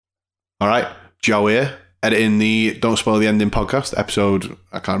All right, Joe here, editing the Don't Spoil the Ending podcast, episode,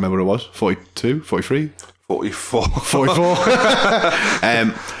 I can't remember what it was, 42, 43? 44. 44.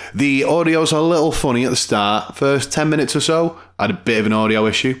 The audio's a little funny at the start. First 10 minutes or so, I had a bit of an audio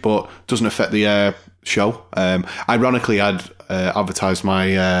issue, but doesn't affect the show. Ironically, I'd advertised my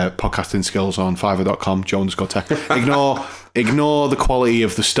podcasting skills on Fiverr.com, Joe_Tech. Ignore the quality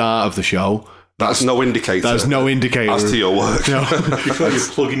of the start of the show. That's no indicator. That's no indicator. As to your work. No. You're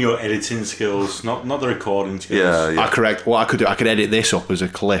plugging your editing skills, not the recording skills. Yeah. Correct. What I could do, I could edit this up as a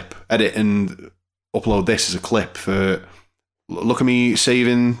clip. Edit and upload this as a clip for... Look at me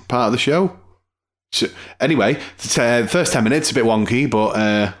saving part of the show. So, anyway, the first 10 minutes, a bit wonky, but...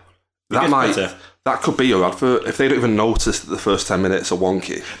 That could be your advert. If they don't even notice that the first 10 minutes are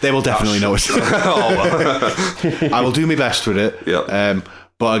wonky. They will definitely notice. I will do my best with it. Yeah.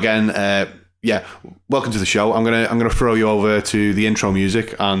 But again... welcome to the show. I'm gonna throw you over to the intro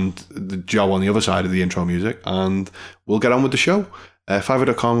music and the Joe on the other side of the intro music, and we'll get on with the show.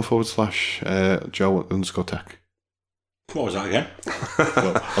 Fiverr.com/Joe_Tech. What was that again?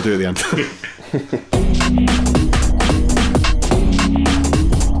 Well, I'll do it at the end.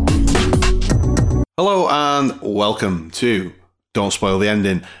 Hello and welcome to Don't Spoil the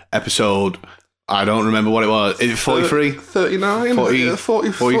Ending, episode... I don't remember what it was. Is it 43? 39? 40,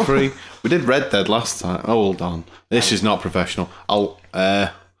 44? 43? We did Red Dead last time. Oh, hold on. This is not professional.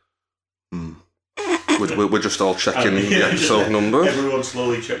 We're just all checking the episode number. Everyone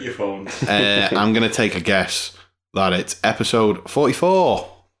slowly check your phone. I'm going to take a guess that it's episode 44.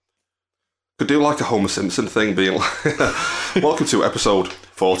 Could do like a Homer Simpson thing, being like, welcome to episode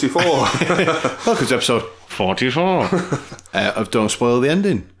 44. Welcome to episode 44 of Don't Spoil the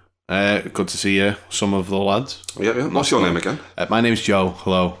Ending. Good to see some of the lads. Yeah. What's your name again? My name's Joe.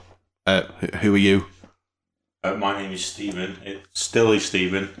 Hello. Who are you? My name is Stephen. It still is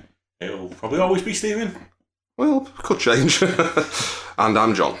Stephen. It'll probably always be Stephen. Well, could change. And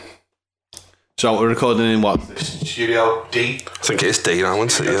I'm John. So we're recording in what? Studio D? I think it is D now,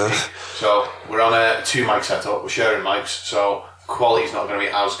 isn't it? Yeah. So we're on a 2-mic setup. We're sharing mics, so quality's not going to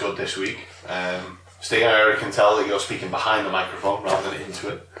be as good this week. Steve, I already can tell that you're speaking behind the microphone rather than into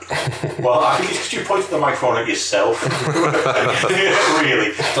it. Well, I think it's because you pointed the microphone at yourself.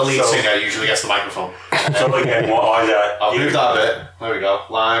 Really. The lead singer usually gets the microphone. So again, I'll move that a bit. There we go.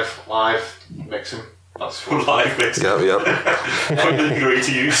 Live mixing. That's live mixing. Yeah. Put the degree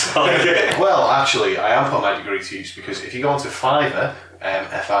to use. Well, actually, I am putting my degree to use because if you go onto Fiverr,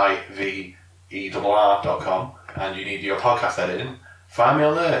 Fiverr.com, and you need your podcast editing, find me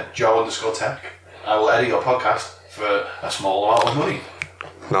on there, Joe_Tech. I will edit your podcast for a small amount of money.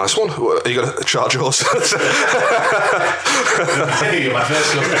 Nice one. Are you going to charge us? You're my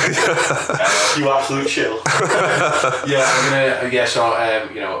first customer. You absolute chill.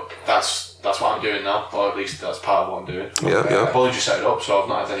 That's what I'm doing now, or at least that's part of what I'm doing. Yeah. I've only just set it up, so I've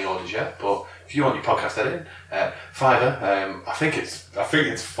not had any orders yet. But if you want your podcast editing, Fiverr, I think it's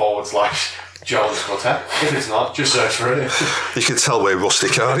 /Joe_Tech. If it's not, just search for it. You can tell we're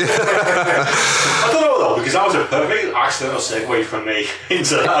rustic, can't you? I don't know though, because that was a perfect accidental segue from me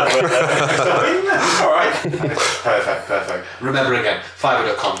into that. It's alright. Perfect. Remember again,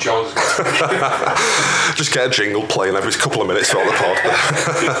 Fiverr.com, Joe_Tech. Just get a jingle playing every couple of minutes throughout the pod.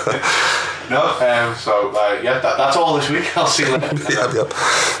 That's all this week. I'll see you later. Yep.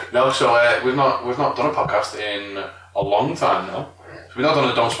 No, so we've not done a podcast in a long time now. So we've not done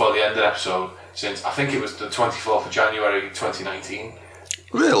a Don't Spoil the Ending episode since I think it was the 24th of January 2019.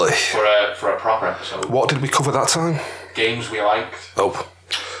 Really? For a proper episode. What did we cover that time? Games we liked. Oh,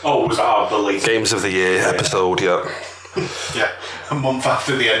 was that our belief? Games of the Year episode, yeah. Yeah, a month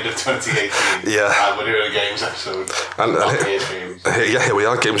after the end of 2018. Yeah. And we're doing a games episode. And here we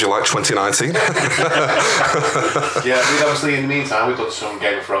are, Games You Like 2019. Yeah, obviously in the meantime we've done some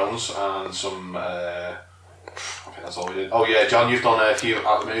Game of Thrones and some... that's all we did. Oh yeah, John, you've done a few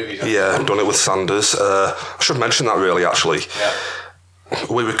at the movies. Yeah, I've done it with Sanders. I should mention that really, actually. Yeah.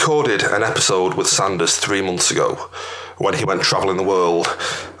 We recorded an episode with Sanders 3 months ago when he went travelling the world,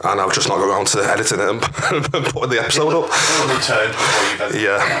 and I've just not got around to editing it and putting the episode up. Return before you've edited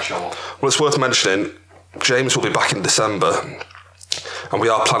that show up. Well, it's worth mentioning, James will be back in December, and we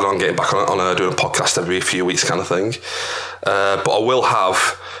are planning on getting back on doing a podcast every few weeks kind of thing. But I will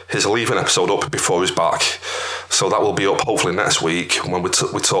have his leaving episode up before he's back. So that will be up hopefully next week when we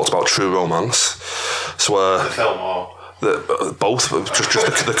talked about True Romance. So the film or... both,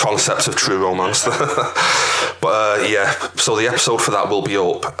 just the concept of True Romance. But so the episode for that will be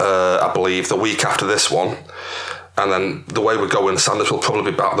up, I believe, the week after this one. And then the way we're going, Sanders will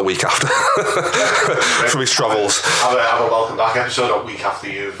probably be back the week after from his travels. Have a welcome back episode a week after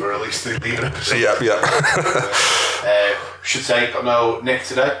you've released the leaving episode. Yeah. Should say, got no Nick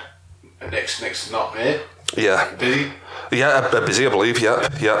today. Nick's not here. Yeah. Busy. Yeah, busy, I believe.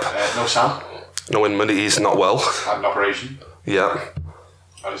 Yep. No Sam. No Inman, he's not well. Had an operation. Yeah.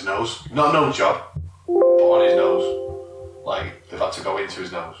 On his nose. Not a nose job, but on his nose. Like, they've had to go into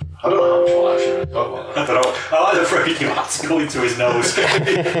his nose. I don't know how much we'll actually really talk about that. I don't know. I like the phrase you had to go into his nose.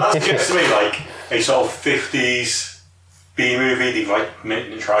 That suggests to me like a sort of 50s B movie. They like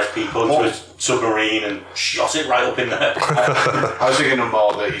miniaturised people into a submarine and shot it right up in there. I was thinking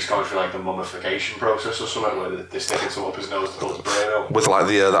more that he's going through like the mummification process or something where they're sticking something up his nose to pull his brain out. With like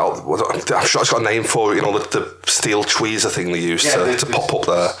I'm sure it's got a name for it, you know, the steel tweezer thing they use to pop up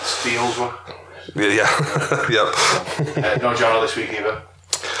there. Steels one. Yeah. Yep. No Jono this week either.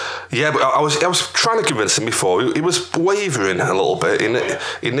 Yeah, but I was trying to convince him before. He was wavering a little bit.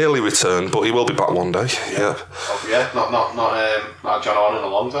 He nearly returned, but he will be back one day. Yeah. Oh, yeah. Not John on in a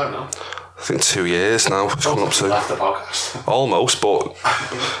long time now. I think 2 years now. It's coming up to left the podcast. Almost, but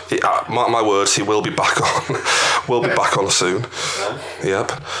my words, he will be back on. Will be back on soon. Yeah.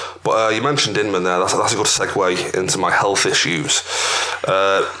 Yep. But you mentioned Inman there. That's a good segue into my health issues.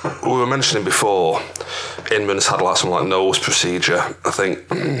 We were mentioning before, Inman's had some nose procedure. I think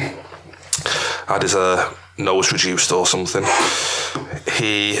had his nose reduced or something.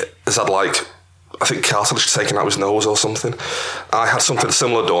 He has had I think cartilage taken out of his nose or something. I had something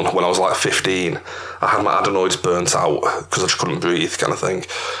similar done when I was 15. I had my adenoids burnt out because I just couldn't breathe, kind of thing.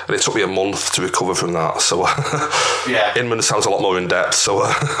 And it took me a month to recover from that. So Inman sounds a lot more in depth. So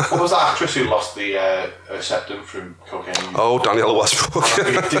what was that actress who lost the septum from cocaine? Oh, Daniela Westbrook.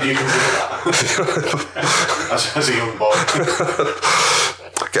 Did you consider that as a young boy?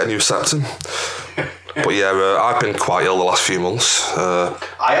 Get a new septum. But yeah, I've been quite ill the last few months. I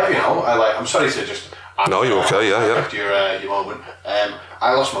have, I'm sorry to just. No, you're okay. Yeah. Your moment.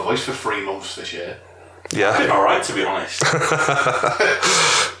 I lost my voice for 3 months this year. Yeah. I've been alright, to be honest.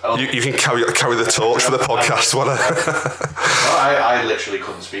 You can carry the torch for the podcast, whatever. I literally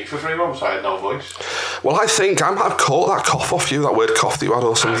couldn't speak for 3 months. I had no voice. Well, I think I might have caught that cough off you, that weird cough that you had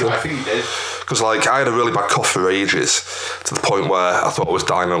or something. I think you did. Because I had a really bad cough for ages, to the point where I thought I was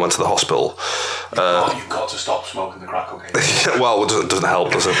dying and I went to the hospital. You've got to stop smoking the crack cocaine. Well, it doesn't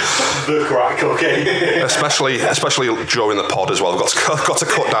help, does it? The crack cocaine. especially during the pod as well. I've got to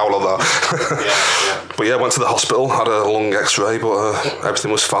cut down on that. Yeah. But yeah, went to the hospital, had a lung X-ray, but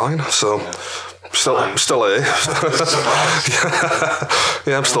everything was fine. So still here.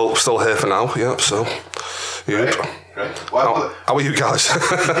 Yeah, I'm still here for now. Yeah. So. Great. Well, how are you guys?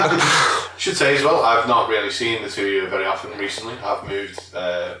 Should say as well, I've not really seen the two of you very often recently. I've moved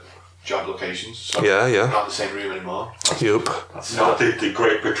job locations, so yeah. not in the same room anymore. Yep. That's not the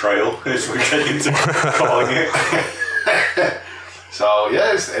great betrayal, as we're getting to calling it. So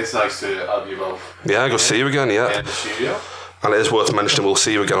yeah, it's nice to have you both. Yeah, go see you again. Yeah. In the studio. And it is worth mentioning, we'll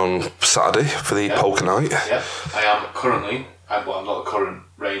see you again on Saturday for the poker night. Yeah, I am currently. I'm not the current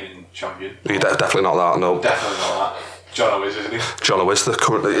reigning champion. You're definitely not that, no. Definitely not that. Jono is, isn't he? Jono is the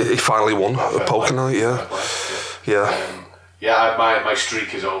current. He finally won a poker night, yeah. Yeah, my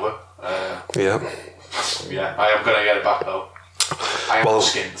streak is over. Yeah, I am going to get it back though. I am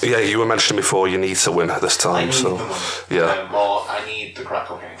skint. Yeah, you were mentioning before you need to win this time. I need the money. Yeah. I need the crack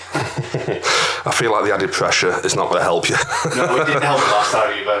cocaine. I feel like the added pressure is not going to help you. No, it didn't help the last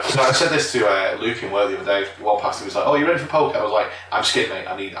time either. So I said this to Luke in Wales the other day. He walked past, he was like, "Oh, you ready for poker?" I was like, "I'm skint, mate.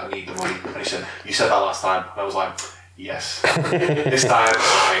 I need the money." And he said, "You said that last time." And I was like, "Yes." This time,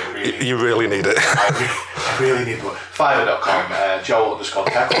 you really need it. I really need the money. Fiverr.com,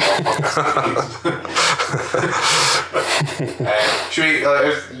 Joe_Keck. Should we?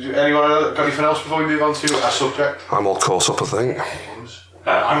 Anyone got anything else before we move on to our subject? I'm all caught up, I think.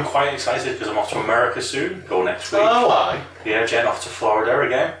 I'm quite excited because I'm off to America soon. Go next week. Oh, why? Yeah, jet off to Florida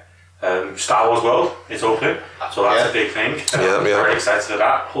again. Star Wars World is open, so that's a big thing. I'm very excited for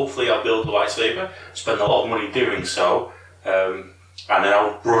that. Hopefully, I'll build a lightsaber. Spend a lot of money doing so. And then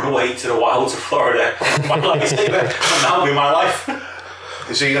I'll run away to the wild to Florida. My lightsaber, and that'll be my life.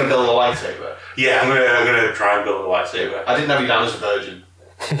 So you're going to build a lightsaber? Yeah, I'm gonna try and build a lightsaber. I didn't have you down as a virgin.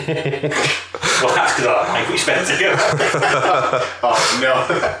 Well, that's because I like we spent together. Oh no.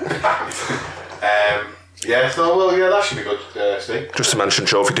 That should be good, Steve. Just to mention,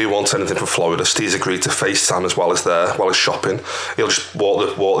 Joe, if you do want anything from Florida, Steve's agreed to FaceTime as well as shopping. He'll just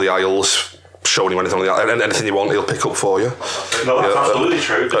walk the aisles, showing you anything you want, he'll pick up for you. No, that's absolutely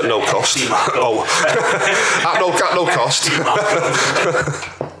true. At no cost. At no cost.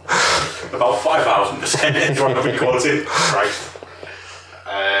 About 5,000% is what I've been quoting. Right.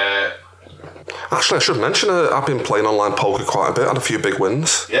 Actually, I should mention I've been playing online poker quite a bit. Had a few big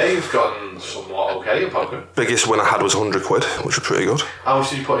wins. Yeah, you've gotten somewhat okay in poker. Biggest win I had was £100, which was pretty good. How much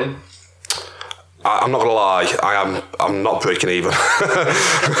did you put in? I'm not gonna lie, I'm not breaking even. The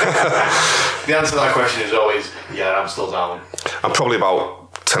answer to that question is always, yeah, I'm still down. I'm probably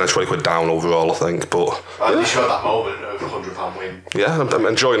about 10 or 20 quid down overall, I think, but... You showed that moment of £100 win. Yeah, I'm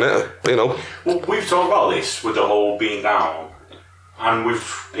enjoying it, you know. Well, we've talked about this with the whole being down, and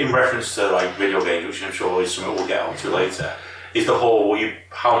in reference to like video games, which I'm sure is something we'll get onto later, is the whole,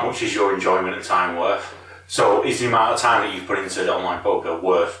 how much is your enjoyment and time worth? So is the amount of time that you've put into the online poker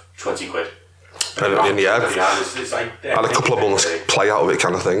worth 20 quid? And yeah, it's like, I had a couple of months play out of it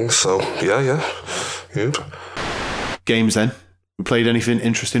kind of thing, so yeah. Games then? We played anything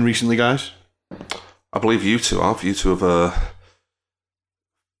interesting recently, guys? I believe you two have. You two have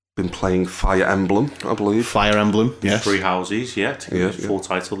been playing Fire Emblem, I believe. Fire Emblem, yes. Three Houses, yeah. Full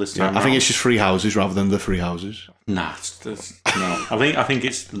title this time. I think it's just Three Houses rather than the Three Houses. Nah, no. I think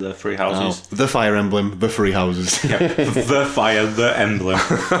it's the Three Houses. Oh, the Fire Emblem, the Three Houses. Yeah, the Fire, the Emblem,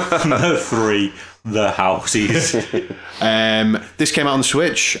 the Three, the Houses. This came out on the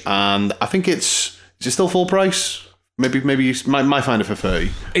Switch, and I think is it still full price? Maybe you might find it for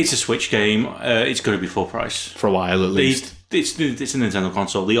 30. It's a Switch game. It's going to be full price for a while at least. It's a Nintendo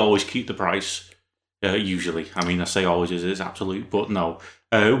console. They always keep the price. Usually, I mean, I say always as it's absolute, but no.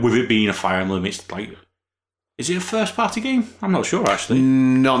 With it being a Fire Emblem, it's like, is it a first party game? I'm not sure actually.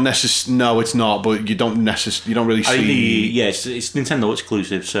 Not necessarily. No, it's not. But you don't really see. Yes, it's Nintendo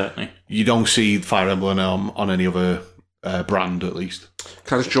exclusive. Certainly, you don't see Fire Emblem on any other brand at least.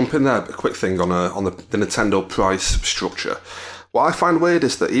 Can I just jump in there? A quick thing on the Nintendo price structure. What I find weird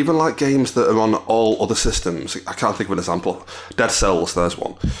is that even like games that are on all other systems, I can't think of an example. Dead Cells, there's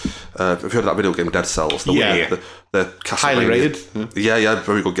one. Have you heard of that video game, Dead Cells? The highly rated. Yeah,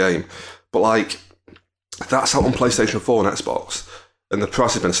 very good game. But like, that's out on PlayStation 4 and Xbox, and the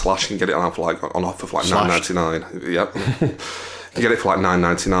price has been slashed. You can get it on offer for like $9.99. Yep. You can get it for like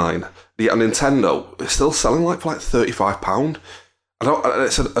 $9.99. Yeah, and Nintendo is still selling like for like £35.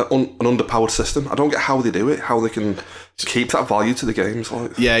 It's an underpowered system. I don't get how they do it, how they can keep that value to the games.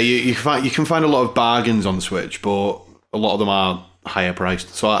 Like. Yeah, you can find a lot of bargains on the Switch, but a lot of them are higher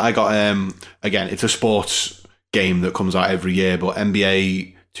priced. So I got again, it's a sports game that comes out every year, but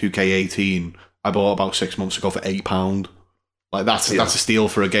NBA 2K18 I bought about 6 months ago for £8. Like that's a steal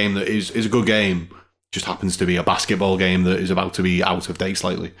for a game that is a good game. Just happens to be a basketball game that is about to be out of date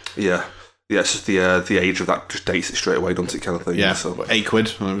slightly. Yeah. Yeah, it's just the age of that just dates it straight away, doesn't it, kind of thing? Yeah, so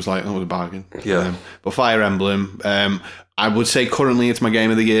 £8, and it was like, that was a bargain. Yeah. But Fire Emblem, I would say currently it's my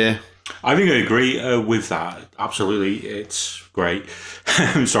game of the year. I think I agree with that. Absolutely, it's great.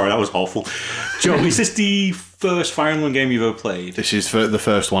 I'm sorry, that was awful. Joe, is this the first Fire Emblem game you've ever played? This is the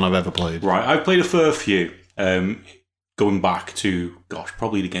first one I've ever played. Right, I've played a fair few. Going back to,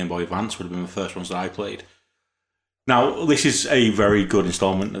 probably the Game Boy Advance would have been the first ones that I played. Now, this is a very good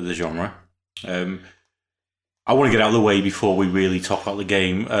installment of the genre. I want to get out of the way before we really talk about the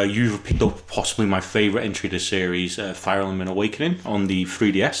game. You've picked up possibly my favourite entry to the series, Fire Emblem Awakening, on the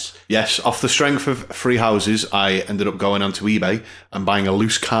 3DS. Yes, off the strength of Three Houses, I ended up going onto eBay and buying a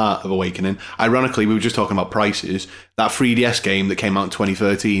loose cart of Awakening. Ironically, we were just talking about prices. That 3DS game that came out in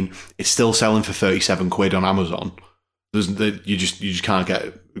 2013, it's still selling for £37 on Amazon. You just can't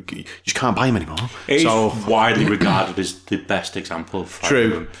buy them anymore. It's widely regarded as the best example of Fire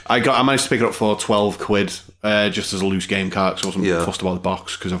Emblem. I managed to pick it up for £12 just as a loose game cart, because I wasn't fussed about the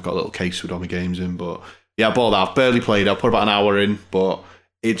box, because I've got a little case with all my games in. But yeah, I bought that. I've barely played it. I put about an hour in, but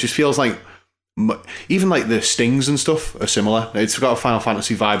it just feels like even like the stings and stuff are similar. It's got a Final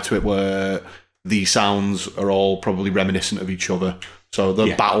Fantasy vibe to it, where the sounds are all probably reminiscent of each other. So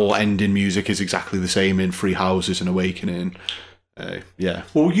the battle ending music is exactly the same in Three Houses and Awakening.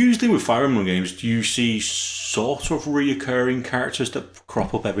 Well, usually with Fire Emblem games, do you see sort of reoccurring characters that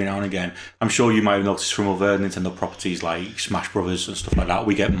crop up every now and again? I'm sure you might have noticed from other Nintendo properties like Smash Brothers and stuff like that.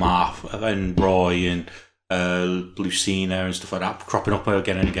 We get Marth and Roy and Lucina and stuff like that cropping up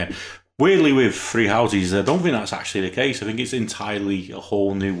again and again. Weirdly, with Three Houses, I don't think that's actually the case. I think it's entirely a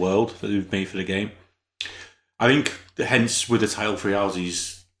whole new world that they've made for the game. I think, hence, with the title Three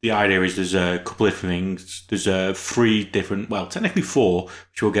Houses, the idea is there's a couple of different things. There's three different, well, technically four,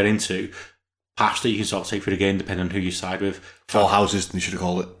 which we'll get into, paths that you can sort of take through the game, depending on who you side with. Four houses, you should have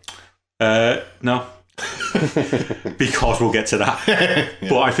called it. No. Because we'll get to that. Yeah.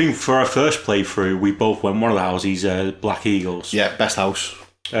 But I think for our first playthrough, we both went one of the houses, Black Eagles. Yeah, best house.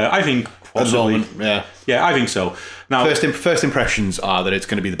 I think possibly. At the moment, yeah, I think so. Now, first impressions are that it's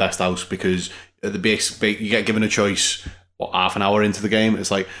going to be the best house because at the base you get given a choice. Half an hour into the game, it's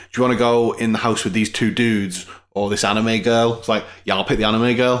like, do you want to go in the house with these two dudes or this anime girl? It's like, yeah, I'll pick the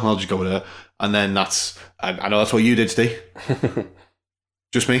anime girl. I'll just go with her. And then I know that's what you did, Steve.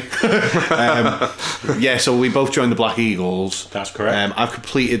 Just me. So we both joined the Black Eagles. That's correct. I've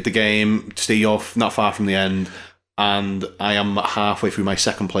completed the game. Steve, you're not far from the end. And I am halfway through my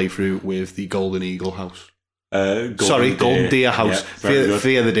second playthrough with the Golden Eagle house. Golden Deer house. Yeah,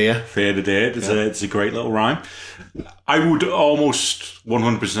 Fear the Deer. Fear the Deer. It's a great little rhyme. I would almost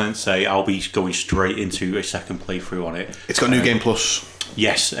 100% say I'll be going straight into a second playthrough on it. It's got New Game Plus.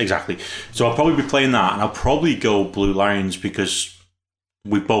 Yes, exactly. So I'll probably be playing that, and I'll probably go Blue Lions because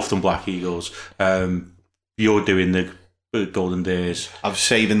we've both done Black Eagles. You're doing the Golden Deers. I'm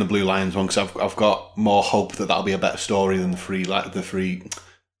saving the Blue Lions one because I've got more hope that that'll be a better story than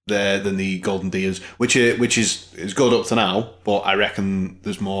than the Golden Deers, which is good up to now, but I reckon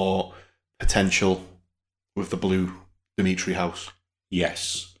there's more potential with the Blue Dimitri house.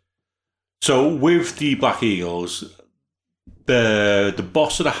 Yes. So with the Black Eagles, the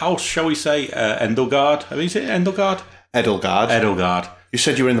boss of the house, shall we say, Endelgard? I mean, is it Endelgard? Edelgard. You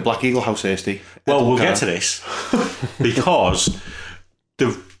said you were in the Black Eagle house, Hasty. Well, we'll get to this because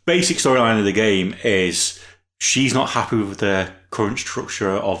the basic storyline of the game is she's not happy with the current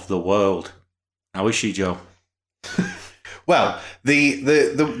structure of the world. How is she, Joe? Well,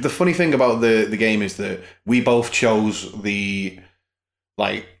 the funny thing about the game is that we both chose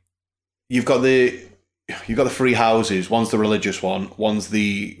you've got the three houses. One's the religious one. One's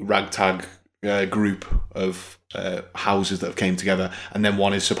the ragtag group of houses that have came together, and then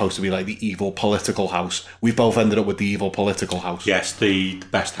one is supposed to be like the evil political house. We've both ended up with the evil political house. Yes, the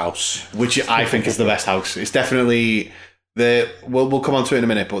best house, which I think is the best house. It's definitely we'll come on to it in a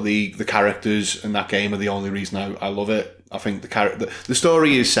minute, but the characters in that game are the only reason I love it. I think the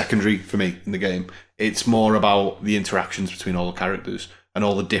story is secondary for me in the game. It's more about the interactions between all the characters and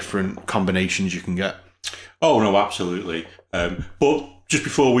all the different combinations you can get. Oh no, absolutely. But just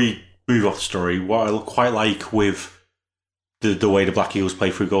before we move off the story, what I quite like with the way the Black Eagles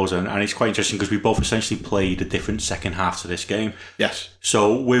playthrough goes, and it's quite interesting because we both essentially played a different second half to this game. Yes.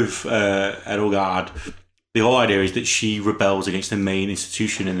 So with Edelgard, the whole idea is that she rebels against the main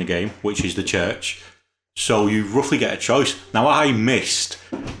institution in the game, which is the church. So you roughly get a choice. Now, I missed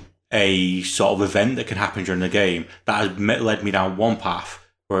a sort of event that can happen during the game that has led me down one path,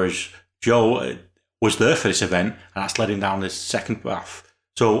 whereas Joe was there for this event, and that's led him down this second path.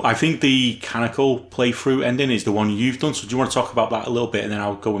 So I think the canonical playthrough ending is the one you've done. So do you want to talk about that a little bit, and then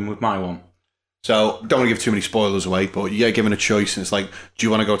I'll go in with my one? So don't want to give too many spoilers away, but you get given a choice, and it's like, do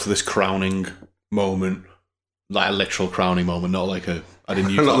you want to go to this crowning moment, like a literal crowning moment, not like a I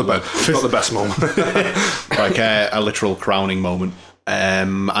didn't use not the best moment, like a literal crowning moment.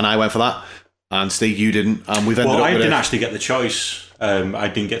 And I went for that, and Steve, you didn't, and we've ended up. Well, I didn't actually get the choice. I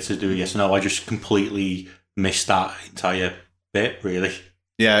didn't get to do a yes or no. I just completely missed that entire bit, really.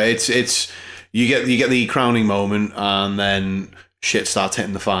 Yeah, it's you get the crowning moment, and then shit starts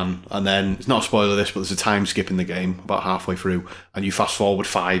hitting the fan, and then it's not a spoiler this, but there's a time skip in the game about halfway through, and you fast forward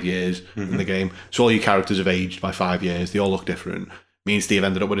 5 years in the game, so all your characters have aged by 5 years. They all look different. Me and Steve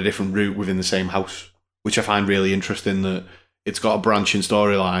ended up with a different route within the same house, which I find really interesting. That it's got a branching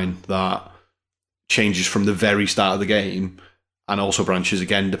storyline that changes from the very start of the game, and also branches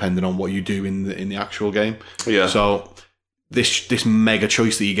again depending on what you do in the actual game. Yeah. So this mega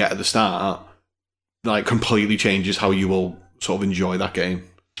choice that you get at the start, like, completely changes how you will sort of enjoy that game.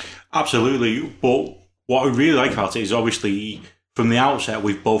 Absolutely. But what I really like about it is, obviously, from the outset,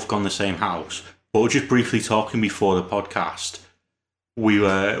 we've both gone the same house. But just briefly talking before the podcast,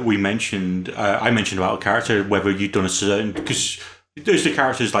 I mentioned about a character, whether you'd done a certain, because as the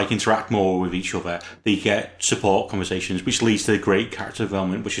characters like interact more with each other, they get support conversations, which leads to great character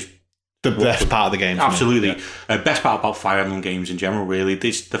development, which is the best part of the game. Absolutely. Best part about Fire Emblem games in general, really,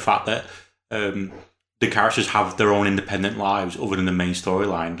 is the fact that the characters have their own independent lives other than the main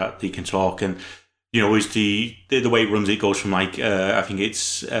storyline, that they can talk. And, you know, is the way it runs, it goes from like, I think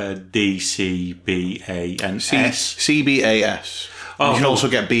it's D, C, B, A, and S. C, B, A, S. You can also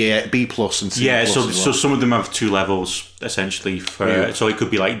get B plus and C plus. Yeah, so some of them have 2 levels essentially. So it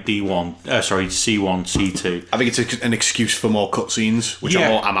could be like C1, C2. I think it's an excuse for more cutscenes, which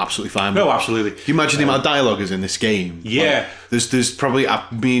I'm absolutely fine with. No, absolutely. Can you imagine the amount of dialogue is in this game? Yeah, like, there's probably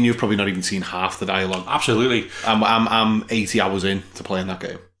me and you've probably not even seen half the dialogue. Absolutely. I'm 80 hours in to playing that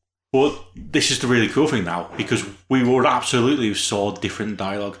game. But this is the really cool thing now, because we would absolutely have saw different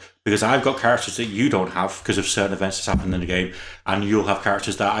dialogue. Because I've got characters that you don't have because of certain events that's happened in the game, and you'll have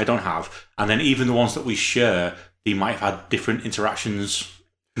characters that I don't have. And then even the ones that we share, they might have had different interactions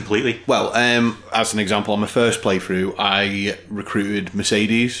completely. Well, as an example, on my first playthrough, I recruited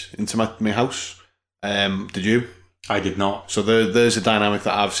Mercedes into my house. Did you? I did not. So there's a dynamic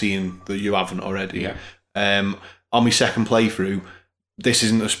that I've seen that you haven't already. Yeah. On my second playthrough, this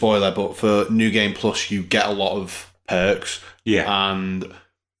isn't a spoiler, but for New Game Plus, you get a lot of perks. Yeah. And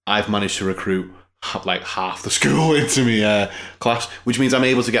I've managed to recruit like half the school into my class, which means I'm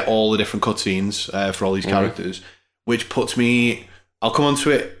able to get all the different cutscenes for all these characters, which puts me... I'll come on to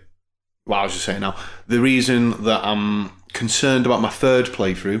it. Well, I was just saying now. The reason that I'm concerned about my third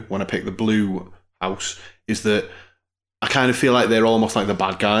playthrough, when I pick the blue house, is that I kind of feel like they're almost like the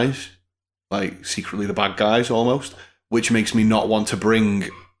bad guys. Like, secretly the bad guys, almost. Which makes me not want to bring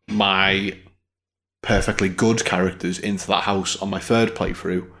my perfectly good characters into that house on my third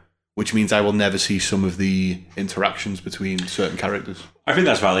playthrough, which means I will never see some of the interactions between certain characters. I think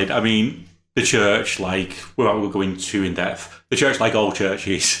that's valid. I mean, the church, like, we're going too in depth. The church, like all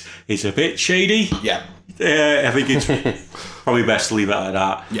churches, is a bit shady. Yeah. I think it's probably best to leave it like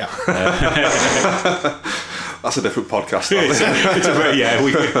that. Yeah. That's a different podcast. Do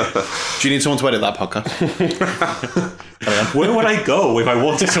you need someone to edit that podcast? Where would I go if I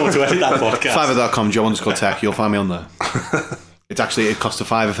wanted someone to edit that podcast? Fiverr.com, Joe_Tech, you'll find me on there. It costs a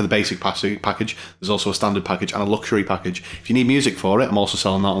 $5 for the basic package. There's also a standard package and a luxury package. If you need music for it, I'm also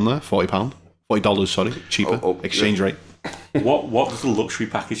selling that on there. $40, sorry, cheaper. Exchange rate. What does the luxury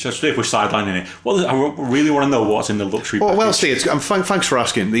package? Just if we're sidelining it, I really want to know what's in the luxury package. Well, Steve, thanks for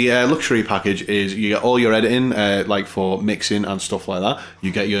asking. The luxury package is you get all your editing, like for mixing and stuff like that.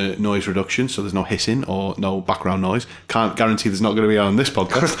 You get your noise reduction, so there's no hissing or no background noise. Can't guarantee there's not going to be on this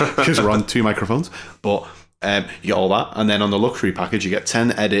podcast because we're on 2 microphones, but you get all that. And then on the luxury package, you get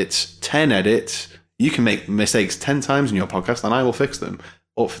 10 edits. You can make mistakes 10 times in your podcast, and I will fix them.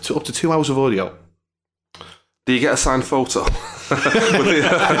 Up to 2 hours of audio. Do you get a signed photo?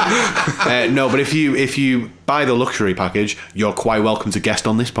 No, but if you buy the luxury package, you're quite welcome to guest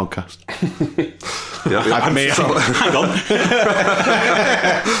on this podcast. Hang on.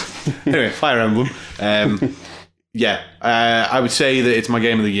 Anyway, Fire Emblem. I would say that it's my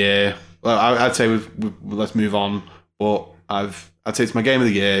game of the year. Well, I'd say let's move on. But I'd say it's my game of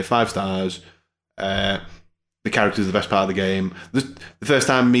the year. 5 stars. The character's the best part of the game. The first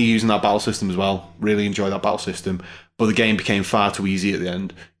time me using that battle system as well. Really enjoyed that battle system. But the game became far too easy at the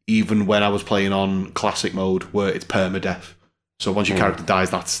end. Even when I was playing on classic mode, where it's permadeath. So once your character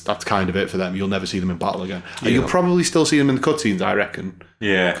dies, that's kind of it for them. You'll never see them in battle again. Yeah. And you'll probably still see them in the cutscenes, I reckon.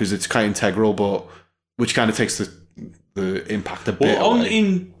 Yeah. Because it's kind of integral, but which kind of takes the impact a bit. Well,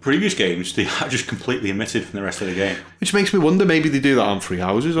 in previous games, they are just completely omitted from the rest of the game. Which makes me wonder, maybe they do that on Free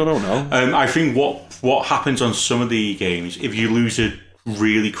Houses, I don't know. I think what happens on some of the games, if you lose a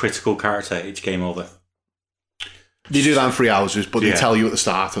really critical character, it's game over. They do that in Free Houses, but they tell you at the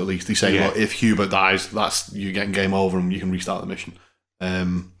start, at least. They say, look, if Hubert dies, you're getting game over and you can restart the mission.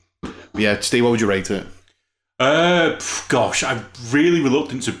 Steve, what would you rate it? Gosh, I'm really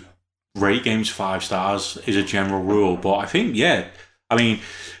reluctant to rate games 5 stars as a general rule, but I think,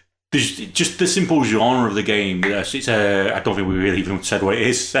 there's just the simple genre of the game. It's I don't think we really even said what it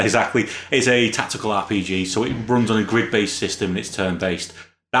is exactly. It's a tactical RPG, so it runs on a grid-based system and it's turn-based.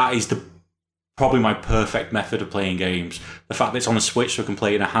 That is probably my perfect method of playing games. The fact that it's on a Switch, so I can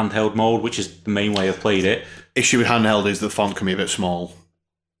play it in a handheld mode, which is the main way I've played it. Issue with handheld is the font can be a bit small.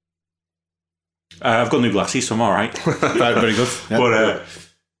 I've got new glasses, so I'm all right. Very good. Yeah. But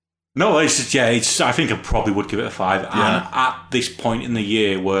no, I think I probably would give it a 5. And at this point in the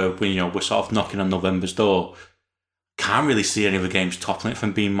year where we're sort of knocking on November's door, can't really see any of the games toppling it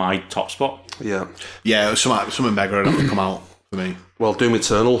from being my top spot. Yeah. Yeah, something mega would have to come out for me. Well, Doom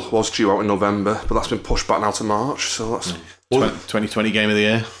Eternal was due out in November, but that's been pushed back now to March, so that's... 2020 Game of the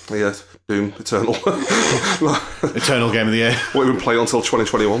Year. Yeah, Doom Eternal. Eternal Game of the Year. Won't even play until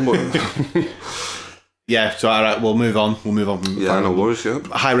 2021, but... Yeah, so all right, we'll move on. From no worries, yeah.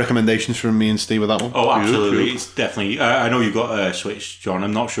 High recommendations from me and Steve with that one? Oh, absolutely. Yeah. It's definitely... I know you've got a Switch, John.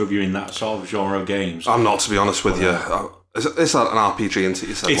 I'm not sure if you're in that sort of genre of games. I'm not, to be honest with you. It's an RPG, isn't it?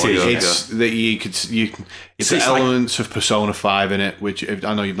 You said, it is. It's that it's elements of Persona 5 in it, which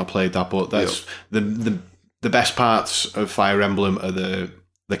I know you've not played that, but that's the best parts of Fire Emblem are the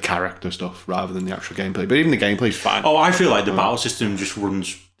character stuff rather than the actual gameplay. But even the gameplay's fine. Oh, I feel like the battle system just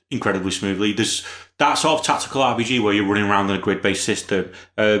runs incredibly smoothly. There's that sort of tactical RPG where you're running around in a grid-based system.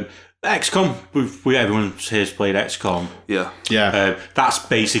 XCOM, everyone here's played XCOM. Yeah. That's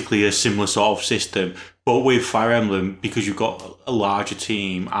basically a similar sort of system. But with Fire Emblem, because you've got a larger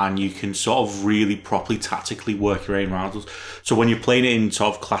team and you can sort of really properly tactically work your own rounds. So when you're playing it in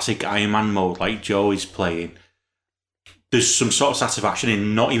sort of classic Iron Man mode, like Joe is playing, there's some sort of satisfaction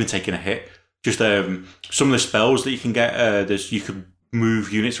in not even taking a hit. Just some of the spells that you can get, you can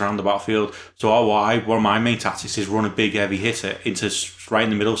move units around the battlefield. So one of my main tactics is run a big heavy hitter into right in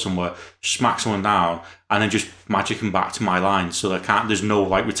the middle somewhere, smack someone down, and then just magic them back to my line. So there's no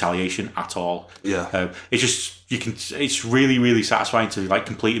like retaliation at all. Yeah. It's really, really satisfying to like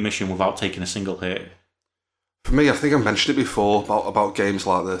complete a mission without taking a single hit. For me, I think I mentioned it before about games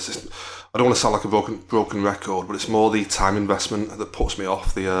like this. I don't want to sound like a broken record, but it's more the time investment that puts me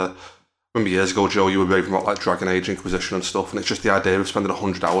off. I remember years ago, Joe, you were raving about like Dragon Age Inquisition and stuff, and it's just the idea of spending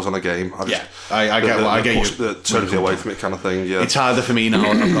 100 hours on a game. I get you. It turns me away from it, kind of thing. Yeah, it's harder for me now.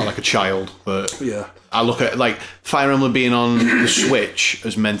 I've got like a child, but yeah, I look at like Fire Emblem being on the Switch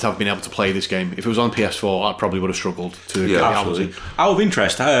has meant I've been able to play this game. If it was on PS4, I probably would have struggled to get the hours in. Out of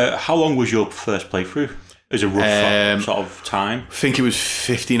interest, how long was your first playthrough? As a rough sort of time? I think it was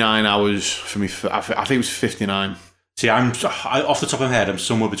 59 hours for me. I think it was 59. See, I'm off the top of my head, I'm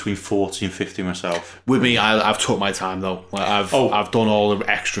somewhere between 40 and 50 myself. With me, I've took my time though. Like I've done all the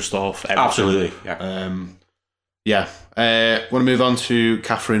extra stuff. Everything. Absolutely, yeah. Want to move on to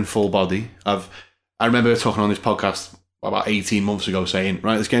Catherine Full Body. I remember talking on this podcast about 18 months ago, saying,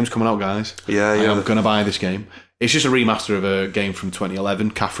 "Right, this game's coming out, guys. Yeah. I'm going to buy this game." It's just a remaster of a game from 2011,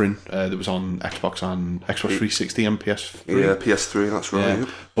 Catherine, that was on Xbox and Xbox 360 and PS3. Yeah, PS3, that's right. Yeah.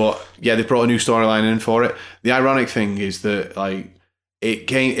 But yeah, they brought a new storyline in for it. The ironic thing is that like it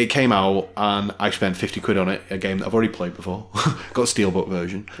came out and I spent 50 quid on it, a game that I've already played before. Got the Steelbook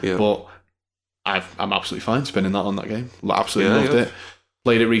version. Yeah. But I'm absolutely fine spending that on that game. Absolutely loved it.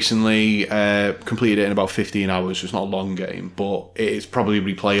 Played it recently, completed it in about 15 hours. It's not a long game, but it is probably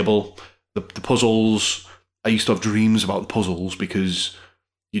replayable. The puzzles... I used to have dreams about the puzzles because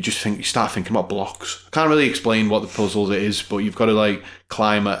you start thinking about blocks. I can't really explain what the puzzle is, but you've got to like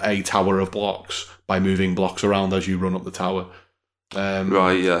climb a tower of blocks by moving blocks around as you run up the tower.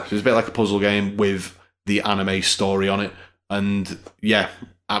 Right, yeah. So it's a bit like a puzzle game with the anime story on it. And yeah,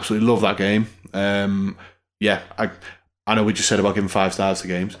 absolutely love that game. I know we just said about giving 5 stars to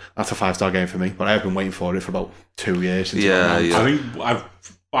games. That's a 5-star game for me, but I've been waiting for it for about 2 years. Yeah. I mean,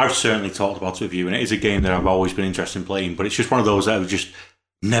 I've certainly talked about it with you, and it is a game that I've always been interested in playing, but it's just one of those that I've just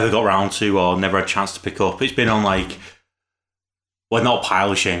never got around to or never had a chance to pick up. It's been on like, well, not a pile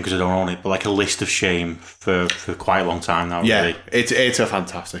of shame because I don't own it, but like a list of shame for quite a long time now. Yeah, really. It's a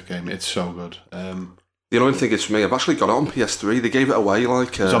fantastic game. It's so good. The only thing is for me, I've actually got it on PS3. They gave it away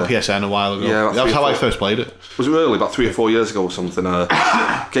like... it was on PSN a while ago. Yeah, that was how I first played it. Was it really? About 3 or 4 years ago or something.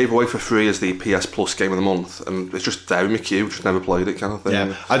 Gave away for free as the PS Plus Game of the Month, and it's just there in my queue, just never played it kind of thing.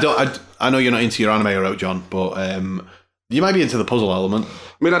 Yeah, I know you're not into your anime route, John, but you might be into the puzzle element.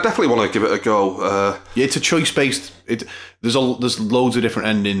 I mean, I definitely want to give it a go. It's a choice-based... There's loads of different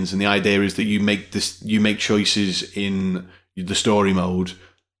endings, and the idea is that you make choices in the story mode.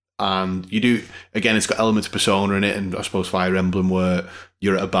 And you do, again, it's got elements of Persona in it, and I suppose Fire Emblem, where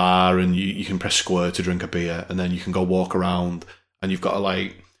you're at a bar and you can press square to drink a beer, and then you can go walk around, and you've got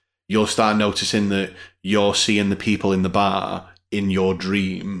to you'll start noticing that you're seeing the people in the bar in your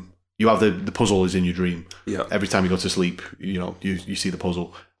dream. You have the puzzle is in your dream. Yeah. Every time you go to sleep, you see the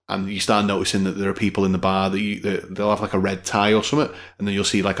puzzle, and you start noticing that there are people in the bar that they'll have like a red tie or something, and then you'll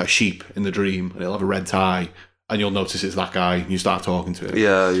see like a sheep in the dream, and it'll have a red tie. And you'll notice it's that guy, and you start talking to him.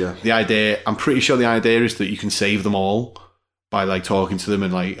 Yeah. The idea, I'm pretty sure the idea is that you can save them all by like talking to them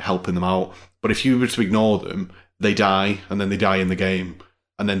and like helping them out. But if you were to ignore them, they die, and then they die in the game,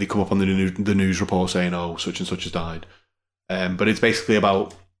 and then they come up on the news report saying, "Oh, such and such has died." But it's basically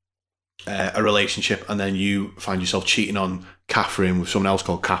about a relationship, and then you find yourself cheating on Catherine with someone else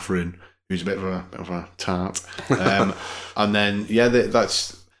called Catherine, who's a bit of a tart. And then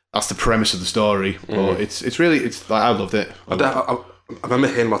that's the premise of the story, but it's really I loved it. I remember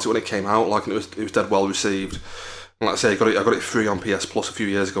hearing about it when it came out, like, and it was dead well received. And like I say, I got it free on PS Plus a few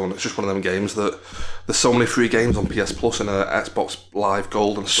years ago, and it's just one of them games that there's so many free games on PS Plus and Xbox Live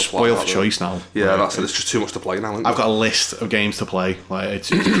Gold and stuff Spoiled like that. for choice now. Yeah, that's it. It's just too much to play now. I've got a list of games to play. Like it's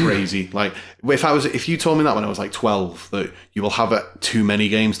crazy. Like if you told me that when I was like 12 that you will have too many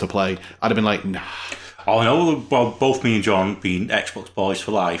games to play, I'd have been like, nah. Oh no! Well, both me and John, being Xbox boys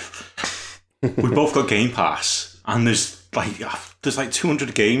for life, we both got Game Pass, and there's like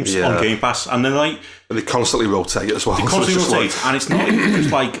 200 games on Game Pass, and then and they constantly rotate as well. They constantly rotate, and it's not even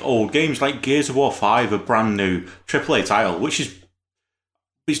just like old games. Like Gears of War 5, a brand new AAA title, which is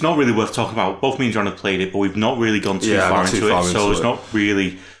it's not really worth talking about. Both me and John have played it, but we've not really gone too far into it, so it's not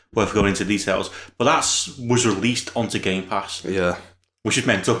really worth going into details. But that was released onto Game Pass. Yeah. Which is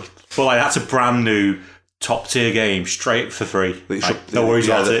mental. But like, that's a brand new top tier game straight for free. No worries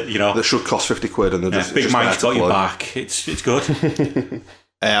about it, you know. That should cost £50 and just Big Mike's got your back. It's good.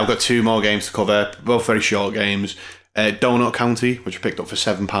 I've got 2 more games to cover, both very short games. Donut County, which I picked up for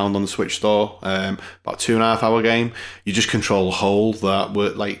 £7 on the Switch store, about a 2.5 hour game. You just control a hole that were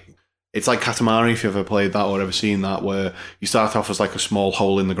like, it's like Katamari, if you've ever played that or ever seen that, where you start off as like a small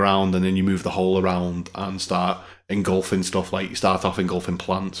hole in the ground and then you move the hole around and start engulfing stuff. Like you start off engulfing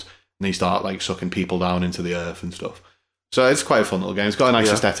plants and then you start like sucking people down into the earth and stuff. So it's quite a fun little game. It's got a nice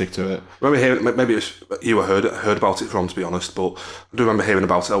aesthetic to it. I remember hearing, maybe it was you heard about it from, to be honest, but I do remember hearing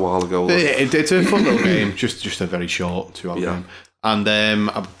about it a while ago. It's a fun little game, just a very short 2 hour game. And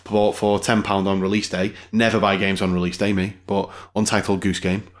I bought for £10 on release day. Never buy games on release day, me, but Untitled Goose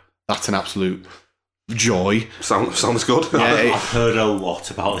Game. That's an absolute joy. Sounds good. Yeah, I've heard a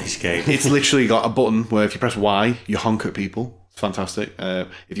lot about this game. It's literally got a button where if you press Y, you honk at people. It's fantastic.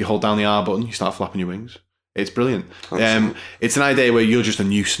 If you hold down the R button, you start flapping your wings. It's brilliant. It's an idea where you're just a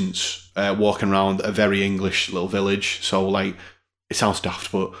nuisance walking around a very English little village. So, like, it sounds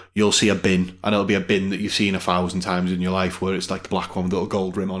daft, but you'll see a bin, and it'll be a bin that you've seen 1,000 times in your life, where it's like the black one with a little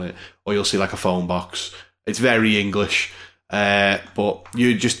gold rim on it. Or you'll see like a phone box. It's very English, but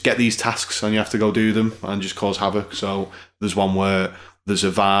you just get these tasks and you have to go do them and just cause havoc. So there's one where there's a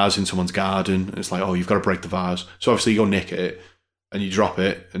vase in someone's garden. And it's like, oh, you've got to break the vase. So obviously you go nick it and you drop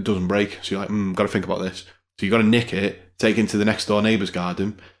it and it doesn't break. So you're like, got to think about this. So you got to nick it, take it into the next door neighbour's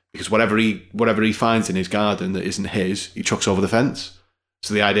garden, because whatever he finds in his garden that isn't his, he chucks over the fence.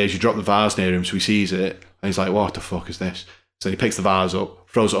 So the idea is you drop the vase near him so he sees it and he's like, what the fuck is this? So he picks the vase up,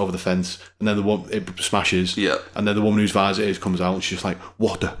 throws it over the fence, and then it smashes. Yeah. And then the woman whose vase it is comes out and she's just like,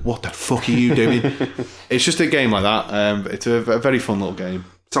 what the fuck are you doing? It's just a game like that. It's a very fun little game.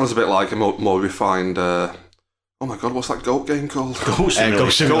 Sounds a bit like a more refined... oh my god, what's that goat game called? Goat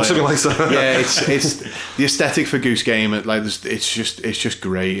Simulator. Goat Simulator. Yeah, it's the aesthetic for Goose Game. Like, it's just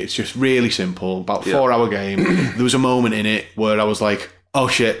great. It's just really simple. About 4 hour game. There was a moment in it where I was like, oh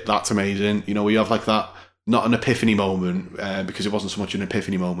shit, that's amazing. You know, where you have like that, not an epiphany moment, because it wasn't so much an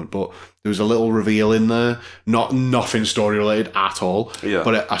epiphany moment, but there was a little reveal in there. Nothing story related at all. Yeah.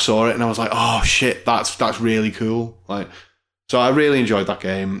 But I saw it and I was like, oh shit, that's really cool. Like, so I really enjoyed that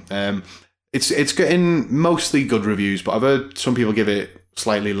game. It's getting mostly good reviews, but I've heard some people give it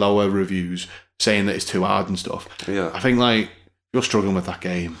slightly lower reviews, saying that it's too hard and stuff. Yeah. I think, like, you're struggling with that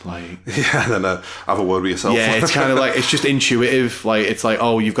game. Like, yeah, then have a word with yourself. Yeah, it's kind of like, it's just intuitive. Like, it's like,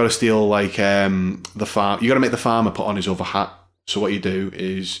 oh, you've got to steal, like, the farm. You got to make the farmer put on his other hat. So what you do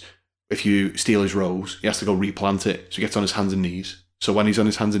is, if you steal his rose, he has to go replant it. So he gets on his hands and knees. So when he's on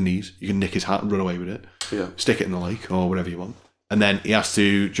his hands and knees, you can nick his hat and run away with it. Yeah. Stick it in the lake or whatever you want. And then he has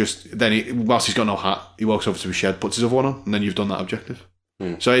to whilst he's got no hat, he walks over to his shed, puts his other one on, and then you've done that objective.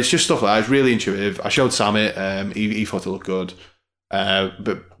 So it's just stuff like that. It's really intuitive. I showed Sam it. He thought it looked good.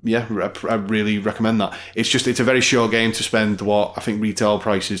 But yeah, I really recommend that. It's a very short game to spend what I think retail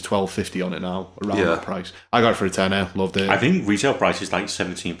price is $12.50 on it now, around that price. I got it for a tenner, loved it. I think retail price is like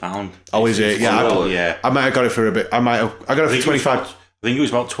 £17. Oh, is it? Yeah, yeah. I might have got it for a bit. I got it for 25. I think it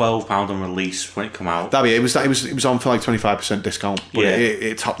was about £12 on release when it came out. It was on for like 25% discount. But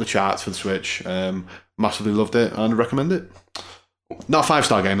it topped the charts for the Switch. Massively loved it and recommend it. Not a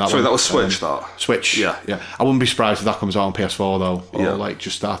 5-star game. Sorry, that was Switch. Switch. Yeah. I wouldn't be surprised if that comes out on PS4 though, or like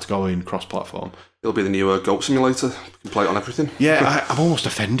just start going cross-platform. It'll be the new Goat Simulator. You can play it on everything. Yeah, I'm almost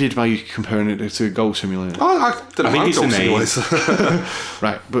offended by you comparing it to Goat Simulator. I think it's Goat Simulator.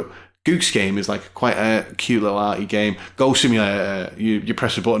 Right, but Goose Game is like quite a cute little arty game. Goat Simulator, you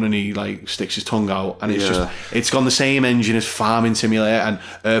press a button and he like sticks his tongue out, and it's got the same engine as Farming Simulator and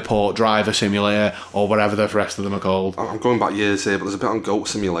Airport Driver Simulator or whatever the rest of them are called. I'm going back years here, but there's a bit on Goat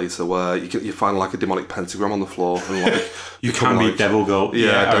Simulator where you find like a demonic pentagram on the floor and like you can be devil goat.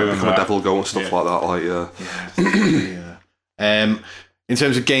 Become a devil goat and stuff like that. In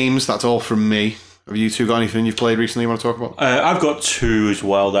terms of games, that's all from me. Have you two got anything you've played recently you want to talk about? I've got 2 as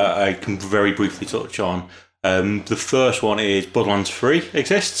well that I can very briefly touch on. The first one is Borderlands 3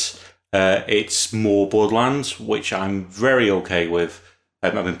 exists. It's more Borderlands, which I'm very okay with.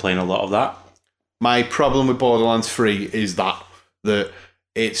 I've been playing a lot of that. My problem with Borderlands 3 is that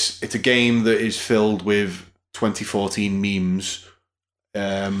it's a game that is filled with 2014 memes.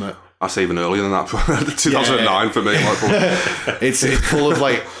 I say even earlier than that, 2009 for me. It's full of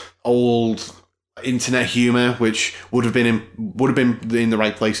like old internet humor, which would have been in the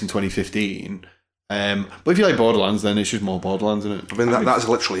right place in 2015. But if you like Borderlands, then it's just more Borderlands, isn't it? I mean, that's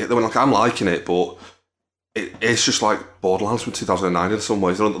literally it. Like, I'm liking it, but it's just like Borderlands from 2009 in some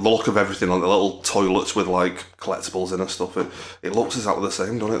ways. The look of everything, like the little toilets with like collectibles in and stuff. It looks exactly the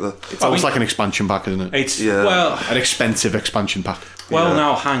same, doesn't it? It's almost like an expansion pack, isn't it? It's well, an expensive expansion pack. Well,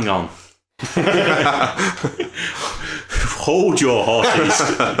 now hang on. Hold your horses.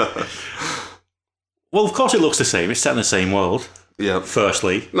 Well, of course it looks the same. It's set in the same world. Yeah.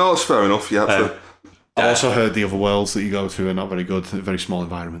 Firstly. No, it's fair enough. Yeah. I also heard the other worlds that you go to are not very good. Very small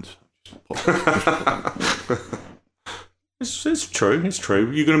environments. It's true. It's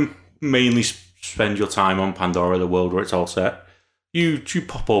true. You're going to mainly spend your time on Pandora, the world where it's all set. You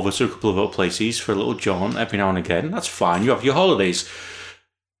pop over to a couple of other places for a little jaunt every now and again. That's fine. You have your holidays.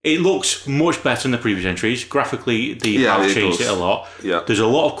 It looks much better than the previous entries. Graphically, they have changed it a lot. Yeah. There's a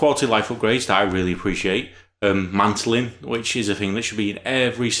lot of quality of life upgrades that I really appreciate. Mantling, which is a thing that should be in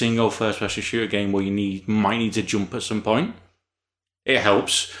every single first-person shooter game where you might need to jump at some point. It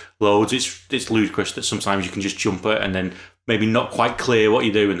helps loads. It's ludicrous that sometimes you can just jump it and then maybe not quite clear what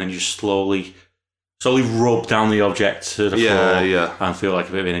you do, and then you just slowly rub down the object to the floor and feel like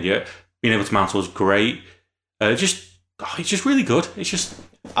a bit of an idiot. Being able to mantle is great. It's just really good. It's just...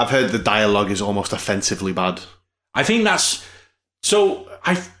 I've heard the dialogue is almost offensively bad. I think that's... So,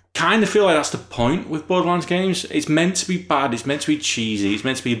 I kind of feel like that's the point with Borderlands games. It's meant to be bad, it's meant to be cheesy, it's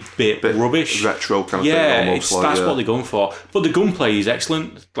meant to be a bit rubbish. Retro kind of thing. Almost that's what they're going for. But the gunplay is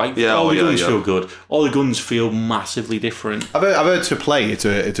excellent. Like, all the guns feel good. All the guns feel massively different. I've heard to play, it's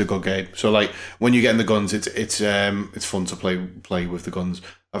a good game. So, like, when you get in the guns, it's fun to play with the guns.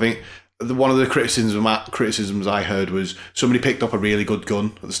 I think... One of the criticisms I heard was somebody picked up a really good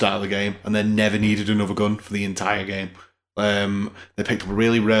gun at the start of the game and then never needed another gun for the entire game. They picked up a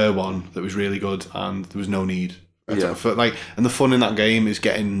really rare one that was really good and there was no need. And the fun in that game is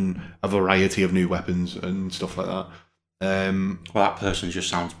getting a variety of new weapons and stuff like that. Well, that person just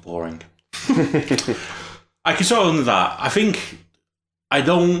sounds boring. I can sort of under that. I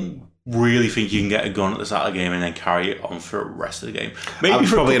don't really think you can get a gun at the start of the game and then carry it on for the rest of the game. Maybe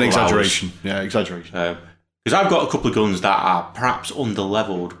for probably an exaggeration. Hours. Yeah, exaggeration. Because I've got a couple of guns that are perhaps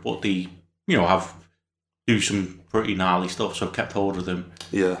under-leveled, but they, do some pretty gnarly stuff, so I've kept hold of them.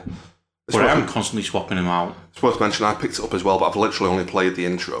 Yeah. But I'm constantly swapping them out. It's worth mentioning, I picked it up as well, but I've literally only played the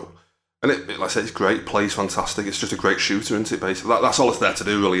intro. And like I said, it's great, plays fantastic. It's just a great shooter, isn't it, basically? That's all it's there to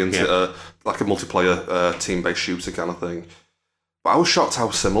do, really, isn't it? Like a multiplayer, team-based shooter kind of thing. But I was shocked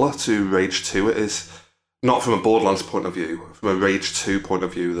how similar to Rage 2 it is. Not from a Borderlands point of view, from a Rage 2 point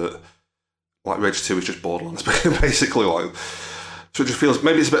of view, that like Rage 2 is just Borderlands, basically. Like, so it just feels,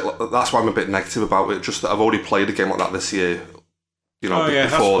 maybe it's a bit, that's why I'm a bit negative about it, just that I've already played a game like that this year,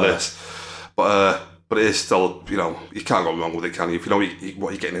 before this. But it is still, you can't go wrong with it, can you? If you know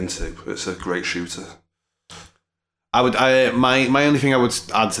what you're getting into, it's a great shooter. My only thing I would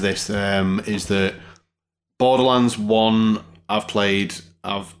add to this is that Borderlands 1, I've played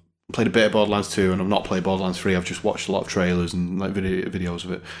a bit of Borderlands 2 and I've not played Borderlands 3. I've just watched a lot of trailers and like videos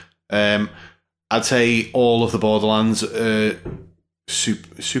of it. I'd say all of the Borderlands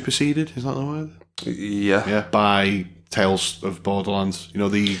superseded, is that the word? Yeah. By Tales of Borderlands,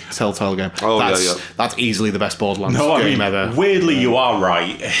 the Telltale game. That's easily the best Borderlands game ever. Weirdly, you are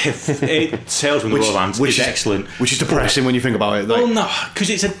right. Tales of Borderlands is excellent. Which is depressing when you think about it. Well, no, because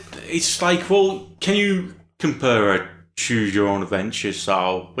it's like, well, can you compare a choose your own adventure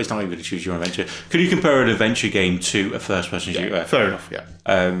style? It's not even a choose your own adventure. Can you compare an adventure game to a first-person shooter? Fair enough, yeah.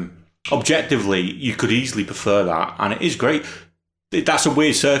 Objectively, you could easily prefer that, and it is great. That's a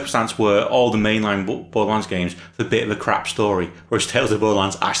weird circumstance where all the mainline Borderlands games have a bit of a crap story, whereas Tales of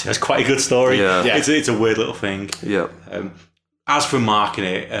Borderlands actually has quite a good story. Yeah. It's a weird little thing. Yeah. As for marking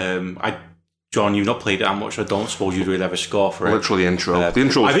it, John, you've not played it that much, so I don't suppose you'd really have a score for it. Literally the intro. The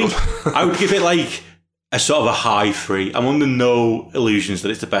intro was good. I would give it like a sort of a high 3. I'm under no illusions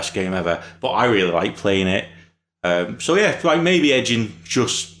that it's the best game ever, but I really like playing it. So yeah, like maybe edging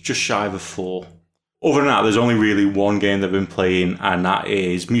just shy of a 4. Other than that, there's only really one game that I've been playing, and that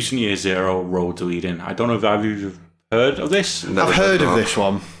is Mutant Year Zero Road to Eden. I don't know if you've heard of this? I've heard of this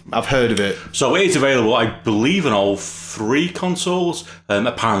one. I've heard of it. So it is available, I believe, on all 3 consoles.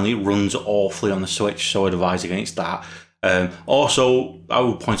 Apparently it runs awfully on the Switch, so I'd advise against that. Also, I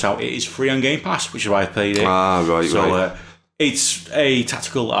will point out it is free on Game Pass, which is why I played it. Right. It's a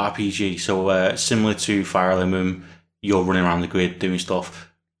tactical RPG, so similar to Fire Emblem, you're running around the grid doing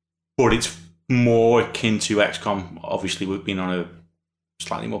stuff, but it's more akin to XCOM, obviously, with being on a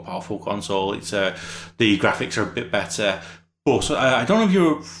slightly more powerful console. It's the graphics are a bit better, but I don't know if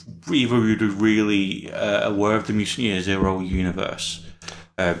you're really aware of the Mutant Year Zero universe.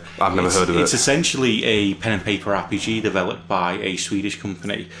 I've never heard of it. It's essentially a pen and paper RPG developed by a Swedish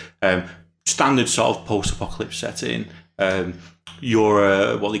company. Standard sort of post-apocalypse setting.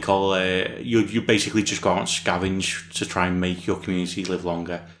 You're what they call you basically just go out and scavenge to try and make your community live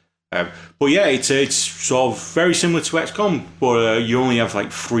longer. But yeah, it's sort of very similar to XCOM, but you only have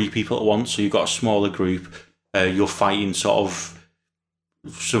like 3 people at once, so you've got a smaller group. You're fighting sort of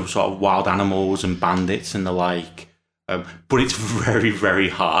some sort of wild animals and bandits and the like. But it's very, very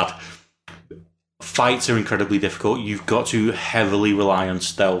hard. Fights are incredibly difficult. You've got to heavily rely on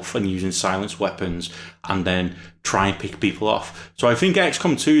stealth and using silenced weapons and then try and pick people off. So I think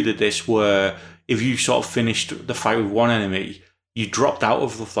XCOM 2 did this where if you sort of finished the fight with one enemy, you dropped out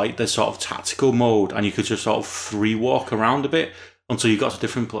of the sort of tactical mode and you could just sort of free walk around a bit until you got to a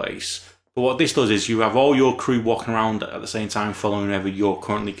different place. But what this does is you have all your crew walking around at the same time following whoever you're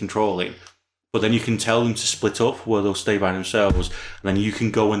currently controlling. But then you can tell them to split up where they'll stay by themselves. And then you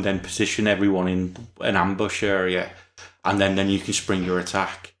can go and then position everyone in an ambush area. And then you can spring your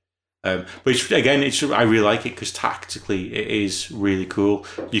attack. But I really like it because tactically it is really cool.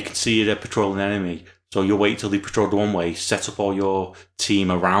 You can see a patrolling enemy. So you'll wait till they patrol the one way, set up all your team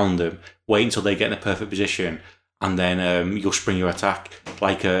around them, wait until they get in a perfect position, and then you'll spring your attack.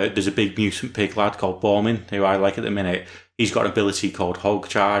 Like there's a big mutant pig lad called Bormin, who I like at the minute. He's got an ability called Hog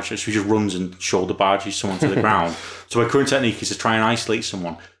Charge, so he just runs and shoulder barges someone to the ground. So my current technique is to try and isolate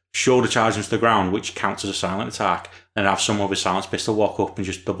someone, shoulder charge them to the ground, which counts as a silent attack, and have someone with a silenced pistol walk up and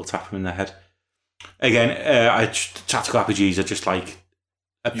just double tap him in the head. Again, tactical RPGs are just like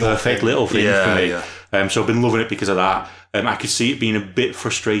a perfect little thing for me. Yeah. So I've been loving it because of that. I could see it being a bit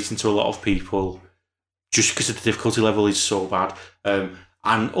frustrating to a lot of people just because the difficulty level is so bad.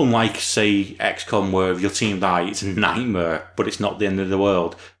 And unlike, say, XCOM, where if your team die, it's a nightmare, but it's not the end of the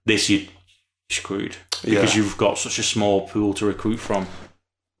world, this you're screwed because you've got such a small pool to recruit from.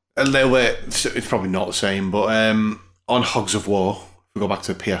 A little bit, it's probably not the same, but on Hogs of War, if we go back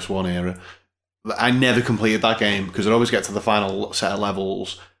to the PS1 era, I never completed that game because I'd always get to the final set of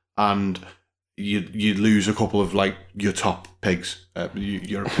levels and you'd lose a couple of like your top pigs.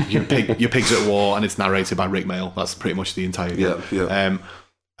 Your pigs at war, and it's narrated by Rick Mail. That's pretty much the entire game. Yeah.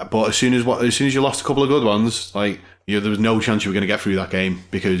 But as soon as you lost a couple of good ones, like there was no chance you were going to get through that game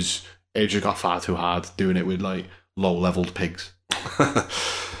because it just got far too hard doing it with like low leveled pigs.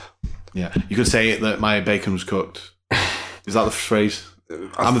 Yeah, you could say that my bacon was cooked. Is that the phrase?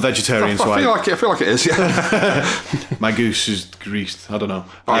 I'm a vegetarian, I feel like it is. Yeah. My goose is greased. I don't know.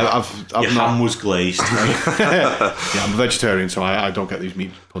 Your ham was glazed. Yeah, I'm a vegetarian, so I don't get these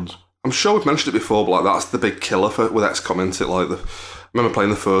meat puns. I'm sure we've mentioned it before, but like that's the big killer with XCOM, isn't it? Like I remember playing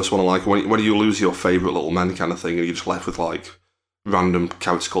the first one, and like when you lose your favourite little men kind of thing, and you're just left with like random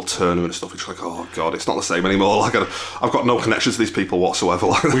characters called Turner and stuff. It's like, oh god, it's not the same anymore. Like I've got no connection to these people whatsoever.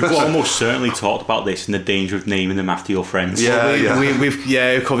 We've almost certainly talked about this and the danger of naming them after your friends.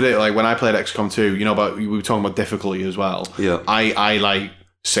 We've covered it. Like when I played XCOM 2, we were talking about difficulty as well. Yeah, I like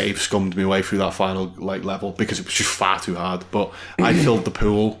save scummed my way through that final like level because it was just far too hard. But I filled the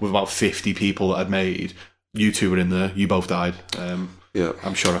pool with about 50 people that I'd made. You two were in there. You both died. Yeah,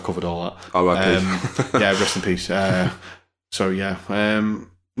 I'm sure I covered all that. Oh, right. Yeah, rest in peace. So yeah,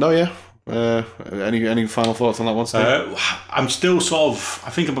 any final thoughts on that one, Steve? I'm still sort of,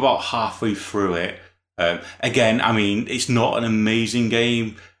 I think I'm about halfway through it. Again, I mean, it's not an amazing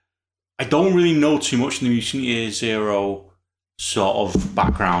game. I don't really know too much in the Mutant Year Zero sort of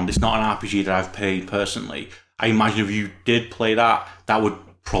background. It's not an RPG that I've played personally. I imagine if you did play that would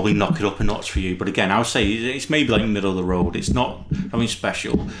probably knock it up a notch for you. But again, I would say it's maybe like middle of the road. It's not something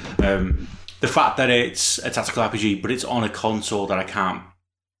special. The fact that it's a tactical RPG, but it's on a console that I can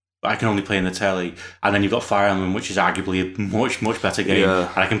only play in the telly, and then you've got Fire Emblem, which is arguably a much, much better game, and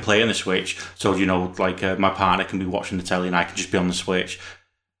I can play it on the Switch, so my partner can be watching the telly and I can just be on the Switch.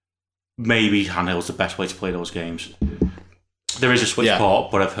 Maybe handheld's the best way to play those games. There is a Switch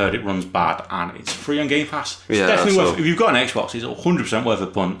port, but I've heard it runs bad, and it's free on Game Pass. It's definitely worth. If you've got an Xbox, it's 100% worth a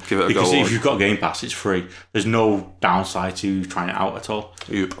punt. Give it a because go, if you've got Game Pass, it's free. There's no downside to trying it out at all.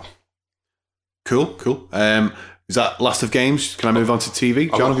 Yep. Cool. Is that last of games? Can I move on to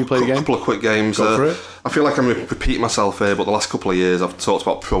TV? John, have you played a game? A couple of quick games. Go for it. I feel like I'm repeating myself here, but the last couple of years I've talked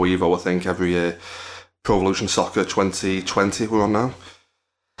about Pro Evo, I think, every year. Pro Evolution Soccer 2020 we're on now.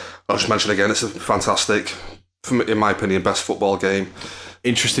 I'll just mention again, it's a fantastic, in my opinion, best football game.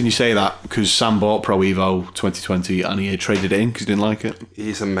 Interesting you say that, because Sam bought Pro Evo 2020 and he traded it in because he didn't like it.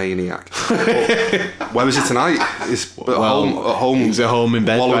 He's a maniac. Where is he tonight? He's at home. He's at home in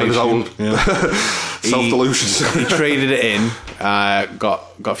bed. Wallowing in his own self-delusions. He traded it in,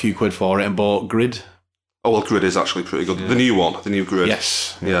 got a few quid for it and bought Grid. Oh, well, Grid is actually pretty good. Yeah. The new one, the new Grid.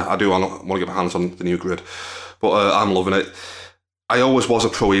 Yes. Yeah, I do want to get my hands on the new Grid. But I'm loving it. I always was a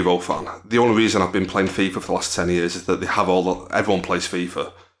Pro Evo fan. The only reason I've been playing FIFA for the last 10 years is that they have everyone plays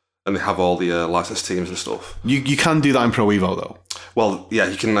FIFA, and they have all the licensed teams and stuff. You can do that in Pro Evo, though. Well, yeah,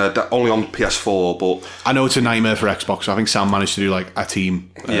 you can only on PS4, but... I know it's a nightmare for Xbox. I think Sam managed to do, like, a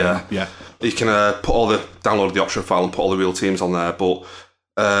team. Yeah. You can download the option file and put all the real teams on there, but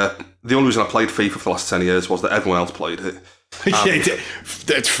the only reason I played FIFA for the last 10 years was that everyone else played it.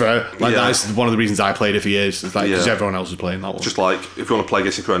 It's fair. Like that's one of the reasons I played it for years. It's like because everyone else was playing that one. Just like if you want to play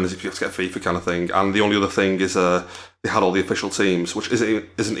against your friends, if you have to get FIFA kind of thing. And the only other thing is they had all the official teams, which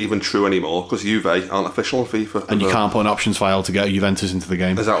isn't even true anymore because Juve aren't official on FIFA. And you can't put an options file to get Juventus into the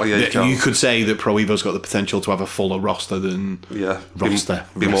game. Exactly. Yeah, you could say that Pro Evo's got the potential to have a fuller roster than be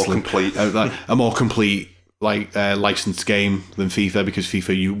more complete, like a more complete. Licensed game than FIFA because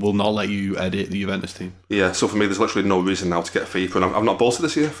FIFA will not let you edit the Juventus team. Yeah, so for me, there's literally no reason now to get FIFA, and I've not bought it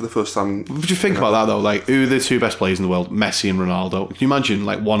this year for the first time. Would you think about that though? Like, who are the two best players in the world? Messi and Ronaldo. Can you imagine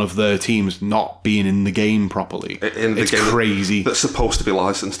like one of their teams not being in the game properly? It's crazy. That's supposed to be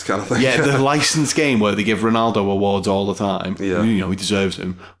licensed, kind of thing. Yeah, the licensed game where they give Ronaldo awards all the time. Yeah, he deserves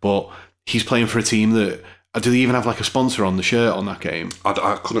them, but he's playing for a team that. Do they even have like a sponsor on the shirt on that game?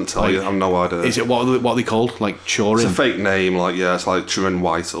 I couldn't tell you. I have no idea. Is it what are they called? Like Turin? It's a fake name. Like it's like Turin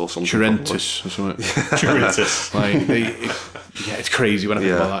White or something. Turentus or something. Turentus. It's crazy when I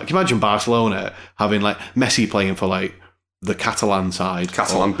think about that. Can you imagine Barcelona having like Messi playing for like the Catalan side,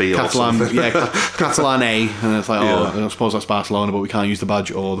 Catalan B, or something. Catalan A, and it's like I suppose that's Barcelona, but we can't use the badge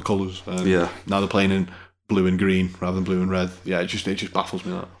or the colours. Now they're playing in blue and green rather than blue and red. Yeah, it just baffles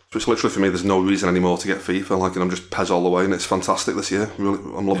me that. So it's literally for me, there's no reason anymore to get FIFA. And I'm just Pez all the way, and it's fantastic this year. Really,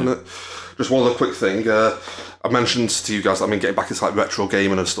 I'm loving it. Just one other quick thing. I mentioned to you guys that I've been getting back into like retro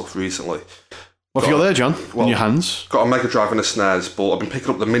gaming and stuff recently. What have you got there, John? In your hands? Got a Mega Drive and a SNES, but I've been picking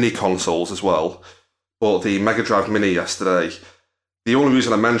up the mini consoles as well. Bought the Mega Drive Mini yesterday. The only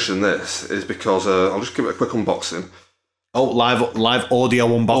reason I mention this is because I'll just give it a quick unboxing. Oh, live audio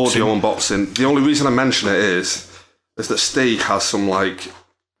unboxing. Audio unboxing. The only reason I mention it is that Steve has some like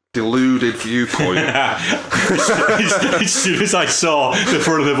deluded viewpoint. As soon as I saw the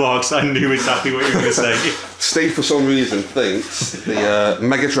front of the box, I knew exactly what you were going to say. Steve, for some reason, thinks the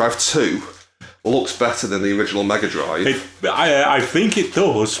Mega Drive 2 looks better than the original Mega Drive. I think it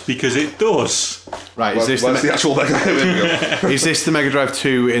does, because it does. Right, is this the actual Mega Drive? Is this the Mega Drive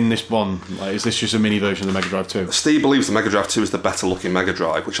 2 in this one? Like, is this just a mini version of the Mega Drive 2? Steve believes the Mega Drive 2 is the better looking Mega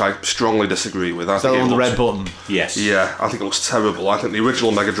Drive, which I strongly disagree with. Is that on the red button? Yes. Yeah, I think it looks terrible. I think the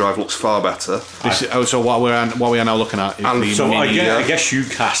original Mega Drive looks far better. So what we are now looking at is the mini... I guess you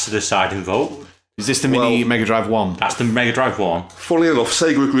cast the deciding vote. Is this the mini Mega Drive 1? That's the Mega Drive 1. Funnily enough,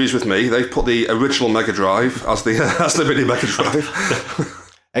 Sega agrees with me. They've put the original Mega Drive as the mini Mega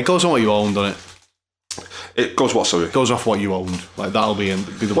Drive. It goes on what you owned, doesn't it? It goes what, sorry? It goes off what you owned. Like that'll be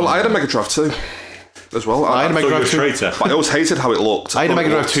the one. Well, I had a Mega Drive 2 as well. I had a Mega Drive 2. But I always hated how it looked. I had a Mega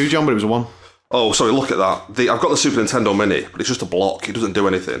Drive 2, John, but it was a 1. Oh, sorry, look at that. I've got the Super Nintendo Mini, but it's just a block. It doesn't do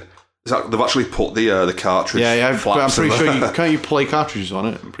anything. They've actually put the cartridge. Yeah. I'm pretty sure can't you play cartridges on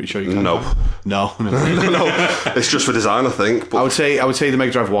it? I'm pretty sure you can. No. No. It's just for design, I think. But I would say the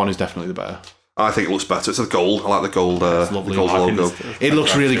Mega Drive 1 is definitely the better. I think it looks better. It's the gold. I like the gold. Lovely. The gold logo. It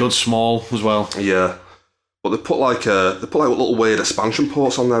looks really good, small as well. Yeah. But they put like little weird expansion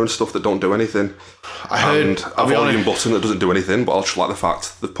ports on there and stuff that don't do anything. I heard a volume button that doesn't do anything, but I just like the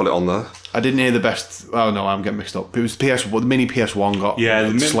fact they've put it on there. I didn't hear the best. Oh no, I'm getting mixed up. It was the mini PS1 got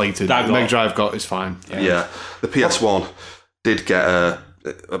slated. The Mega Drive is fine. Yeah. The PS1 did get a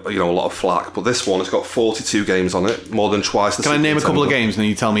lot of flack, but this one has got 42 games on it, more than twice the. Can I name a couple of games and then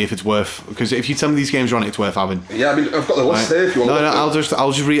you tell me if it's worth? Because if you tell me these games are on it, it's worth having. Yeah, I mean I've got the list here. If you want. No, I'll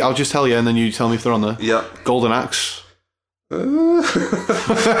just tell you, and then you tell me if they're on there. Yeah. Golden Axe. No,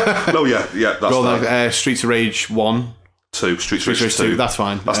 yeah, that's Golden Axe, Streets of Rage 1. 2, Streets of Rage 2. That's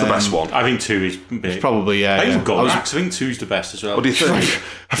fine. That's the best one. I think 2 is big. It's probably, I think Golden Axe. I think 2 is the best as well. What do you think?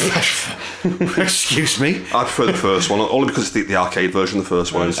 Excuse me? I prefer the first one, only because it's the arcade version of the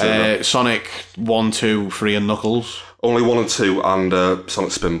first one. Sonic 1, 2, 3 and Knuckles. Only 1 and 2 and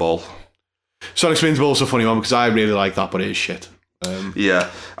Sonic Spinball. Sonic Spinball's a funny one because I really like that, but it is shit.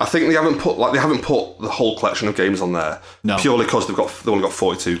 Yeah, I think they haven't put the whole collection of games on there. No. Purely because they've only got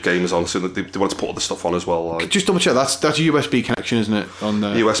 42 games on, so they wanted to put other stuff on as well. Like. Just double check. That's a USB connection, isn't it? On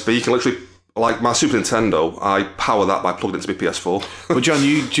USB, you can literally like my Super Nintendo, I power that by plugging it into my PS4. But John, do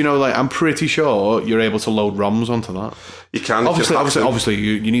you know, like, I'm pretty sure you're able to load ROMs onto that. You can. Obviously,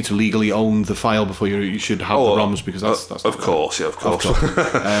 you need to legally own the file before you should have the ROMs, because that's of course.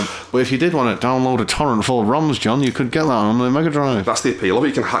 But if you did want to download a torrent full of ROMs, John, you could get that on the Mega Drive. That's the appeal of it.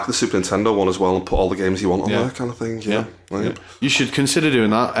 You can hack the Super Nintendo one as well and put all the games you want on there, kind of thing. Yeah. You should consider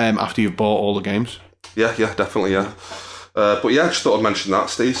doing that after you've bought all the games. Yeah, definitely, yeah. But yeah, I just thought I'd mention that,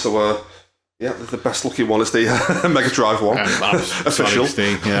 Steve. So, yeah, the best looking one is the Mega Drive one. Official.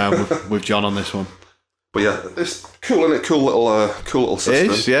 With John on this one. But yeah, it's cool, isn't it? Cool little system.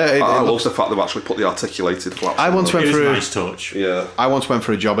 It is, yeah. I love the fact they've actually put the articulated flaps. I once went for a nice touch. Yeah. I once went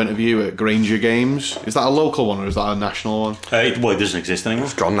for a job interview at Granger Games. Is that a local one or is that a national one? It doesn't exist anymore.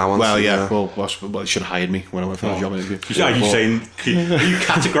 It's gone now. Well, yeah. Well, it should have hired me when I went for the job interview. Are you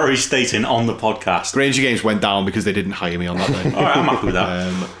categorically stating on the podcast? Granger Games went down because they didn't hire me on that day. All right, I'm happy with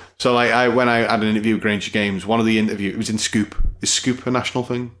that. So, when I had an interview with Granger Games, one of the interviews, it was in Scoop. Is Scoop a national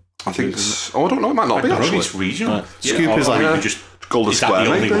thing? I think it's... Oh, I don't know. It might not be, actually. It's regional. Scoop is like... just Golden Square,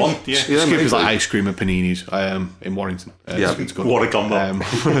 the only one? Yeah. Scoop is like ice cream and paninis in Warrington. It's good. What a combo.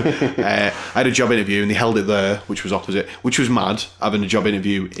 I had a job interview and they held it there, which was opposite, which was mad, having a job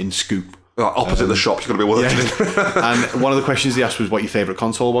interview in Scoop. Opposite the shop you're going to be working in. And one of the questions they asked was what your favourite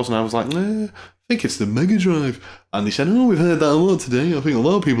console was, and I was like, I think it's the Mega Drive. And they said, we've heard that a lot today. I think a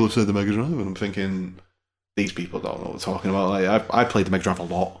lot of people have said the Mega Drive. And I'm thinking... These people don't know what they're talking about. Like, I played the Mega Drive a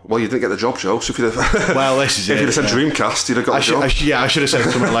lot. Well, you didn't get the job, Joe. So if you'd have, well, this is if you'd have said Dreamcast, you'd have got the job. I should have said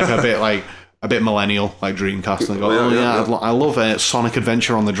something like a bit millennial, like Dreamcast. And go, I love Sonic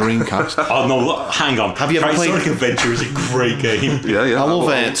Adventure on the Dreamcast. Oh no, hang on. Have you ever played Sonic Adventure? Is a great game. Yeah. I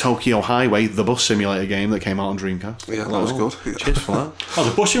love Tokyo Highway, the bus simulator game that came out on Dreamcast. Yeah, that was good. Cheers for that. Oh,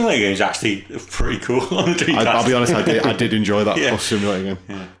 the bus simulator game is actually pretty cool on the Dreamcast. I'll be honest, I did enjoy that bus simulator game.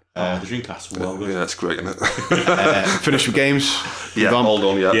 Yeah. The Dreamcast, well good. Yeah, it's great, isn't it? Finished with games. All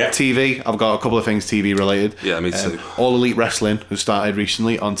done, yeah. TV, I've got a couple of things TV related. Yeah, me too. All Elite Wrestling has started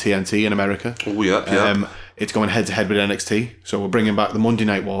recently on TNT in America. Oh, yeah. It's going head to head with NXT. So we're bringing back the Monday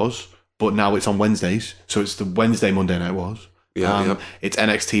Night Wars, but now it's on Wednesdays. So it's the Wednesday Monday Night Wars. Yeah. It's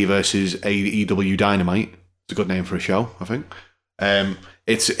NXT versus AEW Dynamite. It's a good name for a show, I think.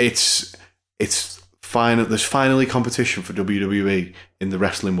 It's fine. There's finally competition for WWE in the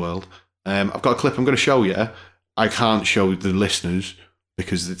wrestling world. I've got a clip I'm going to show you. I can't show the listeners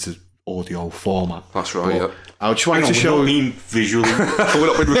because it's an audio format. That's right, yeah. I just wanted to show... We're not being visually... We're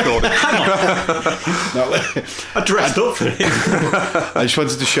not being recorded. I dressed up for it. I just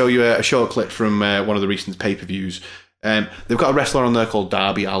wanted to show you a short clip from one of the recent pay-per-views. They've got a wrestler on there called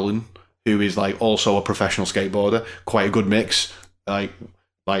Darby Allin, who is also a professional skateboarder. Quite a good mix.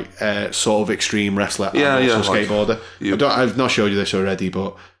 Sort of extreme wrestler and also skateboarder. I've not showed you this already,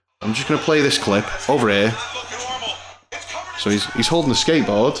 but I'm just going to play this clip over here. So he's holding a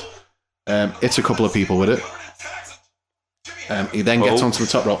skateboard. It's a couple of people with it. He then gets onto the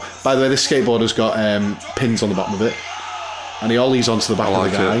top rope. By the way, this skateboarder's got pins on the bottom of it, and he all leads onto the back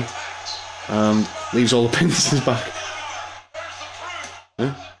of the guy and leaves all the pins in his back.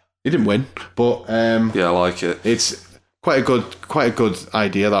 Yeah. He didn't win, but I like it. It's quite a good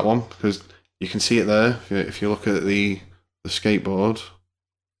idea, that one, because you can see it there if you look at the skateboard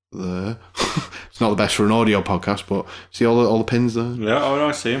there. It's not the best for an audio podcast, but see all the pins there. Yeah,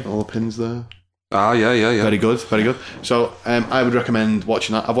 I see them. All the pins there. Ah, yeah. Very good. So I would recommend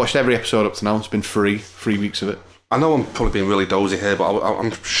watching that. I've watched every episode up to now. It's been 3 weeks of it. I know I'm probably being really dozy here, but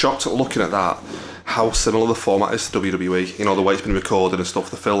I'm shocked at looking at that, how similar the format is to WWE. You know, the way it's been recorded and stuff,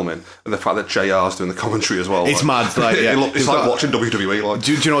 the filming, and the fact that JR's doing the commentary as well. It's mad. It's like watching WWE.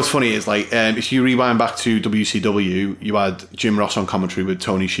 Do you know what's funny? Is if you rewind back to WCW, you had Jim Ross on commentary with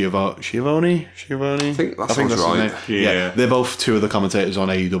Tony Schiavone. I think that's right. Yeah, they're both two of the commentators on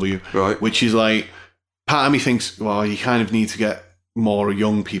AEW. Right. Which is part of me thinks, well, you kind of need to get more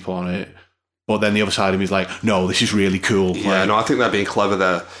young people on it. But then the other side of me is like, no, this is really cool. Yeah, I think they're being clever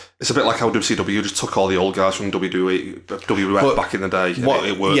there. It's a bit like how WCW just took all the old guys from WWF back in the day.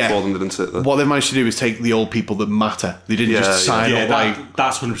 It worked for them, didn't it? What they've managed to do is take the old people that matter. They didn't just sign up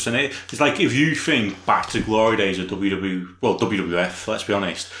that's 100% it. It's like if you think back to glory days of WWF, let's be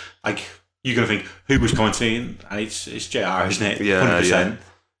honest, you're going to think, who was commentating? And it's JR, isn't it? Yeah, 100%.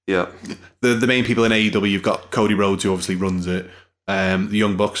 Yeah. The main people in AEW, you've got Cody Rhodes, who obviously runs it. The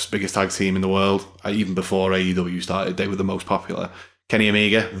Young Bucks, biggest tag team in the world. Even before AEW started, they were the most popular. Kenny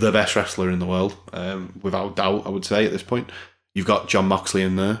Omega, the best wrestler in the world, without doubt, I would say at this point. You've got Jon Moxley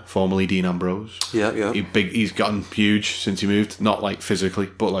in there, formerly Dean Ambrose. Yeah. He's gotten huge since he moved, not physically,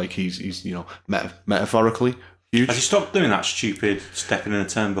 but he's metaphorically huge. Has he stopped doing that stupid stepping in a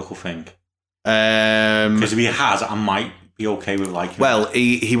turnbuckle thing? Because if he has, I might be okay with liking Well,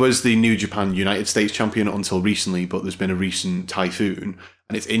 he was the New Japan United States champion until recently, but there's been a recent typhoon,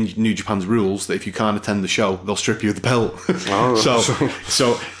 and it's in New Japan's rules that if you can't attend the show, they'll strip you of the belt.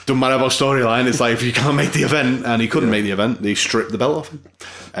 So doesn't matter about storyline. It's like if you can't make the event, and he couldn't make the event, they stripped the belt off him.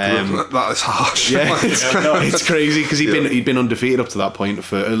 That is harsh. Yeah, it's crazy because he'd been undefeated up to that point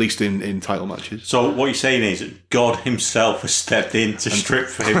for at least in title matches. So what you're saying is God himself has stepped in to strip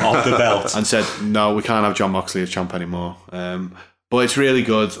him of the belt and said, "No, we can't have Jon Moxley as champ anymore." But it's really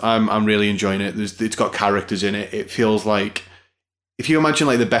good. I'm really enjoying it. It's got characters in it. It feels like if you imagine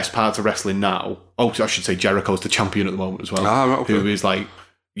like the best parts of wrestling now. Oh, I should say Jericho's the champion at the moment as well. Okay. Who is like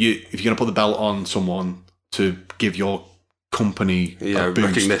if you're gonna put the belt on someone to give your company a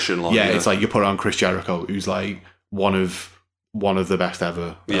boost, recognition. It's like you put it on Chris Jericho, who's like one of the best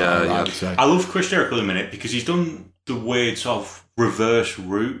ever. I would say. I love Chris Jericho in a minute because he's done the weird sort of reverse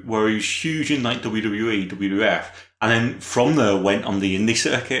route where he was huge in like WWE, WWF, and then from there went on the indie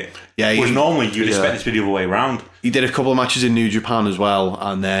circuit. Yeah, whereas normally you'd expect it to be the other way around. He did a couple of matches in New Japan as well,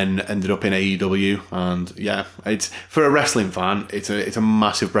 and then ended up in AEW. And yeah, it's for a wrestling fan, it's a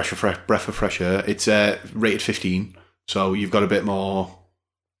massive breath of fresh air. It's rated 15. So you've got a bit more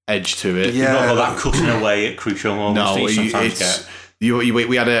edge to it. Yeah, you've not got that cutting away at crucial moments. No,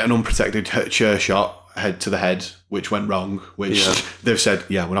 we had an unprotected chair shot head to the head, which went wrong. Which they've said,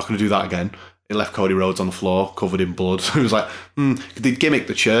 we're not going to do that again. It left Cody Rhodes on the floor, covered in blood. So it was like they gimmicked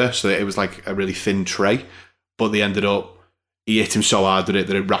the chair so that it was like a really thin tray, but they ended up. He hit him so hard that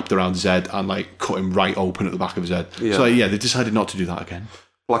it wrapped around his head and like cut him right open at the back of his head. Yeah. So they decided not to do that again.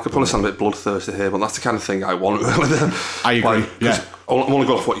 Well, I could probably sound a bit bloodthirsty here, but that's the kind of thing I want. I agree. I want to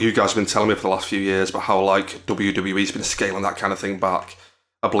go off what you guys have been telling me for the last few years about how like WWE's been scaling that kind of thing back.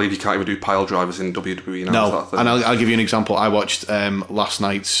 I believe you can't even do pile drivers in WWE now. No, and I'll give you an example. I watched last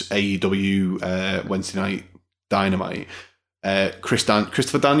night's AEW Wednesday Night Dynamite.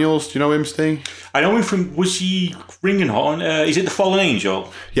 Christopher Daniels, do you know him, Steve? I know him from. Was he Ring of Honor? Is it the Fallen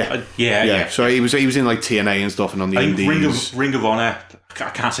Angel? Yeah. So he was in like TNA and stuff, and on the Indies. Ring of Honor. I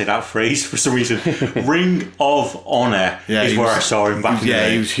can't say that phrase for some reason. Ring of Honor is where I saw him back in the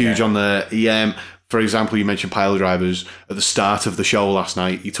day. He was huge on the. For example, you mentioned pile drivers. At the start of the show last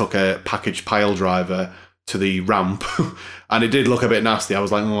night, he took a packaged pile driver to the ramp, and it did look a bit nasty. I was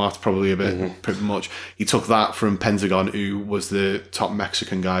like, that's probably a bit much. He took that from Pentagon, who was the top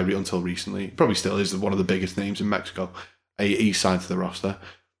Mexican guy until recently. Probably still is one of the biggest names in Mexico. He signed to the roster.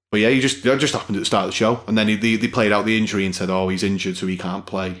 But yeah, that just happened at the start of the show, and then they played out the injury and said, he's injured, so he can't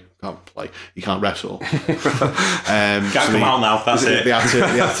play. He can't wrestle. Can't come out now. That's it. They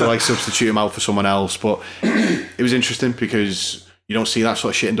had to like substitute him out for someone else. But it was interesting because you don't see that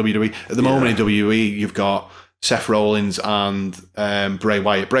sort of shit in WWE at the moment. In WWE, you've got Seth Rollins and Bray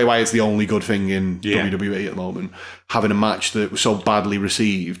Wyatt. Bray Wyatt's the only good thing in WWE at the moment. Having a match that was so badly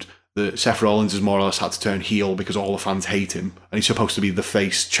received that Seth Rollins has more or less had to turn heel because all the fans hate him, and he's supposed to be the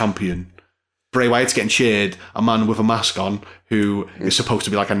face champion. Bray Wyatt's getting cheered, a man with a mask on who is supposed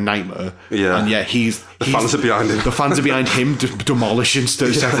to be like a nightmare. Yeah. And yet the fans are behind him. The fans are behind him demolishing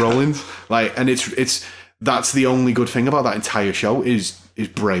Seth Rollins. And that's the only good thing about that entire show is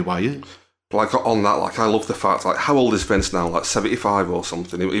Bray Wyatt. Like on that, I love the fact, how old is Vince now? 75 or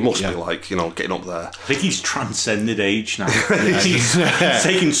something. He must be getting up there. I think he's transcended age now. He's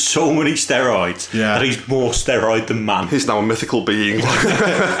taken so many steroids that he's more steroid than man. He's now a mythical being.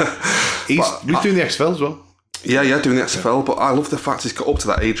 He's doing the XFL as well. Yeah, doing the XFL. But I love the fact he's got up to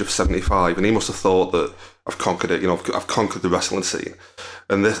that age of 75, and he must have thought that I've conquered it. I've conquered the wrestling scene,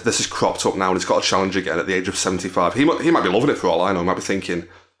 and this has cropped up now, and he's got a challenge again at the age of 75. He might be loving it for all I know. He might be thinking,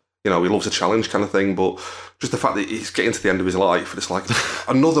 he loves a challenge kind of thing, but just the fact that he's getting to the end of his life, and it's like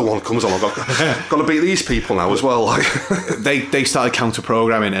another one comes on. I've got to beat these people now as well. They started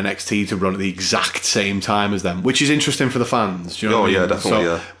counter-programming NXT to run at the exact same time as them, which is interesting for the fans. Do you know what I mean?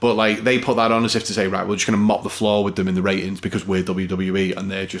 Definitely. But they put that on as if to say, right, we're just going to mop the floor with them in the ratings because we're WWE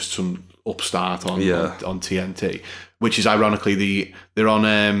and they're just some upstart on TNT. Which is ironically they're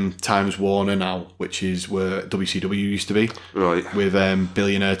on Times Warner now, which is where WCW used to be, right? With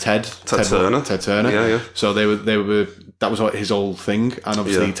billionaire Ted Turner. Ted Turner. Yeah. So they were that was his old thing, and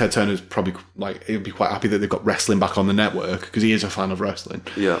obviously Ted Turner's probably he'd be quite happy that they've got wrestling back on the network because he is a fan of wrestling.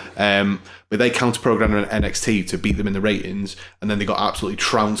 Yeah. But they counter-programmed NXT to beat them in the ratings, and then they got absolutely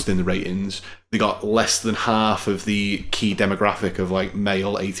trounced in the ratings. They got less than half of the key demographic of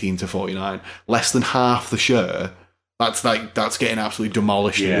male 18 to 49, less than half the share. That's getting absolutely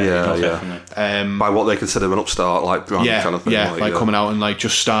demolished. Yeah. By what they consider an upstart, brand kind of thing. Coming out and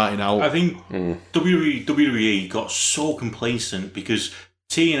just starting out. I think WWE got so complacent because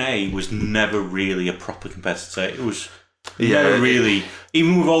TNA was never really a proper competitor. It was never really,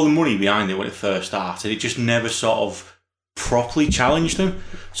 even with all the money behind it when it first started, it just never sort of properly challenged them.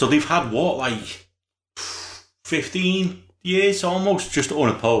 So they've had, 15 years almost, just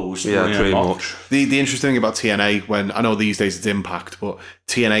unopposed. Yeah, pretty much. The interesting thing about TNA, when I know these days it's Impact, but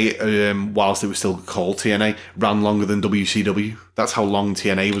TNA, whilst it was still called TNA, ran longer than WCW. That's how long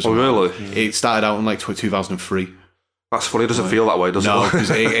TNA was. Oh, really? It started out in like 2003. That's funny. It doesn't feel that way, does it? No, because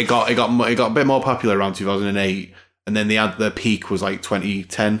it got a bit more popular around 2008, and then the peak was like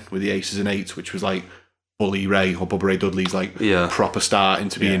 2010 with the Aces and Eights, which was like Bully Ray or Bubba Ray Dudley's like proper start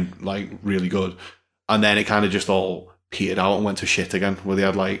into being like really good, and then it kind of just all petered out and went to shit again, where they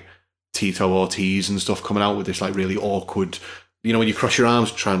had like Tito Ortiz and stuff coming out with this like really awkward, when you cross your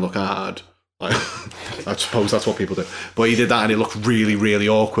arms, try and look hard. Like, I suppose that's what people do. But he did that and it looked really, really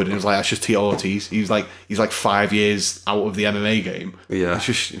awkward. And it was like, that's just Tito Ortiz. He's like 5 years out of the MMA game. Yeah. It's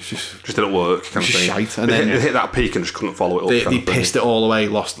just didn't work. Kind of thing. Shite. And then they hit that peak and just couldn't follow it up. They pissed it all away,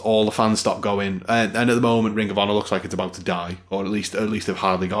 lost all the fans, stopped going. And at the moment, Ring of Honor looks like it's about to die. Or at least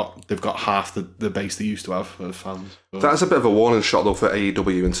they've got half the base they used to have of fans. But that's a bit of a warning shot though for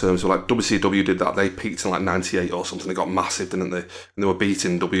AEW in terms of like WCW did that. They peaked in like 98 or something. They got massive, didn't they? And they were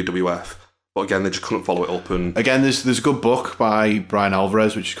beating WWF. But again, they just couldn't follow it up. And again, there's a good book by Brian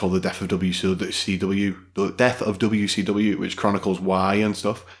Alvarez, which is called The Death of WCW, The Death of WCW, which chronicles why and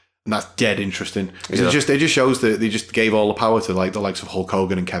stuff. And that's dead interesting. Yeah. It just shows that they just gave all the power to like the likes of Hulk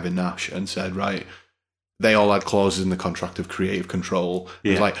Hogan and Kevin Nash and said, right, they all had clauses in the contract of creative control. Yeah.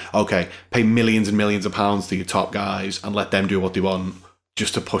 It was like, okay, pay millions and millions of pounds to your top guys and let them do what they want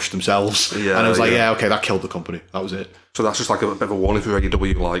just to push themselves. Yeah, and I was like, okay, that killed the company. That was it. So that's just like a bit of a warning for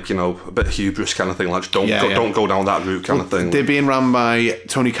AEW, like, a bit of hubris kind of thing, like don't go down that route kind of thing. They're being run by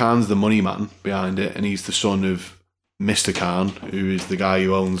Tony Khan's the money man behind it, and he's the son of Mr. Khan, who is the guy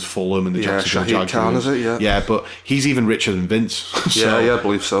who owns Fulham and the Jacksonville Jaguars. Khan, is it? Yeah, but he's even richer than Vince. So, I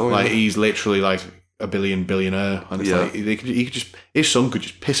believe so. Like he's literally like a billionaire, and it's like he could just, his son could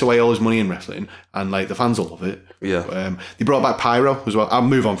just piss away all his money in wrestling, and like the fans will love it. Yeah. They brought back Pyro as well. I'll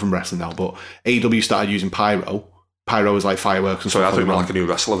move on from wrestling now, but AEW started using Pyro. Pyro was like fireworks and stuff. Sorry, I thought you meant like a new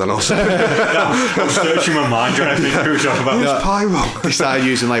wrestler then also. I was searching my mind trying to think who was talking about. Who's Pyro? They started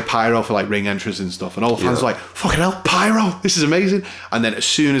using like Pyro for like ring entries and stuff, and all the fans were like, fucking hell, Pyro, this is amazing. And then as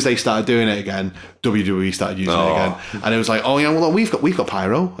soon as they started doing it again, WWE started using it again. And it was like, oh yeah, well we've got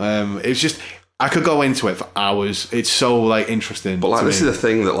Pyro. It's just, I could go into it for hours. It's so like interesting. But like this is the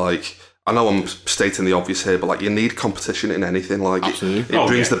thing that like, I know I'm stating the obvious here, but like you need competition in anything. Like it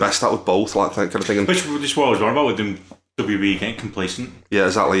brings the best out of both, like that kind of thing. And which is what I was worried about with them. WWE getting complacent. Yeah,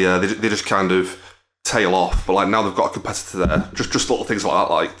 exactly. Yeah, they just kind of tail off. But like now they've got a competitor there. Just little things like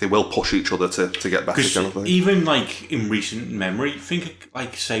that. Like they will push each other to get better. Kind of thing. Even like in recent memory, think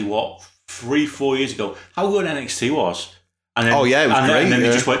like say 3-4 years ago, how good NXT was. And then, it was great. And then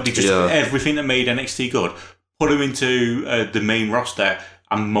they just everything that made NXT good, put them into the main roster.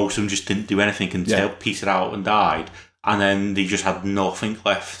 And most of them just didn't do anything until petered out and died. And then they just had nothing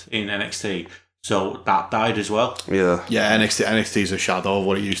left in NXT. So that died as well. Yeah. Yeah, NXT is a shadow of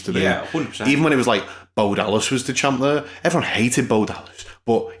what it used to be. Yeah, 100%. Even when it was like Bo Dallas was the champ there, everyone hated Bo Dallas.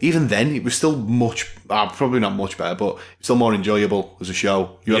 But even then, it was still probably not much better, but still more enjoyable as a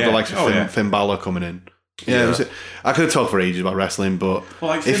show. You had the likes of Finn Balor coming in. Yeah. I could have talked for ages about wrestling, but...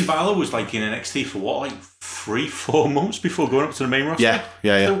 Well, like Finn Balor was like in NXT for 3-4 months before going up to the main roster?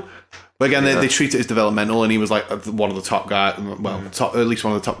 Yeah. So, but again, they treat it as developmental, and he was like one of the top guys, at least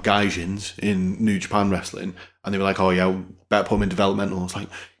one of the top gaijins in New Japan Wrestling, and they were like, oh yeah, better put him in developmental. It's like,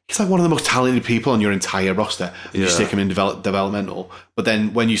 he's like one of the most talented people on your entire roster, and you stick him in developmental. But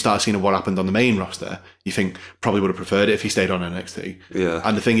then when you start seeing what happened on the main roster, you think probably would have preferred it if he stayed on NXT. Yeah.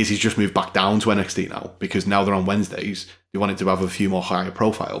 And the thing is, he's just moved back down to NXT now, because now they're on Wednesdays. They wanted to have a few more higher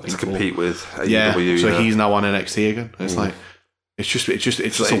profile people. To compete with AEW. So he's now on NXT again. It's like... It's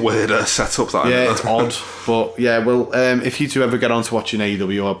like, a weird setup. That it's odd, but if you two ever get on to watching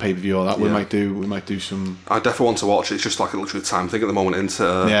AEW or pay per view or that, we might do some. I definitely want to watch it. It's just like a literally time thing at the moment.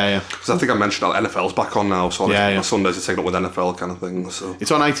 Because I think I mentioned that NFL's back on now, so my Sundays are taken up with NFL kind of thing. So it's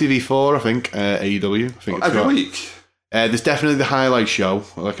on ITV4, I think. AEW. I think every week. There's definitely the highlight show,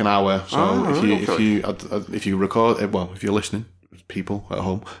 like an hour. So if you record, if you're listening, people at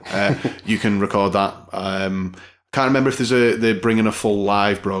home, you can record that. Can't remember if they're bringing a full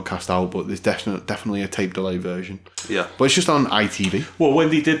live broadcast out, but there's definitely a tape delay version. Yeah, but it's just on ITV. Well,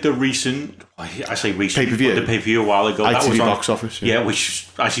 when they did the recent, I say recent, pay-per-view, the pay-per-view a while ago, ITV that was box office. Which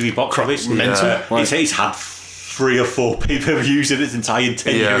ITV box office. Mental. It's had 3 or 4 pay-per-views in its entire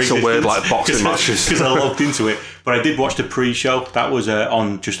 10 years. Yeah, it's a weird like boxing matches. Because I logged into it. But I did watch the pre-show. That was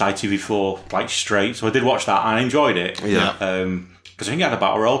on just ITV4, like straight. So I did watch that and I enjoyed it. Yeah. Because I think it had a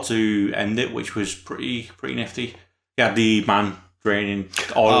battle royal to end it, which was pretty nifty. You had the man draining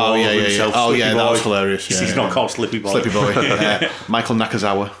oil over himself. Oh, yeah, that was hilarious. Yeah, he's not called Slippy Boy. Slippy Boy. Michael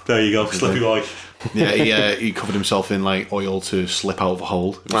Nakazawa. There you go, Slippy Boy. Yeah, he covered himself in like oil to slip out of a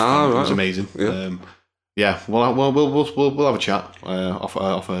hole. It was amazing. Yeah. We'll have a chat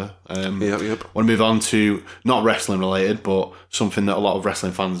off air. Want to move on to not wrestling related, but something that a lot of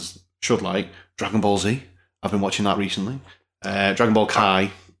wrestling fans should like: Dragon Ball Z. I've been watching that recently. Dragon Ball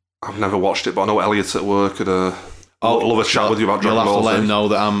Kai. I've never watched it, but I know Elliot at work had love a chat with you about Dragon Ball Z. You'll have to let him know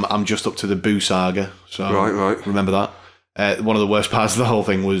that I'm just up to the Boo saga. So right. Remember that. One of the worst parts of the whole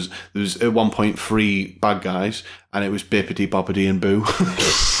thing was there was at one point 3 bad guys, and it was Bippity Boppity and Boo,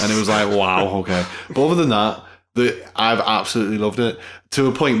 and it was like, wow, okay. But other than that, I've absolutely loved it to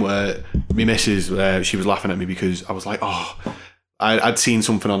a point where my missus she was laughing at me because I was like, I'd seen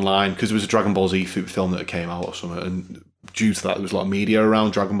something online because there was a Dragon Ball Z film that came out or something, and due to that there was a lot of media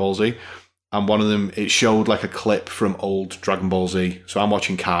around Dragon Ball Z. And one of them, it showed like a clip from old Dragon Ball Z. So I'm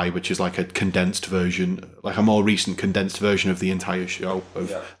watching Kai, which is like a condensed version, like a more recent condensed version of the entire show,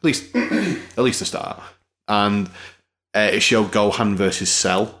 at least the start. And it showed Gohan versus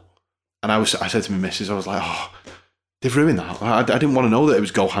Cell. And I said to my missus, I was like, they've ruined that. I didn't want to know that it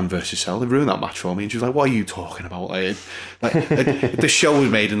was Gohan versus Cell. They've ruined that match for me. And she was like, what are you talking about? Like the show was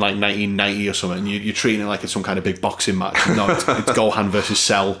made in like 1990 or something. And you're treating it like it's some kind of big boxing match. No, it's Gohan versus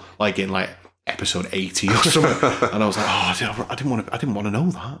Cell, like in like episode 80 or something. And I was like, I didn't want to know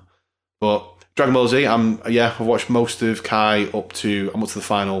that. But Dragon Ball Z, I've watched most of Kai I'm up to the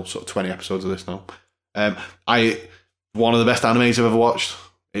final sort of 20 episodes of this now. One of the best animes I've ever watched.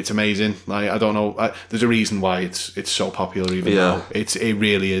 It's amazing. Like, I don't know, there's a reason why it's so popular even now. It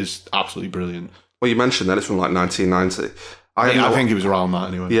really is absolutely brilliant. Well, you mentioned that it's from like 1990. I think it was around that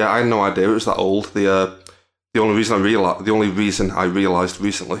anyway. Yeah, I had no idea it was that old. The only reason I realised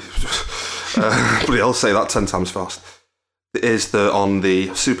recently, but I'll say that 10 times fast, is that on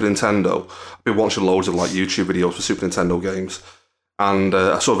the Super Nintendo, I've been watching loads of like YouTube videos for Super Nintendo games, and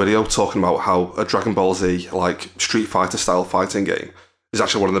I saw a video talking about how a Dragon Ball Z like Street Fighter style fighting game is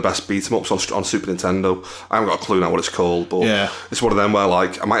actually one of the best beat 'em ups on Super Nintendo. I haven't got a clue now what it's called, but it's one of them where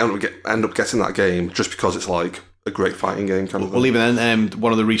like I might end up getting that game just because it's like a great fighting game kind of thing. Well, even then,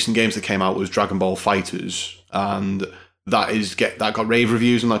 one of the recent games that came out was Dragon Ball FighterZ, and that got rave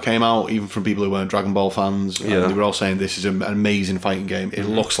reviews when that came out, even from people who weren't Dragon Ball fans. And they were all saying this is an amazing fighting game. It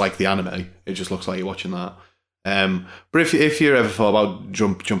looks like the anime. It just looks like you're watching that. But if you're ever thought about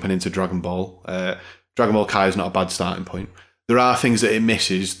jumping into Dragon Ball, Dragon Ball Kai is not a bad starting point. There are things that it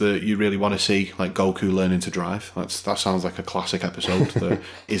misses that you really want to see, like Goku learning to drive. That sounds like a classic episode that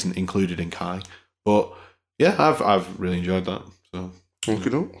isn't included in Kai. But yeah, I've really enjoyed that. So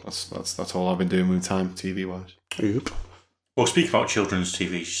that's all I've been doing with time, TV wise. Yep. Well, speak about children's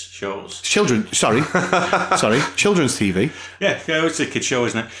TV shows. Children's TV. Yeah, it's a kid show,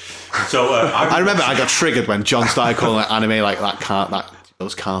 isn't it? So I remember I got triggered when John started calling it anime like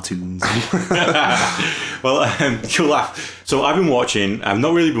those cartoons. Well, you'll laugh. So I've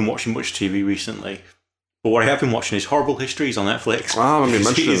not really been watching much TV recently, but what I have been watching is Horrible Histories on Netflix.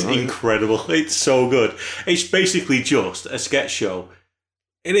 It is incredible. It's so good. It's basically just a sketch show.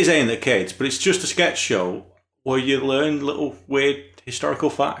 It is aimed at kids, but it's just a sketch show where you learn little weird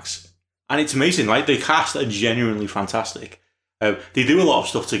historical facts. And it's amazing. Like, the cast are genuinely fantastic. They do a lot of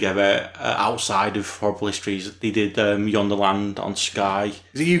stuff together outside of Horrible Histories. They did Yonderland on Sky.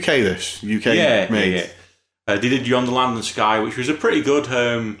 Is it UK this? UK? Yeah. They did Yonderland on Sky, which was a pretty good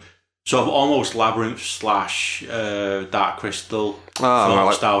sort of almost Labyrinth / Dark Crystal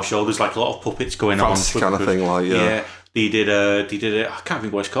style show. There's like a lot of puppets going fantasy on. Kind of thing, like, yeah. They did a, I can't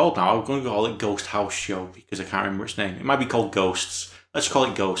think what it's called now. I'm going to call it Ghost House Show because I can't remember its name. It might be called Ghosts. Let's call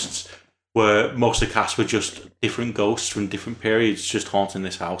it Ghosts, where most of the cast were just different ghosts from different periods just haunting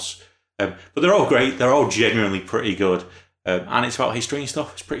this house. But they're all great. They're all genuinely pretty good. And it's about history and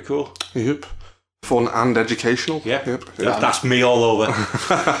stuff. It's pretty cool. Yep. Fun and educational. Yep. Yep. That's me all over.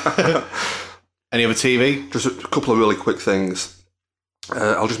 Any other TV? Just a couple of really quick things.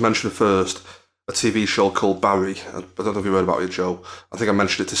 I'll just mention first a TV show called Barry. I don't know if you heard about it, Joe. I think I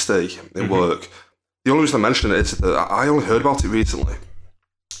mentioned it to Steve in work. The only reason I mentioned it is that I only heard about it recently.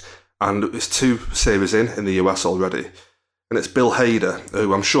 And it's 2 series in the US already. And it's Bill Hader,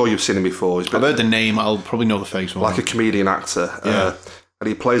 who I'm sure you've seen him before. I've heard the name, I'll probably know the face more. Like a comedian actor. Yeah. And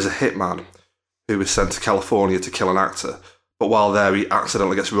he plays a hitman who is sent to California to kill an actor. But while there, he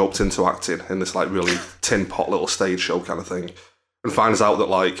accidentally gets roped into acting in this like really tin pot little stage show kind of thing, and finds out that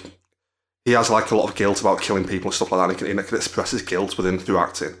like he has like a lot of guilt about killing people and stuff like that. And he can express his guilt within through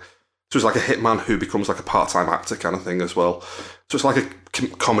acting. So he's like a hitman who becomes like a part-time actor kind of thing as well. So it's like a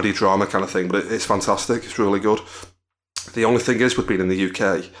comedy drama kind of thing, but it's fantastic. It's really good. The only thing is, with being in the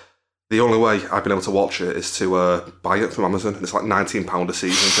UK, the only way I've been able to watch it is to buy it from Amazon, and it's like £19 a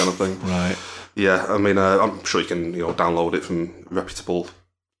season kind of thing. Right. Yeah, I mean, I'm sure you can download it from reputable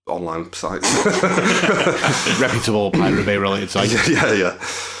online sites. Reputable Pirate Bay related sites. Yeah.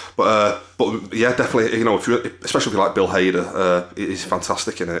 But yeah, definitely. Especially if you like Bill Hader, he's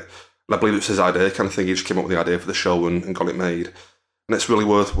fantastic in it. And I believe it's his idea kind of thing. He just came up with the idea for the show and got it made. And it's really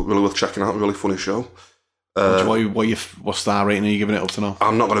worth checking out. A really funny show. What star rating are you giving it up to now?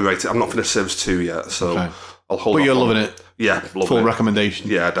 I'm not going to rate it. I'm not finished Series 2 yet, so okay. I'll hold. But you're loving it. Yeah, loving Full it. recommendation.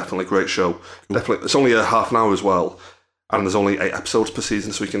 Yeah, definitely great show. Cool. Definitely, it's only a half an hour as well, and there's only 8 episodes per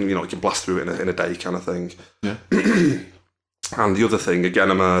season, so you can blast through it in a day kind of thing. Yeah. And the other thing, again,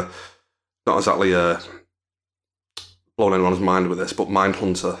 I'm not exactly blowing anyone's mind with this, but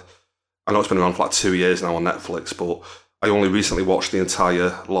Mindhunter. I know it's been around for like 2 years now on Netflix, but I only recently watched the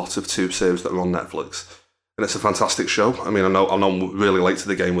entire lot of 2 series that are on Netflix. And it's a fantastic show. I mean, I know I'm really late to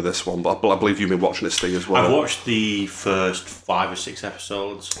the game with this one, but I believe you've been watching it, Steve, as well. I've watched the first 5 or 6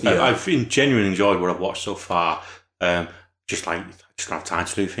 episodes. Yeah. I've genuinely enjoyed what I've watched so far. Just don't have time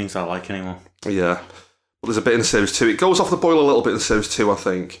to do things I like anymore. Yeah. Well, there's a bit in Series 2. It goes off the boil a little bit in Series 2, I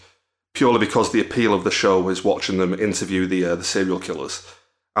think, purely because the appeal of the show is watching them interview the serial killers.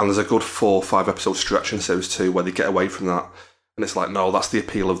 And there's a good 4 or 5 episode stretch in Series 2 where they get away from that. And it's like, no, that's the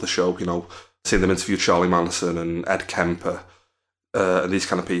appeal of the show, seeing them interview Charlie Manson and Ed Kemper and these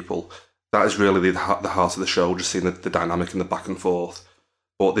kind of people. That is really the heart of the show, just seeing the dynamic and the back and forth.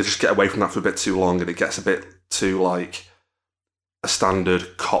 But they just get away from that for a bit too long, and it gets a bit too like a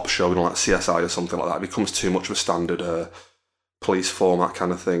standard cop show, like CSI or something like that. It becomes too much of a standard police format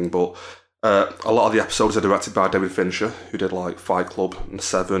kind of thing. But a lot of the episodes are directed by David Fincher, who did like Fight Club and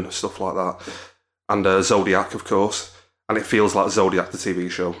Seven, stuff like that. And Zodiac, of course. And it feels like Zodiac, the TV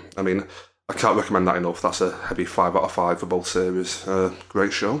show. I mean, I can't recommend that enough. That's a heavy 5 out of 5 for both series.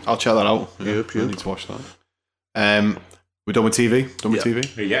 Great show. I'll check that out. Yep. I need to watch that. We're done with TV? Done with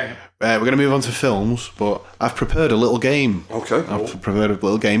TV? Yeah. We're going to move on to films, but I've prepared a little game. Okay. I've prepared a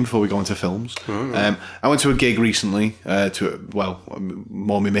little game before we go into films. I went to a gig recently,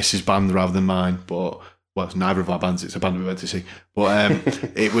 more my missus' band rather than mine, but, well, it's neither of our bands, it's a band we went to see. But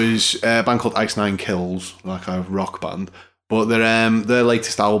it was a band called Ice Nine Kills, like a rock band. But their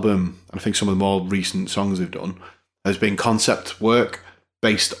latest album, and I think some of the more recent songs they've done, has been concept work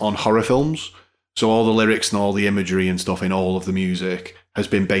based on horror films. So all the lyrics and all the imagery and stuff in all of the music has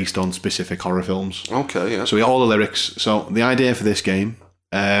been based on specific horror films. Okay, yeah. So we got all the lyrics. So the idea for this game,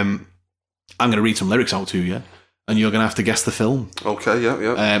 I'm going to read some lyrics out to you, and you're going to have to guess the film. Okay,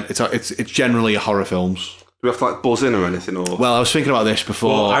 yeah. It's generally horror films. Do we have to like buzz in or anything? Or? Well, I was thinking about this before.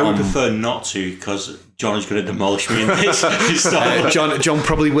 Well, I would prefer not to, because John is going to demolish me in this. John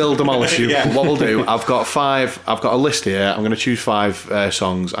probably will demolish you. Yeah. What we'll do, I've got a list here. I'm going to choose 5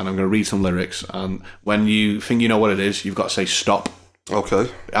 songs, and I'm going to read some lyrics. And when you think you know what it is, you've got to say stop.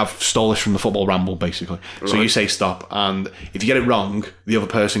 Okay. I've stole this from the Football Ramble, basically. So you say stop, and if you get it wrong, the other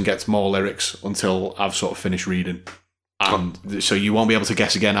person gets more lyrics until I've sort of finished reading. And so you won't be able to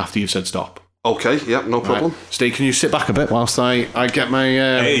guess again after you've said stop. Okay, yeah, no problem. Right. Steve, can you sit back a bit whilst I get my...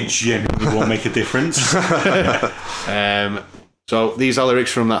 It genuinely won't make a difference. So these are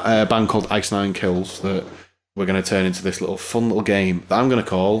lyrics from that band called Ice Nine Kills that we're going to turn into this fun little game that I'm going to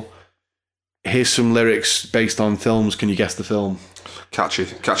call, here's some lyrics based on films, can you guess the film? Catchy.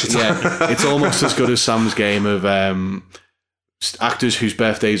 Yeah, it's almost as good as Sam's game of actors whose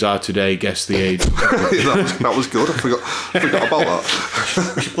birthdays are today, guess the age. that was good. I forgot about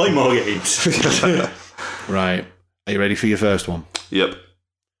that. We should play more games. Right. Are you ready for your first one? Yep.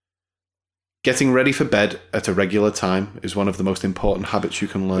 Getting ready for bed at a regular time is one of the most important habits you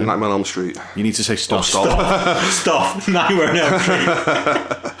can learn. Nightmare on Elm Street. You need to say stop. Stop. Nightmare on Elm Street.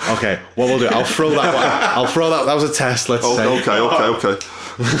 Okay, what we'll do, I'll throw that one. That was a test, let's say. Okay.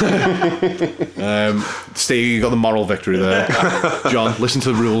 Steve, you got the moral victory there. John, listen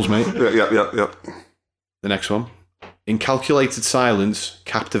to the rules, mate. Yeah. The next one. In calculated silence,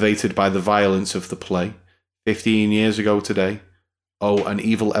 captivated by the violence of the play, 15 years ago today, oh, an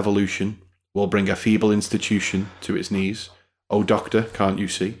evil evolution will bring a feeble institution to its knees. Oh, doctor, can't you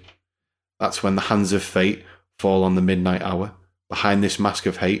see? That's when the hands of fate fall on the midnight hour. Behind this mask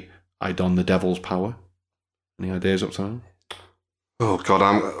of hate, I don the devil's power. Any ideas up to now? Oh,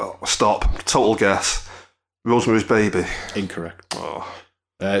 God, stop. Total guess. Rosemary's Baby. Incorrect. Oh.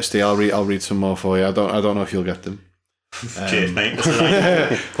 Steve, I'll read some more for you. I don't know if you'll get them. Cheers, mate.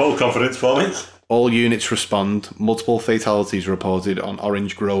 Full confidence for me. All units respond. Multiple fatalities reported on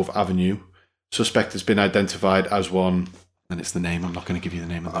Orange Grove Avenue. Suspect has been identified as one, and it's the name. I'm not going to give you the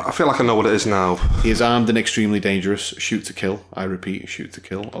name of that. I feel like I know what it is now. He is armed and extremely dangerous. Shoot to kill. I repeat, shoot to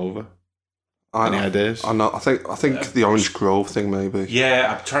kill. Over. Any ideas? I know. I think the Orange Grove thing, maybe.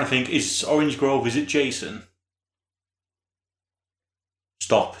 Yeah, I'm trying to think. Is Orange Grove? Is it Jason?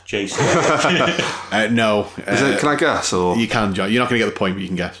 Stop, Jason. No. Can I guess? Or you can, John. You're not going to get the point, but you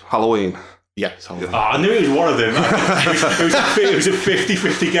can guess. Halloween. Yes. Oh, I knew it was one of them. It was a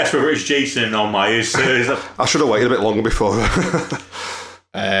 50-50 guess whether it was Jason or Myers. I should have waited a bit longer before.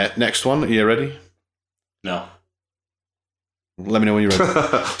 Next one. Are you ready? No. Let me know when you're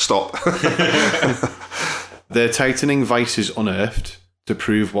ready. Stop. Their tightening vices unearthed to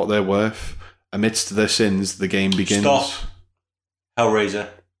prove what they're worth. Amidst their sins, the game begins. Stop. Hellraiser.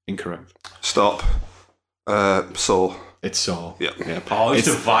 Incorrect. Stop. Saw. It's Saw. Yeah. Oh, it's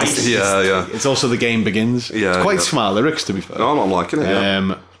a vice. Yeah. It's also the game begins. Yeah. It's quite smart lyrics, to be fair. No, I'm liking it.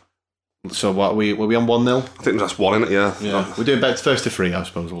 Yeah. So what were we on 1-0? I think that's one in it. Yeah. We're doing bets first to 3, I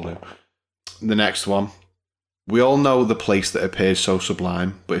suppose we'll do. The next one. We all know the place that appears so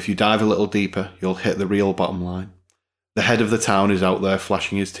sublime, but if you dive a little deeper, you'll hit the real bottom line. The head of the town is out there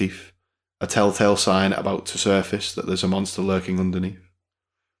flashing his teeth, a telltale sign about to surface that there's a monster lurking underneath.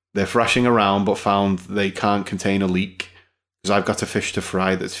 They're thrashing around, but found they can't contain a leak, because I've got a fish to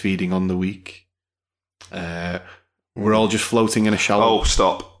fry that's feeding on the weak. We're all just floating in a shallow... Oh,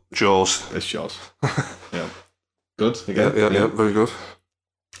 stop. Jaws. It's Jaws. Yeah. Good? Again? Yeah, very good.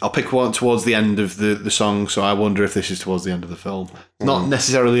 I'll pick one towards the end of the song, so I wonder if this is towards the end of the film. Not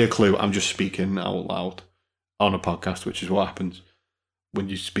necessarily a clue, I'm just speaking out loud on a podcast, which is what happens when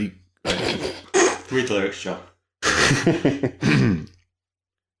you speak. Read the lyrics, John.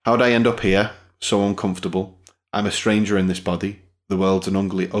 How'd I end up here, so uncomfortable? I'm a stranger in this body. The world's an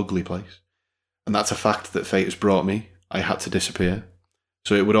ugly, ugly place. And that's a fact that fate has brought me. I had to disappear.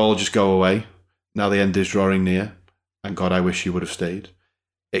 So it would all just go away. Now the end is drawing near. And God, I wish you would have stayed.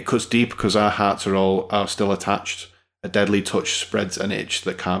 It cuts deep because our hearts are still attached. A deadly touch spreads an itch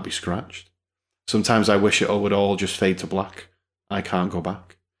that can't be scratched. Sometimes I wish it would all just fade to black. I can't go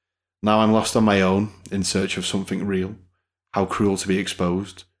back. Now I'm lost on my own, in search of something real. How cruel to be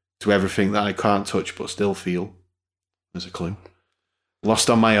exposed to everything that I can't touch but still feel. There's a clue. Lost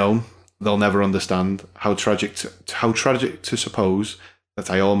on my own, they'll never understand. How tragic to suppose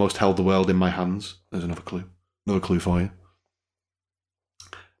that I almost held the world in my hands. There's another clue. Another clue for you.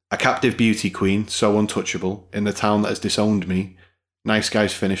 A captive beauty queen, so untouchable, in the town that has disowned me. Nice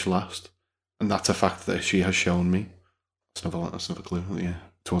guys finish last, and that's a fact that she has shown me. That's another clue, yeah,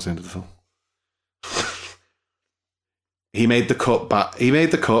 towards the end of the film. He made the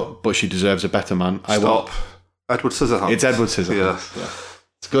cut, but she deserves a better man. Stop. Edward Scissorhands. It's Edward Scissorhands. Yeah.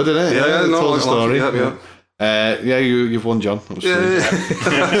 It's good, isn't it? Yeah, told the story. Yeah. You've won, John. Don't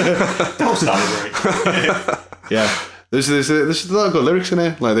celebrate. Yeah. There's a lot of good lyrics in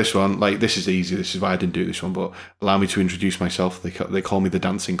here. Like this one, like this is easy. This is why I didn't do this one. But allow me to introduce myself. They call me the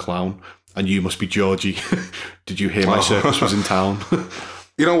dancing clown, and you must be Georgie. Did you hear my circus was in town?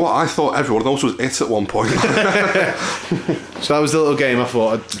 You know what? I thought everyone else was it at one point. So that was the little game I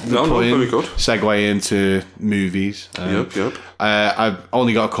thought I'd very good. Segue into movies. Yep. I've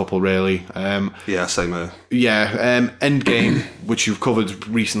only got a couple really. Yeah, same here. Yeah, Endgame, which you've covered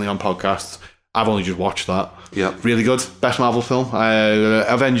recently on podcasts. I've only just watched that. Yeah, really good. Best Marvel film.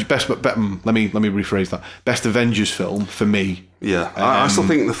 Let me rephrase that. Best Avengers film for me. Yeah, I still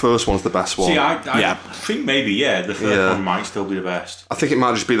think the first one's the best one. See, I think maybe the first one might still be the best. I think it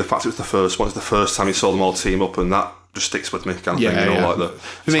might just be the fact it was the first one. It's the first time you saw them all team up, and that just sticks with me. Kind of thing, like that.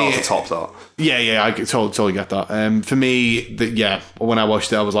 For me, hard to top that. Yeah, I totally get that. For me, when I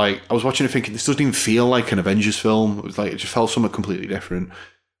watched it, I was watching it thinking this doesn't even feel like an Avengers film. It was like it just felt something completely different.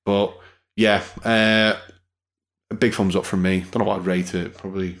 But yeah, a big thumbs up from me. Don't know what I'd rate it.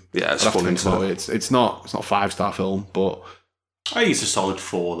 Probably. Yeah, it's fun. It's not a 5-star film, but I think it's a solid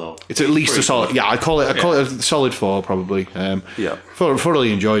 4 though. It's at least a solid. Yeah, I call it a solid 4 probably.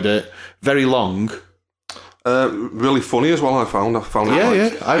 Thoroughly enjoyed it. Very long. Really funny as well. I found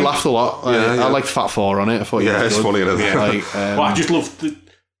it. I laughed a lot. I liked Fat 4 on it. I thought it's funny. Well, I just loved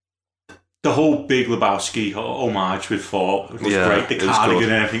the whole Big Lebowski homage with 4. It was great. The cardigan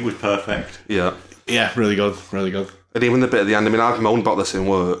and everything was perfect. Yeah, really good. And even the bit at the end, I mean, I've moaned about this in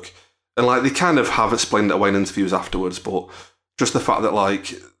work, and like they kind of have explained it away in interviews afterwards, but just the fact that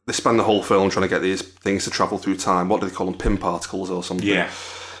like they spend the whole film trying to get these things to travel through time. What do they call them? Pym particles or something? Yeah.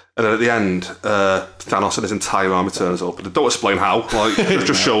 And then at the end, Thanos and his entire army turns up. And they don't explain how. Like, it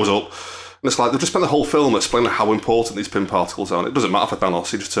just shows up. And it's like, they've just spent the whole film explaining how important these pin particles are. And it doesn't matter for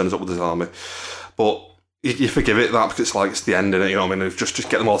Thanos, he just turns up with his army. But you forgive it that because it's like, it's the end, innit? You know what I mean? Just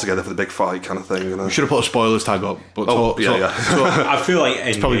get them all together for the big fight kind of thing. You know? We should have put a spoilers tag up. But I feel like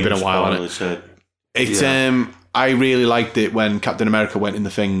it's probably been a while, hasn't it? I really liked it when Captain America went in the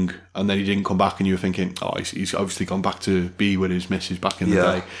thing and then he didn't come back and you were thinking, oh, he's obviously gone back to be with his missus back in the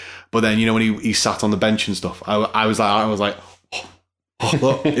day. But then, you know, when he sat on the bench and stuff, I was like, oh,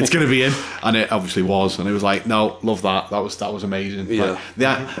 look, it's going to be him. And it obviously was. And it was like, no, love that. That was amazing. Yeah.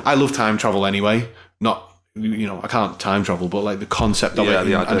 Like, I love time travel anyway. Not, you know, I can't time travel, but like the concept of it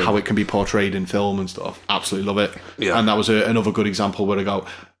and how it can be portrayed in film and stuff, absolutely love it. Yeah. And that was another good example where I go,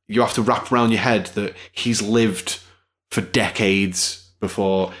 you have to wrap around your head that he's lived for decades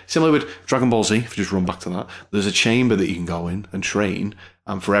before. Similar with Dragon Ball Z, if you just run back to that, there's a chamber that you can go in and train,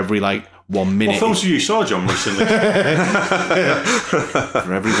 and for every like 1 minute... What films have you saw, John, recently? For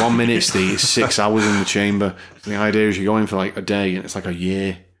every 1 minute, Steve, it's 6 hours in the chamber. The idea is you go in for like a day, and it's like a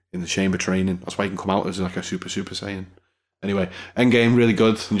year in the chamber training. That's why you can come out as like a Super Saiyan. Anyway, Endgame, really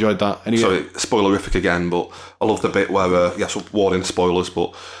good. Enjoyed that. Anyway, sorry, spoilerific again, but I love the bit where, yes, warning spoilers,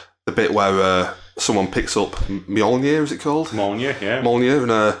 but the bit where someone picks up Mjolnir, is it called? Mjolnir, yeah. Mjolnir, and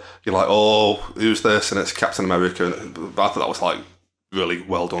you're like, oh, who's this? And it's Captain America. And I thought that was like really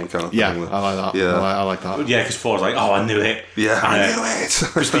well done kind of thing. Yeah, I like that. Yeah, I like that. Yeah, because Thor's like, oh, I knew it. Yeah, I knew it.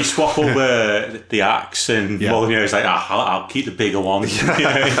 Because they swap over the axe, and Mjolnir is like, I'll keep the bigger one.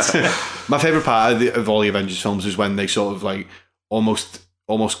 Yeah. My favourite part of all the Avengers films is when they sort of like almost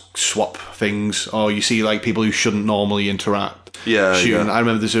swap things, or you see like people who shouldn't normally interact. Shooting. I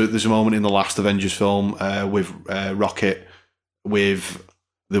remember there's a moment in the last Avengers film with Rocket with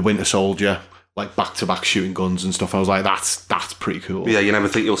the Winter Soldier, like back-to-back shooting guns and stuff. I was like, that's pretty cool. Yeah, you never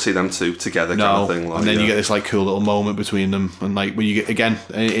think you'll see them two together kind of thing. Like, and then you get this like cool little moment between them. And like when you get, again,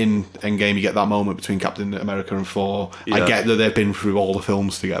 in Endgame, you get that moment between Captain America and Thor. Yeah. I get that they've been through all the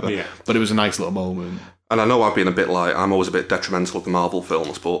films together, but it was a nice little moment. And I know I've been I'm always a bit detrimental of the Marvel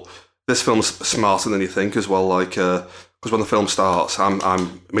films, but this film's smarter than you think as well. Like, because when the film starts,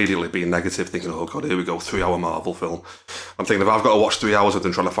 I'm immediately being negative, thinking, oh God, here we go, 3-hour Marvel film. I'm thinking, if I've got to watch 3 hours of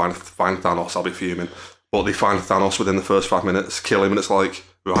them trying to find Thanos, I'll be fuming. But they find Thanos within the first 5 minutes, kill him, and it's like,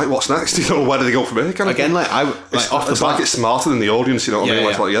 right, what's next? You know, where do they go from here? Again, like it's smarter than the audience, you know what I mean?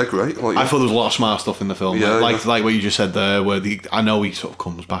 It's like, yeah, great. Like, I thought there was a lot of smart stuff in the film. Like what you just said there, where I know he sort of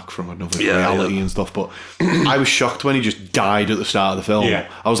comes back from another reality and stuff, but I was shocked when he just died at the start of the film.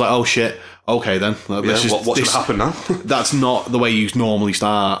 Yeah. I was like, oh shit, okay then. What's going to happen now? That's not the way you normally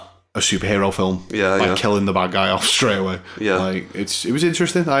start a superhero film. Killing the bad guy off straight away. Yeah. Like, it was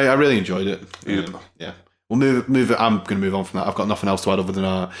interesting. I really enjoyed it. Yeah. We'll move. I'm going to move on from that. I've got nothing else to add other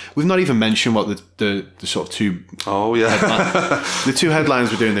than we've not even mentioned what the sort of two. Oh yeah. The two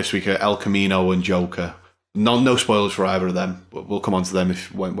headlines we're doing this week are El Camino and Joker. No spoilers for either of them, but we'll come on to them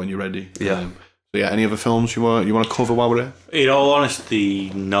when you're ready. Yeah. So yeah, any other films you want to cover while we're here? In all honesty,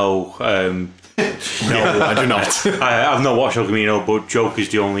 no. No, I do not. I've not watched El Camino, but Joker's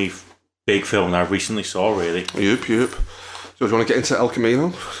the only big film that I recently saw. Really. Yep. So do you want to get into El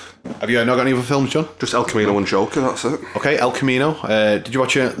Camino? Have you not got any other films, John? Just El Camino and Joker, that's it. Okay, El Camino. Did you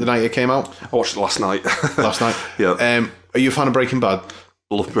watch it the night it came out? I watched it last night. Yeah. Are you a fan of Breaking Bad?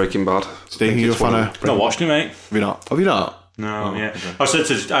 Love Breaking Bad. Steve, are you a fan of Breaking Bad? Not watched it, mate. Have you not? No, yeah.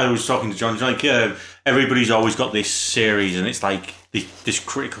 Okay. I was talking to John, like, everybody's always got this series, and it's like this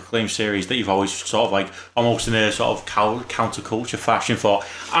critical acclaim series that you've always sort of like, almost in a sort of counterculture fashion for.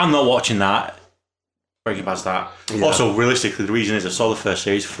 I'm not watching that. Breaking Bad's that. Yeah. Also, realistically, the reason is I saw the first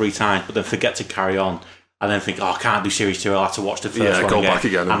series 3 times, but then forget to carry on, and then think, oh, I can't do series 2. I'll have to watch the first one go again. Back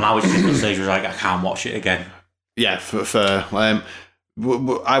again. And now it's just the stage where like I can't watch it again. Yeah, fair.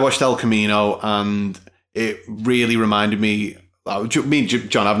 I watched El Camino, and it really reminded me.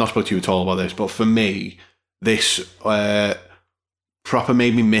 John, I've not spoken to you at all about this, but for me, this proper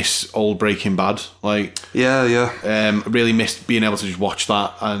made me miss old Breaking Bad. Like, really missed being able to just watch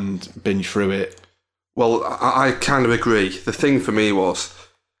that and binge through it. Well, I kind of agree. The thing for me was,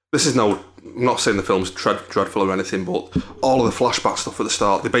 I'm not saying the film's dreadful or anything, but all of the flashback stuff at the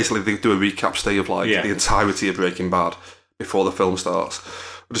start, they do a recap stay of the entirety of Breaking Bad before the film starts.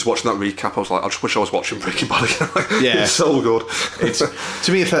 Just watching that recap, I was like, I just wish I was watching Breaking Bad again. It's so good.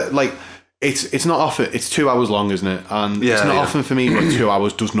 To me, it's not often. It's 2 hours long, isn't it? And it's not often for me when 2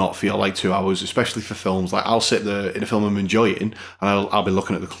 hours does not feel like 2 hours, especially for films. Like, I'll sit there in a film I'm enjoying, and I'll be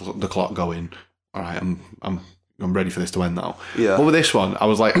looking at the clock, going, all right, I'm ready for this to end now. Yeah. But with this one, I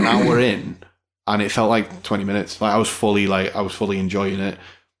was like an hour in, and it felt like 20 minutes. Like I was fully enjoying it.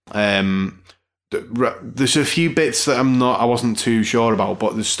 There's a few bits that I wasn't too sure about,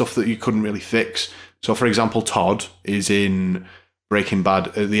 but there's stuff that you couldn't really fix. So, for example, Todd is in Breaking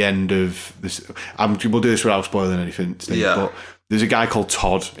Bad at the end of this. We'll do this without spoiling anything, Steve, but there's a guy called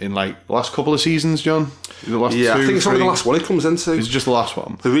Todd in like the last couple of seasons, John. The last I think it's only the last one he comes into. It's just the last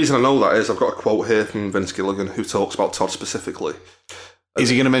one. The reason I know that is I've got a quote here from Vince Gilligan who talks about Todd specifically. Is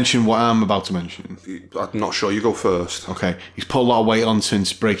he going to mention what I'm about to mention? I'm not sure. You go first. Okay. He's put a lot of weight on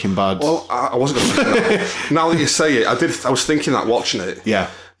since Breaking Bad. Well, I wasn't going to mention that. Now that you say it, I was thinking that watching it. Yeah.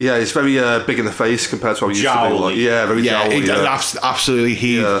 Yeah, he's very big in the face compared to how he used to be. Like, very jowly. Absolutely.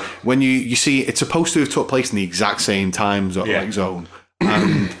 When you see, it's supposed to have took place in the exact same time zone.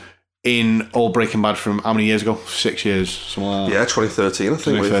 And in old Breaking Bad from how many years ago? 6 years, something like that. Yeah, 2013, I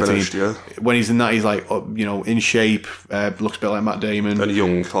think, when he finished, When he's in that, he's like, in shape, looks a bit like Matt Damon. And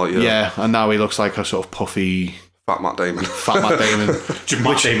young, Yeah, and now he looks like a sort of puffy... Fat Matt Damon.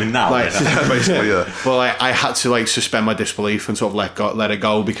 Matt Damon now. Basically, yeah. But I had to suspend my disbelief and sort of let it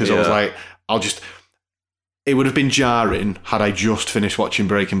go because I was like, it would have been jarring had I just finished watching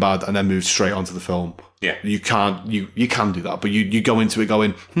Breaking Bad and then moved straight onto the film. Yeah. You can do that, but you go into it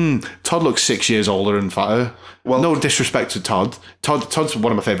going, Todd looks 6 years older and fatter. Well, no disrespect to Todd. Todd's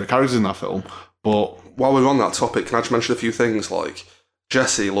one of my favourite characters in that film, but... While we're on that topic, can I just mention a few things? Like,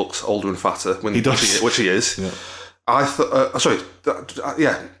 Jesse looks older and fatter, which he is. Yeah. I thought... Sorry,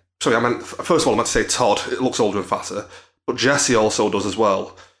 I meant... First of all, I meant to say Todd, it looks older and fatter, but Jesse also does as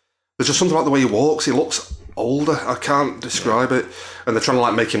well. There's just something about the way he walks, he looks older. I can't describe it. And they're trying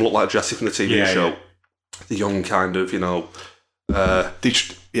to make him look like Jesse from the TV show. Yeah. The young kind of, and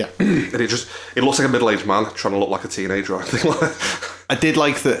it looks like a middle-aged man trying to look like a teenager, I think. I did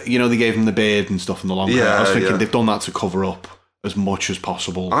like that, they gave him the beard and stuff and the long hair. I was thinking they've done that to cover up as much as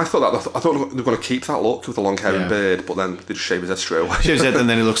possible. I thought they were going to keep that look with the long hair and beard, but then they just shave his head straight away. Shave his head, and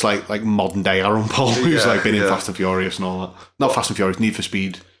then he looks like modern day Aaron Paul, who's been in Fast and Furious and all that. Not Fast and Furious, Need for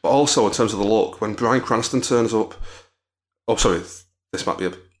Speed. But also in terms of the look, when Bryan Cranston turns up, this might be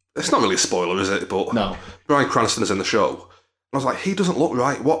it's not really a spoiler, is it? But no. Bryan Cranston is in the show, and I was like, he doesn't look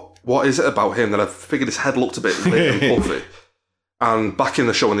right. What is it about him? Then I figured his head looked a bit lit and puffy. And back in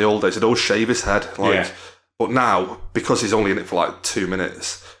the show in the old days, he'd always shave his head, But now, because he's only in it for 2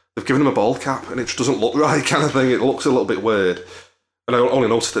 minutes, they've given him a bald cap, and it just doesn't look right, kind of thing. It looks a little bit weird. And I only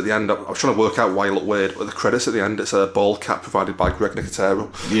noticed at the end, I was trying to work out why he looked weird, but the credits at the end, it's a bald cap provided by Greg Nicotero.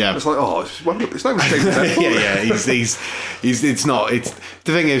 Yeah. It's like, it's not even shaved his head. It's not. The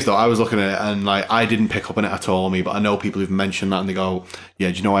thing is, though, I was looking at it, and I didn't pick up on it at all, but I know people who've mentioned that, and they go, do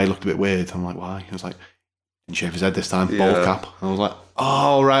you know why he looked a bit weird? I'm like, why? I was like, didn't shave his head this time, bald cap. And I was like,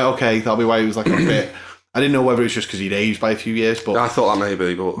 oh, right, okay, that'll be why he was a bit... I didn't know whether it was just because he'd aged by a few years, but... I thought that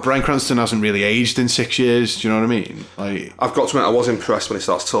maybe, but... Bryan Cranston hasn't really aged in 6 years, do you know what I mean? I've got to admit, I was impressed when he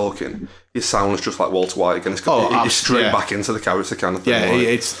starts talking. He sounds just like Walter White again. He's straight back into the character kind of thing.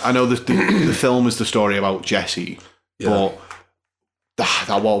 Yeah, I know the film is the story about Jesse, but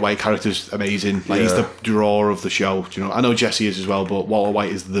that Walter White character's amazing. He's the draw of the show, do you know? I know Jesse is as well, but Walter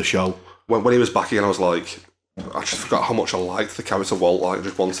White is the show. When he was back again, I was like... I just forgot how much I liked the character Walt. I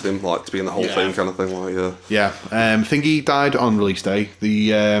just wanted him to be in the whole thing, kind of thing. Thingy died on release day.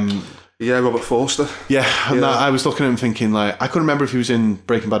 Robert Forster. I was looking at him thinking I couldn't remember if he was in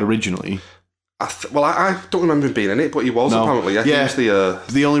Breaking Bad originally. I don't remember him being in it, but he was apparently. He was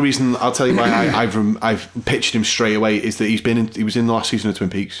the only reason I'll tell you why I've pitched him straight away is that he was in the last season of Twin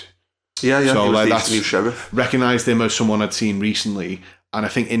Peaks. Yeah. So that's the new sheriff. Recognised him as someone I'd seen recently. And I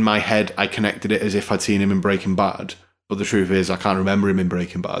think in my head, I connected it as if I'd seen him in Breaking Bad. But the truth is, I can't remember him in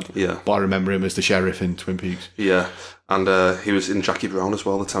Breaking Bad. Yeah. But I remember him as the sheriff in Twin Peaks. Yeah. And he was in Jackie Brown as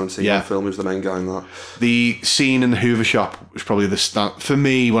well, the Tarantino film. He was the main guy in that. The scene in the Hoover shop was probably for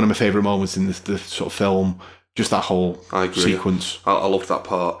me, one of my favourite moments in the sort of film. Just that whole sequence. I loved that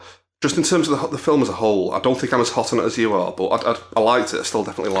part. Just in terms of the film as a whole, I don't think I'm as hot on it as you are, but I liked it. I still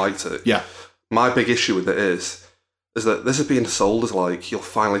definitely liked it. Yeah. My big issue with it is that this is being sold as you'll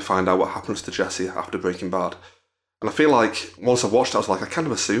finally find out what happens to Jesse after Breaking Bad. And I feel like once I've watched it, I was like, I kind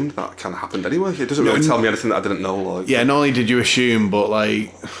of assumed that kind of happened anyway. It doesn't really tell me anything that I didn't know. Yeah, not only did you assume, but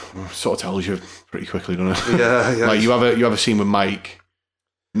sort of tells you pretty quickly, doesn't it? Yeah. You have a scene with Mike.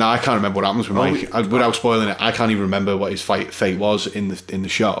 No, I can't remember what happens with Mike. Without spoiling it, I can't even remember what his fate was in the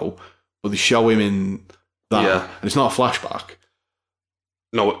show. But they show him in that, and it's not a flashback.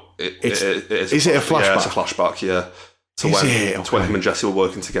 No, it is. Is it a flashback? Yeah, it's a flashback, yeah. To when him and Jesse were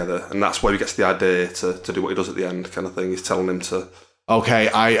working together. And that's where he gets the idea to do what he does at the end, kind of thing. He's telling him to... Okay,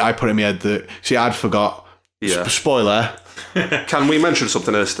 I put in my head that... See, I'd forgot. Yeah. Spoiler. Can we mention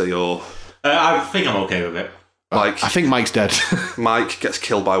something, Steve, or... I think I'm okay with it. Like, I think Mike's dead. Mike gets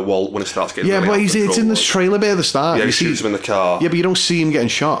killed by Walt when he starts getting. Yeah, really but it's in this trailer bit at the start. Yeah, he shoots him in the car. Yeah, but you don't see him getting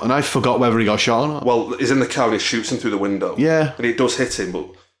shot, and I forgot whether he got shot or not. Well, he's in the car and he shoots him through the window. Yeah, and it does hit him, but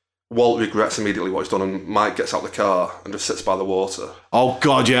Walt regrets immediately what he's done, and Mike gets out the car and just sits by the water. Oh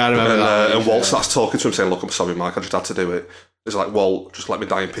God, yeah, I remember that. And Walt starts talking to him, saying, "Look, I'm sorry, Mike. I just had to do it." He's like, "Walt, just let me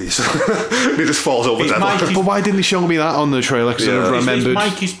die in peace." And he just falls over dead. But why didn't they show me that on the trailer? Because I remembered. Is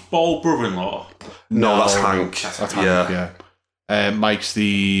Mike his bald brother-in-law? No, that's Hank. That's Hank. Yeah. Mike's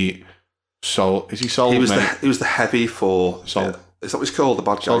the soul. Is he soul? He was the heavy for soul. Is that what he's called? The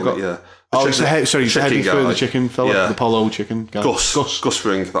bad guy. Yeah. He's the heavy for the chicken fella, the polo chicken guy. Gus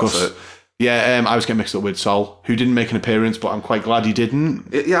Fring. That's it. Yeah, I was getting mixed up with Sol, who didn't make an appearance, but I'm quite glad he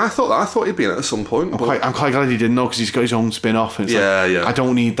didn't. Yeah, I thought he'd been at some point. I'm quite glad he didn't, though, because he's got his own spin-off. And I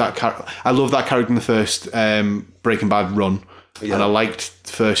don't need that character. I love that character in the first Breaking Bad run, and I liked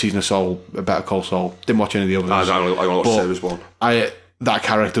the first season of Saul, Better Call Saul. Didn't watch any of the others. I only watched series one. That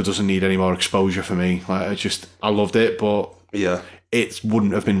character doesn't need any more exposure for me. Like, I loved it, but it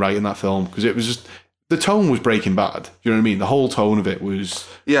wouldn't have been right in that film, because it was just... The tone was Breaking Bad. You know what I mean? The whole tone of it was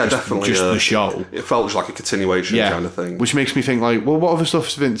definitely the show. It felt just like a continuation kind of thing. Which makes me think, like, well, what other stuff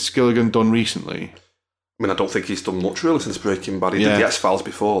has Vince Gilligan done recently? I mean, I don't think he's done much really since Breaking Bad. He did the X-Files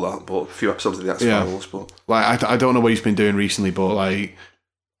before that, but a few episodes of the X-Files. But like, I don't know what he's been doing recently, but like,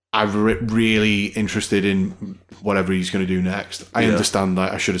 I'm really interested in whatever he's going to do next. I understand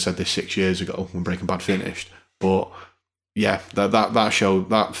that I should have said this 6 years ago when Breaking Bad finished, but yeah, that show,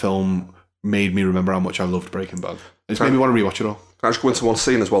 that film made me remember how much I loved Breaking Bad. It's made me want to rewatch it all. Can I just go into one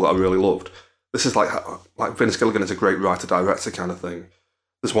scene as well that I really loved? This is like Vince Gilligan is a great writer-director kind of thing.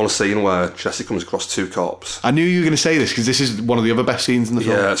 There's one scene where Jesse comes across two cops. I knew you were going to say this, because this is one of the other best scenes in the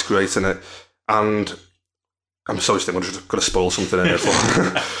film. Yeah, it's great, isn't it? And I'm sorry, I'm just going to spoil something in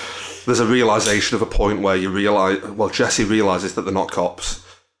it. There's a realisation of a point where Jesse realises that they're not cops.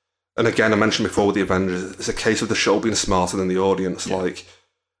 And again, I mentioned before with the Avengers, it's a case of the show being smarter than the audience. Yeah. Like,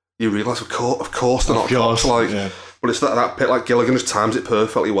 you realise, of course they're not cops. But it's that bit, like, Gilligan just times it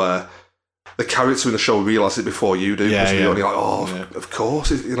perfectly where the character in the show realises it before you do. And you're like, of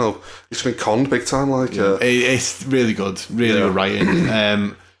course, it's been conned big time. Like, it's really good, really good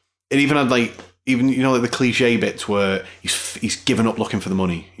writing. It even had like the cliche bits where he's given up looking for the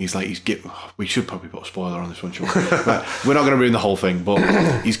money. He's like we should probably put a spoiler on this one, shouldn't we? We're not going to ruin the whole thing, but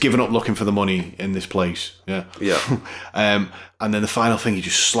he's given up looking for the money in this place. Yeah. And then the final thing, he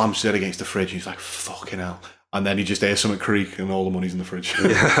just slams his head against the fridge. And he's like, fucking hell. And then he just hears something creak and all the money's in the fridge.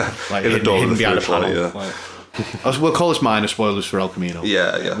 Yeah. Like hidden behind a panel. We'll call this minor spoilers for El Camino.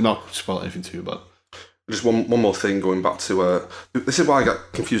 Yeah. We're not spoiling anything too bad. Just one more thing going back to... this is why I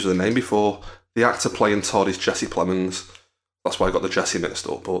got confused with the name before. The actor playing Todd is Jesse Plemons. That's why I got the Jesse mixed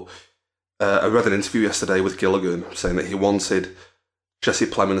up. But I read an interview yesterday with Gilligan saying that he wanted Jesse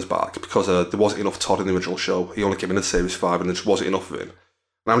Plemons back because there wasn't enough Todd in the original show. He only came in Series 5 and there just wasn't enough of him.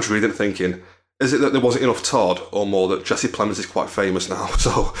 And I'm just reading it thinking... Is it that there wasn't enough Todd, or more that Jesse Plemons is quite famous now?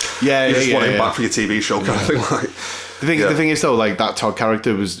 So you just want him back for your TV show kind of thing. Like, the thing is though, like that Todd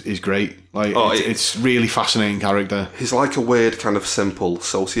character is great. Like it's really fascinating character. He's like a weird kind of simple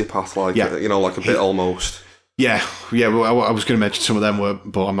sociopath, like like a bit almost. Yeah. Well, I was going to mention some of them,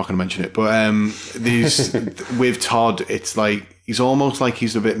 but I'm not going to mention it. But these with Todd, it's like he's almost like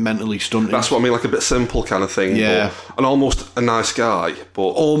he's a bit mentally stunted. That's what I mean, like a bit simple kind of thing. Yeah, and almost a nice guy,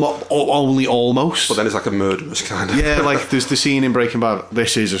 but only almost. But then it's like a murderous kind of. Yeah, like there's the scene in Breaking Bad.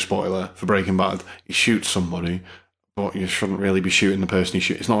 This is a spoiler for Breaking Bad. He shoots somebody, but you shouldn't really be shooting the person you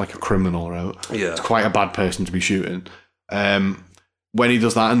shoot. It's not like a criminal, right? Yeah, it's quite a bad person to be shooting. When he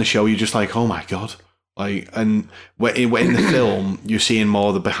does that in the show, you're just like, oh my god. Like, and in the film, you're seeing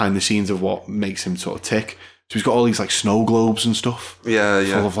more the behind the scenes of what makes him sort of tick. So he's got all these like snow globes and stuff. Yeah.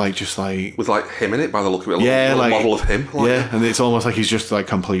 Full of like just like with like him in it by the look of it. Yeah, like a model of him. Like, and it's almost like he's just like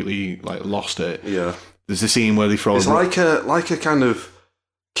completely like lost it. Yeah. There's a scene where they throw. It's like a kind of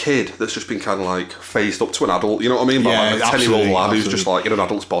kid that's just been kind of like phased up to an adult. You know what I mean? But like a 10-year-old lad who's just like in an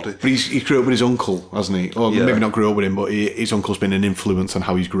adult's body. But he grew up with his uncle, hasn't he? Or maybe not grew up with him, but his uncle's been an influence on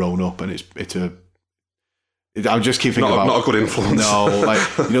how he's grown up, and it's a. I just keep thinking about not a good influence. No, like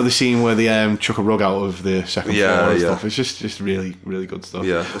the scene where they chuck a rug out of the second floor and stuff. It's just really, really good stuff.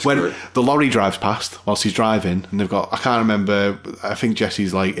 Yeah, when great. The lorry drives past whilst he's driving, and they've got I can't remember. I think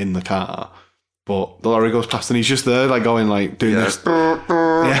Jesse's like in the car, but the lorry goes past and he's just there, like going like doing this.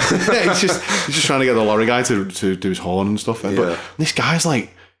 He's just trying to get the lorry guy to do his horn and stuff. But this guy's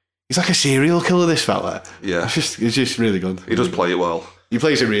like he's like a serial killer. This fella. Yeah, it's just really good. He does play it well. He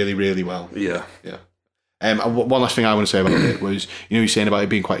plays it really, really well. Yeah. One last thing I want to say about it was, you're saying about it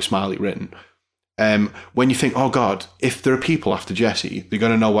being quite smartly written. when you think, oh God, if there are people after Jesse, they're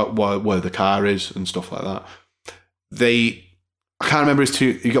going to know where the car is and stuff like that. I can't remember his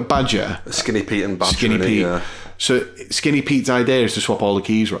two. You got Badger, Skinny Pete and Badger. Skinny Pete. So Skinny Pete's idea is to swap all the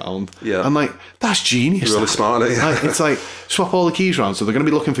keys around. Yeah. I'm like, that's genius. Really smart, isn't it? Like, it's like, swap all the keys around. So they're going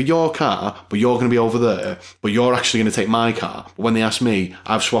to be looking for your car, but you're going to be over there, but you're actually going to take my car. But when they ask me,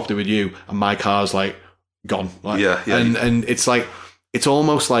 I've swapped it with you, and my car's like gone. Like, yeah. And it's like, it's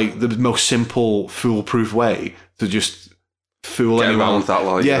almost like the most simple, foolproof way to just fool anyone. Around that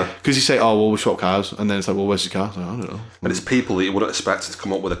line. Yeah, because you say, oh, well, we swap cars, and then it's like, well, where's your car? Like, I don't know. And it's people that you wouldn't expect to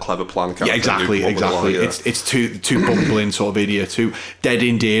come up with a clever plan. Yeah, exactly. It's too bumbling sort of idiot, too dead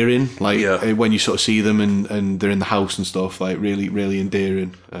endearing. Like when you sort of see them and they're in the house and stuff, like really, really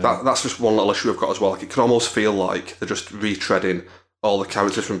endearing. That's just one little issue I've got as well. Like, it can almost feel like they're just retreading all the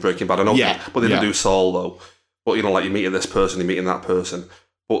characters from Breaking Bad. I know, but they didn't do Saul though. But you know, like, you're meeting this person, you're meeting that person.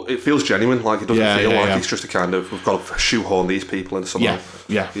 But it feels genuine, like it doesn't feel like it's just a kind of, we've got to shoehorn these people in somehow.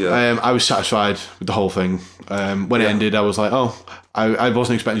 Yeah. I was satisfied with the whole thing. When it ended, I was like, oh, I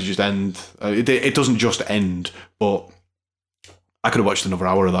wasn't expecting it to just end. It doesn't just end, but I could have watched another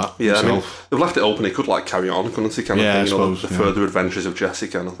hour of that. Yeah, I mean, they've left it open. He could like carry on, couldn't he? Kind of thing, I suppose, the further adventures of Jesse,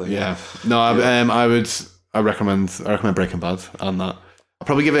 kind of thing. Yeah. No, I recommend Breaking Bad and that. I'll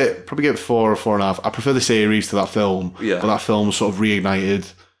probably give it 4 or 4.5. I prefer the series to that film. Yeah. But that film sort of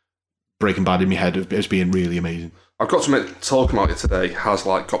reignited Breaking Bad in my head as being really amazing. I've got to admit, talking about it today has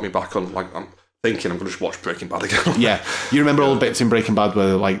like got me back on. Like, I'm thinking I'm going to just watch Breaking Bad again. Yeah, you remember all the bits in Breaking Bad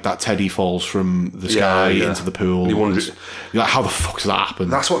where like that Teddy falls from the sky into the pool. And you're like, how the fuck does that happen?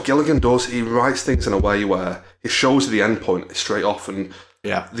 That's what Gilligan does. He writes things in a way where he shows the end point straight off, and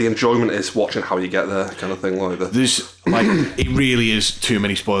the enjoyment is watching how you get there, kind of thing. Like that. There's like, it really is too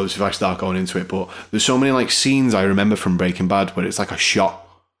many spoilers if I start going into it, but there's so many like scenes I remember from Breaking Bad where it's like a shot.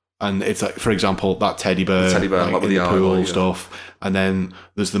 And it's like, for example, that teddy bear like, in the pool stuff. And then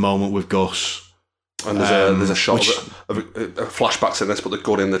there's the moment with Gus. And there's a shot of flashbacks in this, but the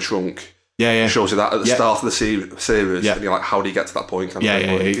gun in the trunk. Yeah. Shows you that at the start of the series. And you're like, how do you get to that point?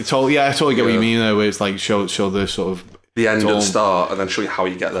 I totally get what you mean, though, where it's like, show the sort of... The end and start, and then show you how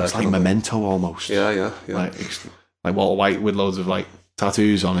you get there. It's like Memento, almost. Yeah. Like Walter White with loads of like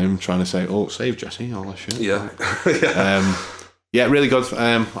tattoos on him, trying to say, oh, save Jesse, all that shit. Yeah. Yeah, really good.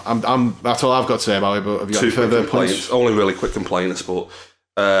 That's all I've got to say about it. But have you got any further points? Only really quick complaints, but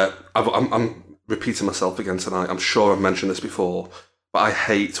I'm repeating myself again tonight. I'm sure I've mentioned this before, but I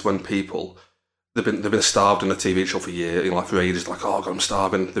hate when people they've been starved in a TV show for years, like for ages. Like, oh God, I'm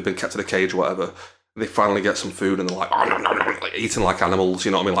starving. They've been kept in a cage or whatever. They finally get some food and they're like, oh no, like eating like animals.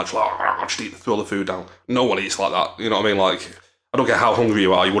 You know what I mean? Like, just throw the food down. No one eats like that. You know what I mean? Like, I don't care how hungry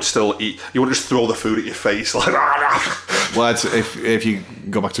you are, you would still eat. You would just throw the food at your face, like. Well, if you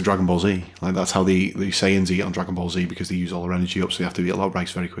go back to Dragon Ball Z, like that's how the Saiyans eat on Dragon Ball Z, because they use all their energy up, so they have to eat a lot of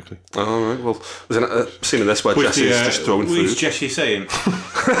rice very quickly. Oh, right. Well, there's a scene in this where Jesse's just throwing food. Who's Jesse saying?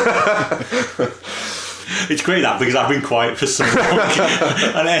 It's great that, because I've been quiet for so long,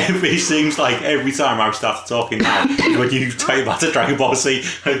 and it seems like every time I've started talking now, when you take back to Dragon Ball Z,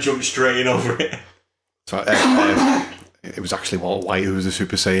 I jump straight in over it. So, it was actually Walter White who was a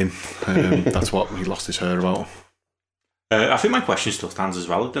Super Saiyan. That's what he lost his hair about. I think my question still stands as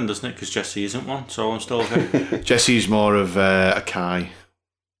valid then, doesn't it? Because Jesse isn't one, so I'm still okay. Jesse's more of a Kai.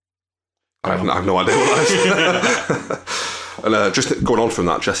 I have no idea what that is. And just going on from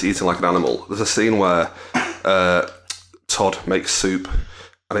that, Jesse eating like an animal, there's a scene where Todd makes soup,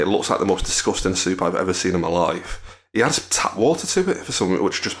 and it looks like the most disgusting soup I've ever seen in my life. He adds tap water to it for something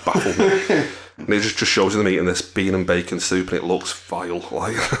which just baffled me. And it just shows them eating this bean and bacon soup, and it looks vile.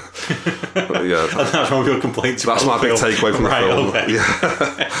 Like, that's one of your complaints. That's my big takeaway from the film. Okay.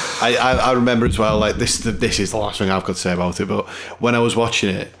 Yeah. I remember as well. Like this is the last thing I've got to say about it. But when I was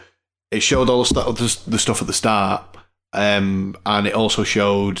watching it, it showed all the stuff at the start, and it also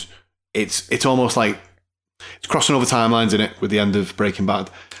showed it's almost like it's crossing over timelines in it with the end of Breaking Bad.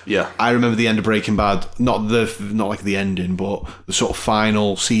 Yeah, I remember the end of Breaking Bad, not like the ending, but the sort of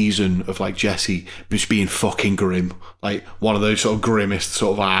final season of like Jesse just being fucking grim, like one of those sort of grimmest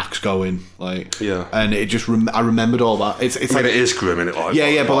sort of arcs going, like and it just I remembered all that. It's like it is grim in it, like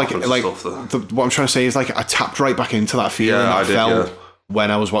but what I'm trying to say is like I tapped right back into that feeling I felt when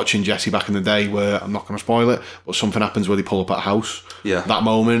I was watching Jesse back in the day, where I'm not going to spoil it, but something happens where they pull up at a house. Yeah, that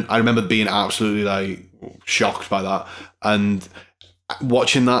moment I remember being absolutely like shocked by that, and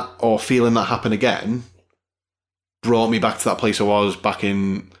watching that or feeling that happen again brought me back to that place I was back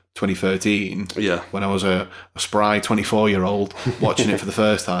in 2013 when I was a spry 24-year-old watching it for the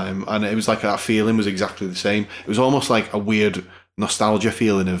first time, and it was like that feeling was exactly the same. It was almost like a weird nostalgia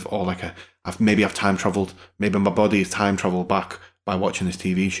feeling of, I've time travelled, maybe my body has time travelled back by watching this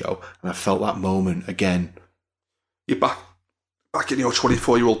TV show, and I felt that moment again. You're back in your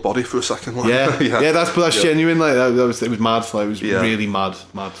 24-year-old body for a second. Like. Yeah, that's genuine. Like it was mad. Like, it was really mad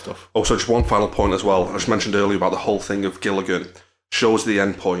stuff. Also, just one final point as well. I just mentioned earlier about the whole thing of Gilligan shows the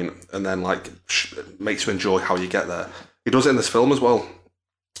end point and then makes you enjoy how you get there. He does it in this film as well.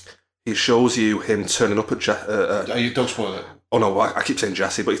 He shows you him turning up at You don't spoil it. Oh no, I keep saying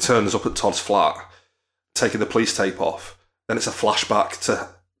Jesse, but he turns up at Todd's flat, taking the police tape off. Then it's a flashback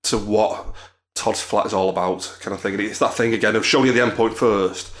to what Todd's flat is all about, kind of thing. And it's that thing again of showing you the end point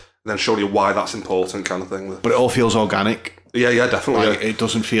first, and then showing you why that's important, kind of thing. But it all feels organic. Yeah, definitely. Like, it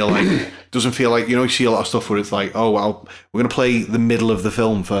doesn't feel like you see a lot of stuff where it's like, oh well, we're gonna play the middle of the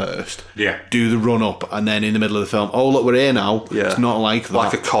film first. Yeah. Do the run up, and then in the middle of the film, oh look, we're here now. Yeah. It's not like that.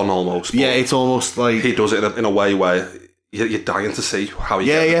 Like a con almost. Yeah, it's almost like he does it in a way where you're dying to see how he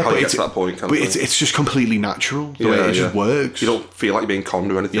gets to that point. But it's just completely natural the way it just works. You don't feel like you're being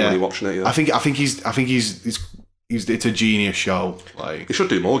conned or anything when you're watching it. Yeah. I think he's it's a genius show. Like he should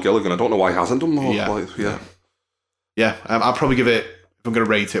do more, Gilligan. I don't know why he hasn't done more. Yeah. I'll probably give it, if I'm going to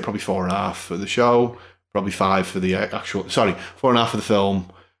rate it, probably 4.5 for the show, probably 5 for the 4.5 for the film,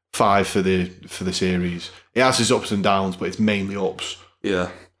 5 for the series. It has its ups and downs, but it's mainly ups. Yeah.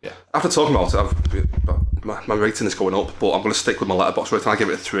 After talking about it, my rating is going up, but I'm going to stick with my Letterboxd rating. I give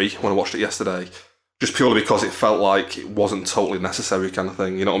it a 3 when I watched it yesterday, just purely because it felt like it wasn't totally necessary, kind of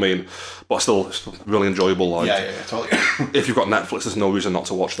thing. You know what I mean? But still, it's really enjoyable. Like, totally. If you've got Netflix, there's no reason not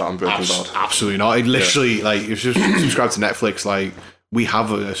to watch that and Breaking Bad. Absolutely not. It literally, like, if you subscribe to Netflix, like, we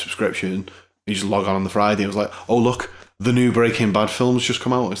have a subscription. You just log on the Friday. It was like, oh look, the new Breaking Bad film's just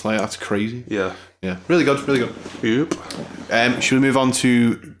come out. It's like, that's crazy. Yeah. Really good. Yep. Should we move on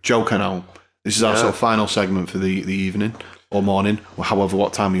to Joker now? This is our sort of final segment for the evening or morning, or however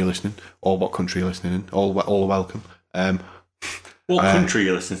what time you're listening, or what country you're listening in. All are welcome. What country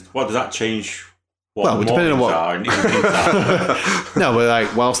you're listening to? What does that change? Depending on what. Are No, but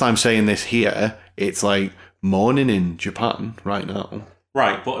like whilst I'm saying this here, it's like morning in Japan right now.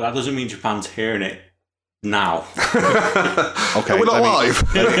 Right, but that doesn't mean Japan's hearing it now. Okay, we're not live.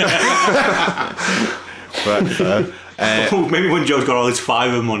 But, maybe when Joe's got all his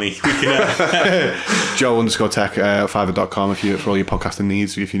Fiverr money, we can. Joe_tech Fiverr.com for all your podcasting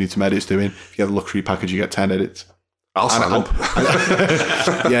needs. If you need some edits doing, if you get the luxury package, you get 10 edits. I'll sign up.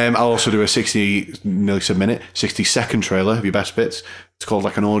 I'll also do a 60-second trailer of your best bits. It's called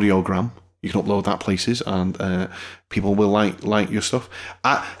like an audiogram. You can upload that places, and people will like your stuff.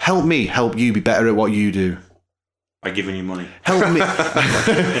 Help me help you be better at what you do. By giving you money. Help me.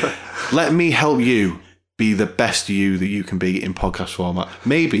 Let me help you be the best you that you can be in podcast format.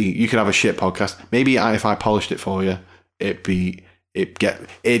 Maybe you could have a shit podcast. Maybe if I polished it for you, it'd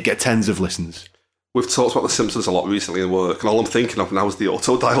get tens of listens. We've talked about The Simpsons a lot recently in work, and all I'm thinking of now is the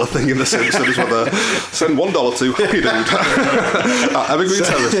auto dialer thing in The Simpsons, where they send $1 to Happy Dude at Evergreen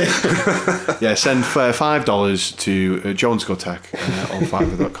Terrace. Yeah, send $5 to Joe_tech on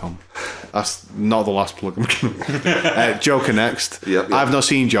Fiverr.com. That's not the last plug I'm going to Joker next. Yep. I've not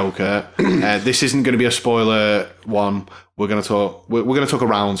seen Joker. This isn't going to be a spoiler one. We're going to talk. We're going to talk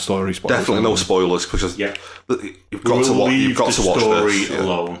around story spoilers. Definitely no spoilers, because you've got to watch this.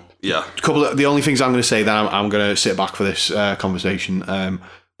 Alone. Yeah. The only things I'm going to say, then I'm going to sit back for this conversation.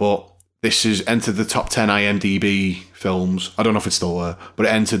 But this has entered the top 10 IMDb films. I don't know if it's still there, but it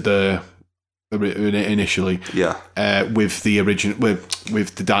entered the initially. Yeah. With the original,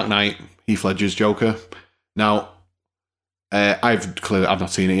 with the Dark Knight, Heath Ledger's Joker. Now, I've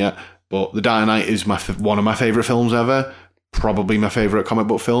not seen it yet, but The Dark Knight is one of my favourite films ever. Probably my favourite comic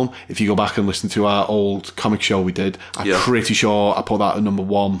book film. If you go back and listen to our old comic show we did, I'm pretty sure I put that at number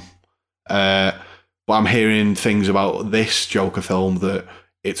 1. But I'm hearing things about this Joker film that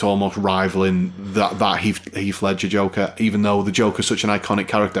it's almost rivaling that Heath Ledger Joker. Even though the Joker's such an iconic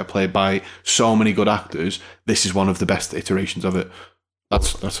character played by so many good actors, this is one of the best iterations of it.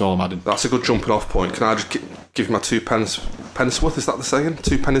 That's all I'm adding. That's a good jumping off point. Can I just give you my 2 pence worth? Is that the saying?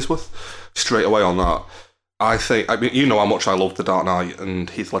 2 pennies worth? Straight away on that. I mean, you know how much I love The Dark Knight and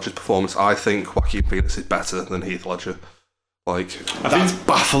Heath Ledger's performance. I think Joaquin Phoenix is better than Heath Ledger. That's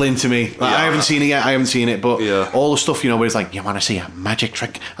baffling to me. I haven't seen it yet. But all the stuff, where it's like, you want to see a magic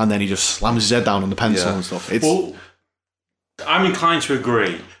trick, and then he just slams his head down on the pencil and stuff. I'm inclined to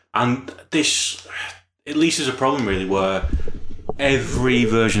agree, and this at least is a problem really, where every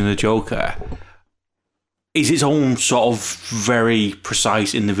version of the Joker is its own sort of very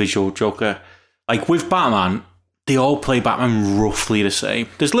precise individual Joker. Like with Batman, they all play Batman roughly the same.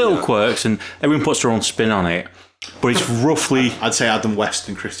 There's little quirks, and everyone puts their own spin on it. But it's roughly... I'd say Adam West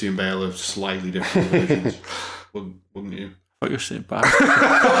and Christian Bale are slightly different versions. Wouldn't you? I thought you were sitting back.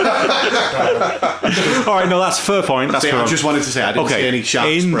 All right, no, that's a fair point. That's I just wanted to say I didn't see any sharp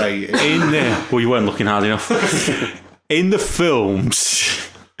spray. Well, you weren't looking hard enough. In the films,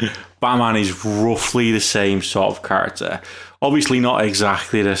 Batman is roughly the same sort of character. Obviously not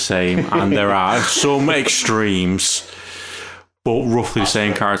exactly the same, and there are some extremes, but roughly the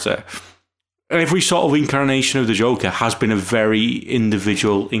same character. Every sort of incarnation of the Joker has been a very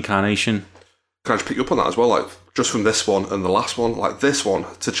individual incarnation. Can I just pick you up on that as well? Like, just from this one and the last one, like this one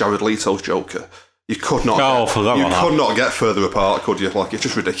to Jared Leto's Joker, you could not. Not get further apart, could you? Like, it's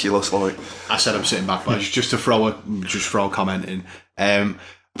just ridiculous. Like I said, I'm sitting back, but just to throw a comment in.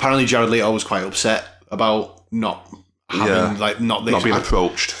 Apparently, Jared Leto was quite upset about not having not being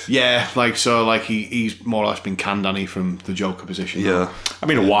approached. Yeah, he's more or less been canned, hasn't he, from the Joker position. Yeah, I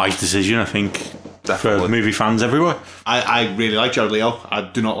mean, a wise decision, I think, definitely, for movie fans everywhere. I really like Jared Leto. I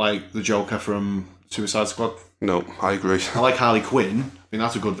do not like the Joker from Suicide Squad. No, I agree. I like Harley Quinn. I think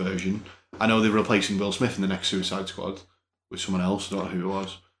that's a good version. I know they're replacing Will Smith in the next Suicide Squad with someone else. I don't know who it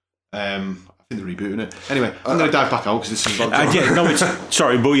was. I think they're rebooting it. Anyway, I'm going to dive back out because this is about I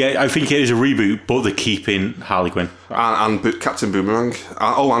think it is a reboot, but they're keeping Harley Quinn and Captain Boomerang.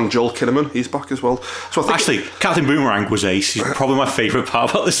 And Joel Kinnaman, he's back as well. So I think Captain Boomerang was ace. He's probably my favourite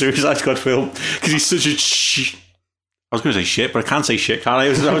part about the Suicide Squad film because he's such a I was going to say shit, but I can't say shit, can I? I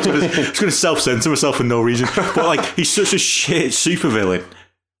was going to self-censor myself for no reason. But he's such a shit supervillain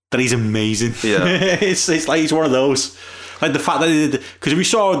that he's amazing. Yeah, it's like he's one of those. Like the fact that because we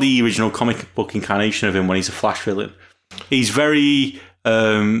saw the original comic book incarnation of him when he's a Flash villain, he's very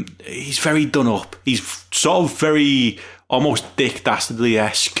done up. He's sort of very almost Dick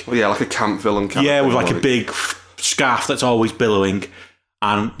Dastardly-esque. Well, yeah, like a camp villain. With like a big scarf that's always billowing,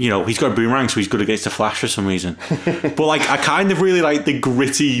 and he's got a boomerang, so he's good against the Flash for some reason. But I kind of really like the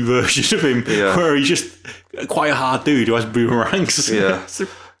gritty version of him, where he's just quite a hard dude who has boomerangs. Yeah,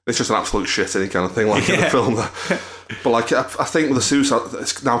 it's just an absolute shit any kind of thing in the film. But I think with the Suicide,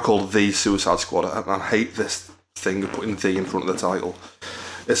 it's now called The Suicide Squad. I hate this thing of putting "the" in front of the title.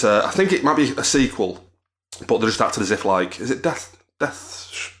 It's I think it might be a sequel, but they're just acted as if is it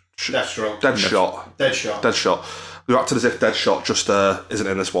Deathshot. Deadshot. They're acted as if Deadshot just isn't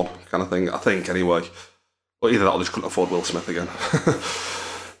in this one kind of thing. I think anyway. But either that or they just couldn't afford Will Smith again.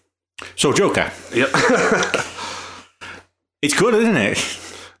 So Joker. Yep. It's good, isn't it?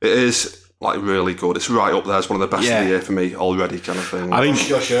 It is. Really good. It's right up there. It's one of the best of the year for me already, kind of thing. I think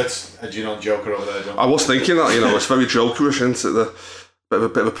your shirt's edging on Joker over there, John. I was thinking that, it's very Jokerish, isn't it? The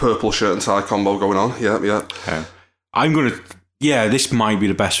bit of a purple shirt and tie combo going on. Yeah. I'm gonna. Yeah, this might be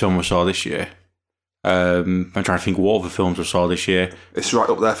the best film I saw this year. I'm trying to think what other films I saw this year. It's right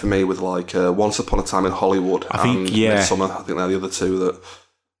up there for me with Once Upon a Time in Hollywood. And Midsommar. I think they're the other two that.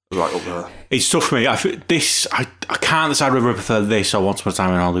 Right up there. It's tough for me. I can't decide whether I prefer this or Once Upon a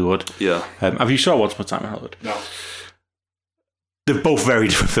Time in Hollywood. Yeah. Have you saw Once Upon a Time in Hollywood? No. They're both very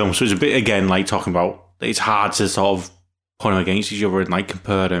different films, so it's a bit, again, talking about, it's hard to sort of point them against each other and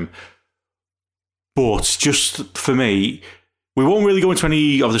compare them. But just for me, we won't really go into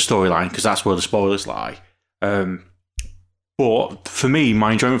any of the storyline because that's where the spoilers lie. But for me,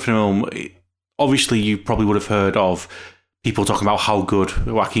 my enjoyment for the film, obviously you probably would have heard of people talking about how good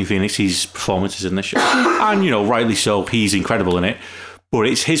Joaquin Phoenix's performance is in this show. And, rightly so, he's incredible in it. But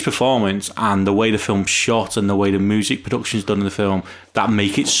it's his performance and the way the film's shot and the way the music production's done in the film that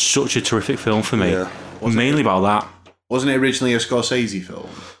make it such a terrific film for me. Yeah. Mainly about that. Wasn't it originally a Scorsese film?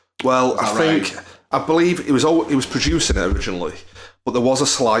 Well, I believe he was producing it originally, but there was a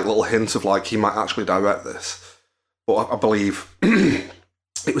slight little hint of he might actually direct this. But I believe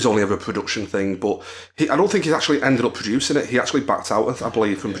it was only ever a production thing, but I don't think he actually ended up producing it. He actually backed out, I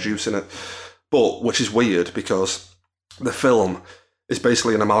believe, from producing it. But, which is weird, because the film is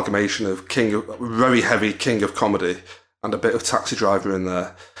basically an amalgamation of very heavy King of Comedy and a bit of Taxi Driver in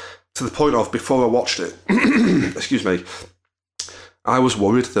there. To the point of, before I watched it, excuse me, I was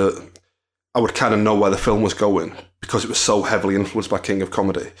worried that I would kind of know where the film was going because it was so heavily influenced by King of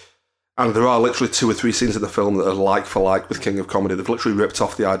Comedy. And there are literally 2 or 3 scenes in the film that are like for like with King of Comedy. They've literally ripped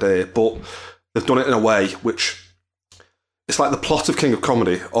off the idea, but they've done it in a way which... It's like the plot of King of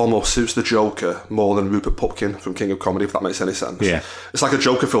Comedy almost suits the Joker more than Rupert Pupkin from King of Comedy, if that makes any sense. Yeah. It's like a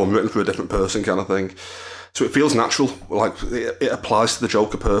Joker film written for a different person kind of thing. So it feels natural, it applies to the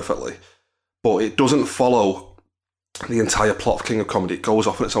Joker perfectly. But it doesn't follow the entire plot of King of Comedy. It goes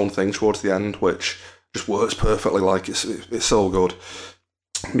off on its own thing towards the end, which just works perfectly. It's so good.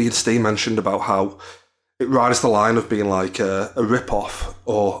 Me and Steve mentioned about how it rides the line of being like a rip-off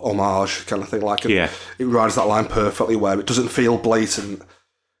or homage kind of thing. Like it rides that line perfectly where it doesn't feel blatant,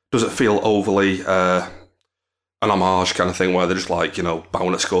 doesn't feel overly an homage kind of thing where they're just like,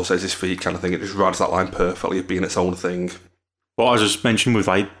 bowing at Scorsese's feet kind of thing. It just rides that line perfectly of being its own thing. Well, as I just mentioned with,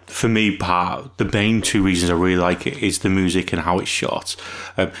 like, for me, the main two reasons I really like it is the music and how it's shot.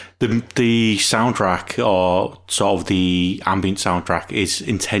 The soundtrack, or sort of the ambient soundtrack, is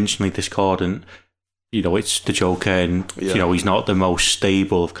intentionally discordant. It's the Joker, and he's not the most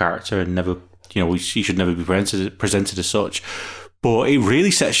stable of character, and never, he should never be presented as such. But it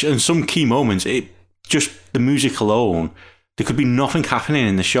really sets, in some key moments, just the music alone, there could be nothing happening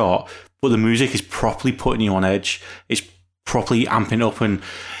in the shot, but the music is properly putting you on edge. It's properly amping up, and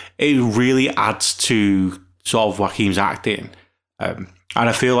it really adds to sort of Joaquin's acting. And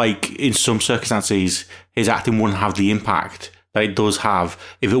I feel like in some circumstances, his acting wouldn't have the impact that it does have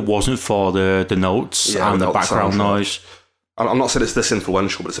if it wasn't for the notes and the background noise. I'm not saying it's this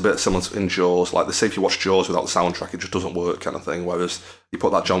influential, but it's a bit similar to in Jaws. Like, they say if you watch Jaws without the soundtrack, it just doesn't work kind of thing. Whereas you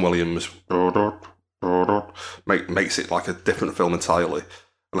put that John Williams, makes it like a different film entirely.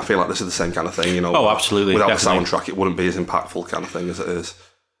 And I feel like this is the same kind of thing, Oh, absolutely. Without definitely. the soundtrack, it wouldn't be as impactful kind of thing as it is.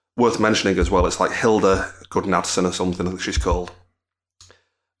 Worth mentioning as well, it's like Hilda Goodnadsen or something, I think she's called,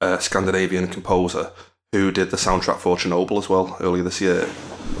 a Scandinavian composer, who did the soundtrack for Chernobyl as well earlier this year.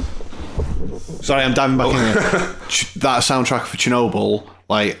 Sorry, I'm diving back in there. That soundtrack for Chernobyl,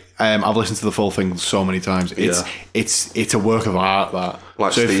 like, I've listened to the full thing so many times. It's a work of art, that.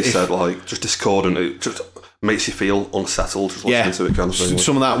 Like Steve said, like, just discordant. It just makes you feel unsettled just listening to it kind of thing.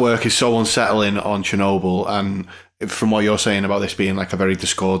 Some of that work is so unsettling on Chernobyl, and from what you're saying about this being like a very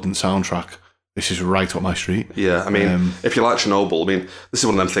discordant soundtrack, this is right up my street. Yeah, I mean, if you like Chernobyl, I mean, this is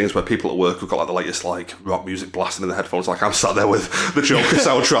one of them things where people at work have got like the latest like rock music blasting in the headphones. Like, I'm sat there with the Joker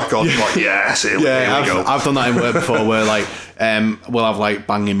soundtrack on, like, yes, here we go. I've done that in work before, where like we'll have like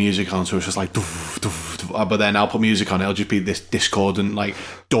banging music on, so it's just like, doof, doof, doof, but then I'll put music on, it'll just be this discordant like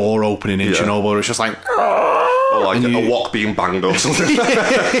door opening in Chernobyl, where it's just like, or like a wok being banged or something.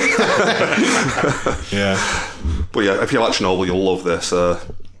 Yeah. But yeah, if you like Chernobyl, you'll love this.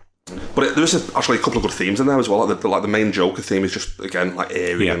 But there's actually a couple of good themes in there as well. Like the main Joker theme is just, again, like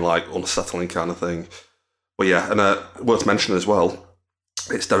eerie and like unsettling kind of thing. But yeah, and worth mentioning as well,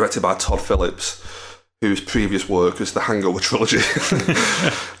 it's directed by Todd Phillips, whose previous work was the Hangover trilogy.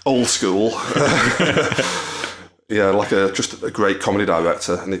 Old school. Yeah, like just a great comedy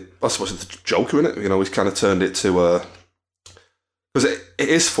director. And I suppose it's the Joker in it. He's kind of turned it to... Because it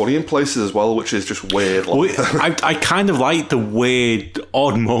is funny in places as well, which is just weird. Like, I kind of like the weird,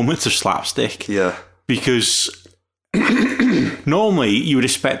 odd moments of slapstick. Yeah. Because normally you would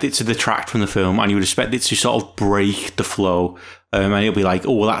expect it to detract from the film, and you would expect it to sort of break the flow. And it'll be like,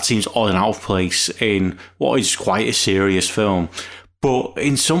 oh, well, that seems odd and out of place in what is quite a serious film. But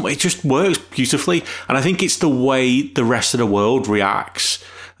in some way, it just works beautifully. And I think it's the way the rest of the world reacts.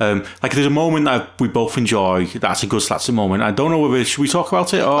 Like, there's a moment that we both enjoy. That's a good slapstick moment. I don't know whether... Should we talk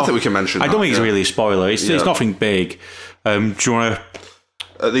about it? Or, I think we can mention I don't think it's really a spoiler. It's nothing big. Do you want to...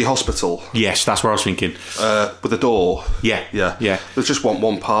 At the hospital. Yes, that's what I was thinking. With the door. Yeah. There's just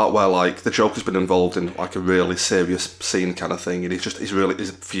one part where, like, the Joker's been involved in, like, a really serious scene kind of thing, and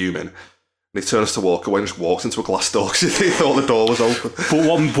he's fuming. And he turns to walk away and just walks into a glass door because he thought the door was open.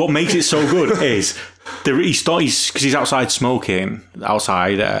 But what makes it so good is he's outside smoking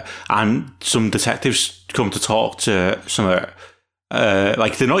and some detectives come to talk to some.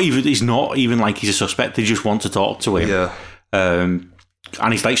 Like, they're not even. He's not even like he's a suspect. They just want to talk to him. Yeah. And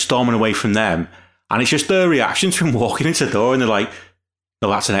he's like storming away from them, and it's just their reaction to him walking into the door, and they're like, "No,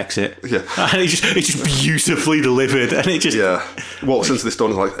 that's an exit." Yeah, and it's just beautifully delivered, and it just walks into this door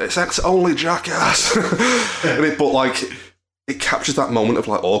and is like, "It's exit only, jackass." But like, it captures that moment of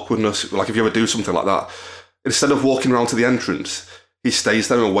like awkwardness. Like, if you ever do something like that, instead of walking around to the entrance, he stays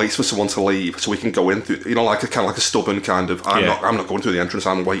there and waits for someone to leave so he can go in through. Like a stubborn kind of. I'm not going through the entrance.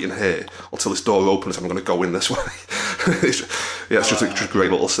 I'm waiting here until this door opens. I'm going to go in this way. It's just a great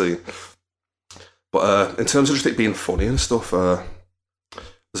little scene. But in terms of just it being funny and stuff,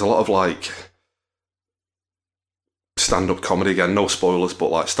 there's a lot of like stand-up comedy, again, no spoilers, but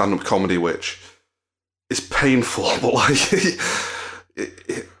like stand-up comedy which is painful, but like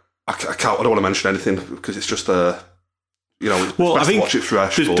I don't want to mention anything because it's just it's best to watch it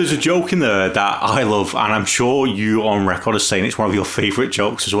fresh. There's a joke in there that I love, and I'm sure you on record as saying it's one of your favourite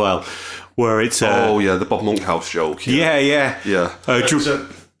jokes as well, where it's the Bob Monkhouse joke. Yeah.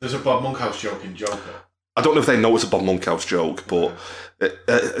 There's a Bob Monkhouse joke in Joker. I don't know if they know it's a Bob Monkhouse joke, but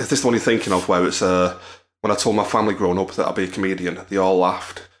is this the one you're thinking of where it's when I told my family growing up that I'd be a comedian, they all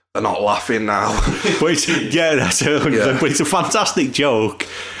laughed they're not laughing now. But it's, but it's a fantastic joke.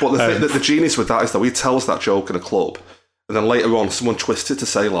 But the genius with that is that he tells that joke in a club, and then later on, someone twists it to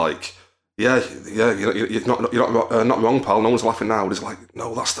say like, "Yeah, you're not wrong, pal. No one's laughing now." And he's like,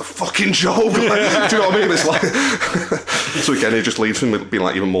 "No, that's the fucking joke." Like, do you know what I mean? It's like, so again, it just leaves him being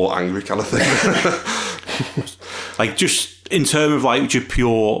like even more angry, kind of thing. Like just in terms of like just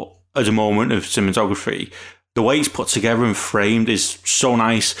pure as a moment of cinematography, the way it's put together and framed is so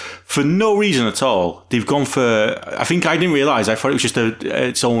nice for no reason at all. They've gone for, I think I didn't realise, I thought it was just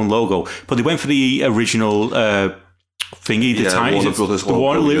its own logo, but they went for the original thingy, Warner Brothers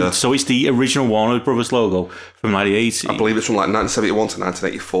logo. So it's the original Warner Brothers logo from 1980. I believe it's from like 1971 to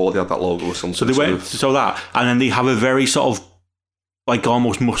 1984. They had that logo or something. So they went so that, and then they have a very sort of like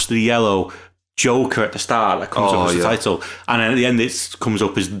almost mustardy yellow Joker at the start that comes up as the title, and then at the end it comes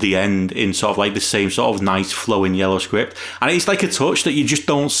up as the end in sort of like the same sort of nice flowing yellow script, and it's like a touch that you just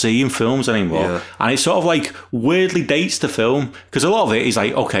don't see in films anymore, and it sort of like weirdly dates the film, because a lot of it is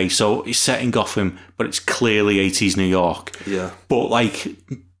like, okay, so it's set in Gotham but it's clearly 80s New York, but like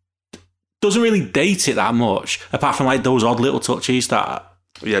doesn't really date it that much apart from like those odd little touches that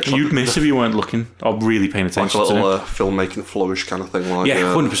you'd miss if you weren't looking or really paying attention. Like a little filmmaking flourish kind of thing. Like,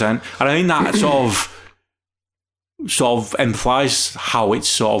 100%. And I think that sort of emphasises how it's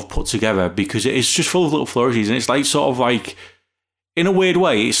sort of put together, because it is just full of little flourishes, and it's like sort of like, in a weird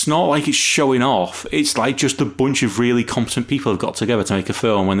way, it's not like it's showing off. It's like just a bunch of really competent people have got together to make a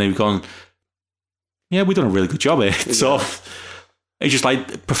film, and they've gone, yeah, we've done a really good job here. So it's just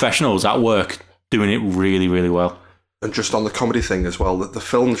like professionals at work doing it really, really well. And just on the comedy thing as well, the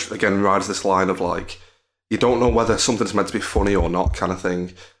film, again, rides this line of like, you don't know whether something's meant to be funny or not kind of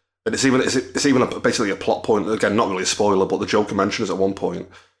thing. And it's even basically a plot point, again, not really a spoiler, but the Joker mentions at one point,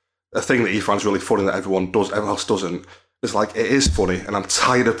 a thing that he finds really funny that everyone else doesn't, is like, it is funny, and I'm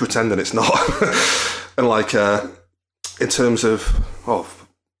tired of pretending it's not. And like, in terms of,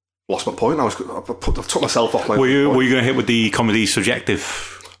 lost my point, I've took myself off my point. Were you going to hit with the comedy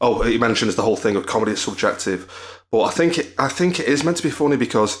subjective? Oh, he mentions the whole thing of comedy is subjective. But I think it is meant to be funny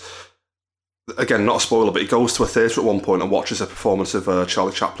because, again, not a spoiler, but he goes to a theatre at one point and watches a performance of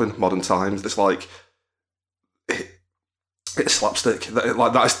Charlie Chaplin, Modern Times. It's like, it's slapstick.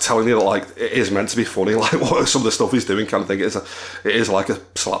 That is telling you that like it is meant to be funny. Like what some of the stuff he's doing, kind of thing. It is like a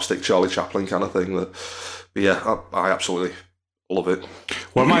slapstick Charlie Chaplin kind of thing. But yeah, I absolutely love it.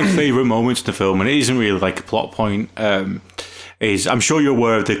 One of my favourite moments in the film, and it isn't really like a plot point, is, I'm sure you're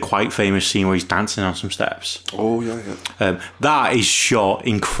aware of the quite famous scene where he's dancing on some steps. Oh, yeah. That is shot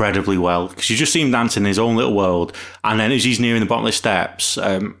incredibly well, because you just see him dancing in his own little world, and then as he's nearing the bottom of the steps,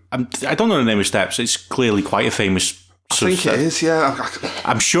 I don't know the name of steps, it's clearly quite a famous... I think it is, yeah.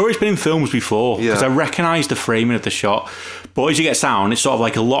 I'm sure it's been in films before, because I recognise the framing of the shot. But as you get down, it's sort of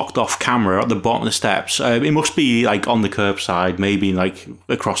like a locked off camera at the bottom of the steps. It must be like on the curbside, maybe like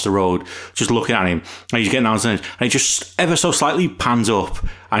across the road, just looking at him. And he's getting down, and it just ever so slightly pans up,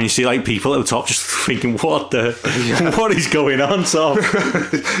 and you see like people at the top just thinking, what is going on? So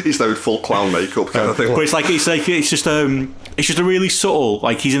he's there with full clown makeup kind of thing. But it's just a really subtle,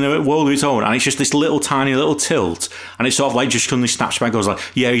 like he's in a world of his own, and it's just this little tiny little tilt, and it's sort of like just suddenly snaps back, goes like,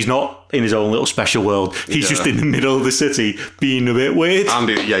 yeah, he's not in his own little special world. He's just in the middle of the city being a bit weird. And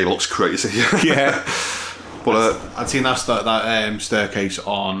he looks crazy. Yeah. But I'd seen that staircase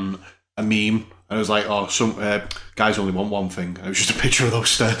on a meme, and it was like, some guys only want one thing, and it was just a picture of those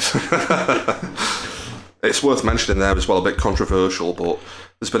stairs. It's worth mentioning there as well, a bit controversial, but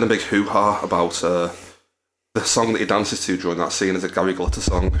there's been a big hoo-ha about the song that he dances to during that scene is a Gary Glitter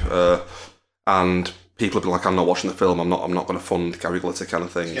song, and people have been like, I'm not watching the film, I'm not going to fund Gary Glitter kind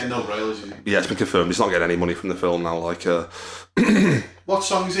of thing. He's getting no royalties. Yeah, it's been confirmed. He's not getting any money from the film now. Like, what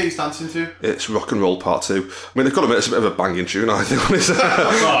song is he's dancing to? It's Rock and Roll Part 2. I mean, they've got to admit it's a bit of a banging tune, I think, when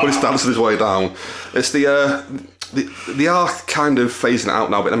he's dancing his way down. It's they are kind of phasing it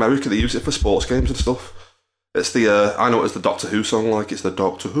out now, but in America they use it for sports games and stuff. It's I know it as the Doctor Who song, like it's the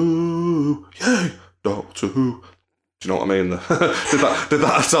Doctor Who, yay, Doctor Who. Do you know what I mean? did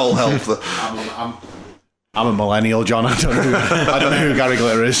that at all help? I'm a millennial, John. I don't know who Gary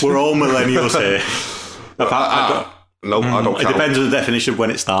Glitter is. We're all millennials here. No, I don't count. It depends on the definition of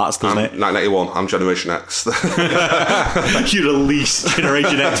when it starts, doesn't it? 1981, I'm Generation X. You're the least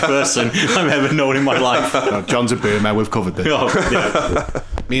Generation X person I've ever known in my life. No, John's a boomer, we've covered this. Oh, yeah.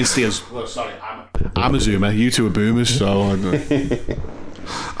 Me and Steele's... Well, sorry, I'm a zoomer, you two are boomers, so...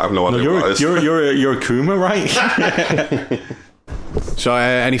 I have no idea what that is. You're a Kuma, right? So,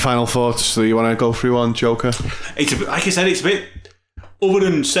 any final thoughts that you want to go through on Joker? Like I said, it's a bit... Other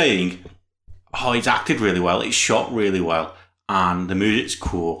than saying, it's acted really well, it's shot really well, and the music's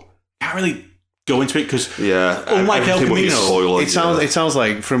cool. Can't really go into it because unlike El Camino, it sounds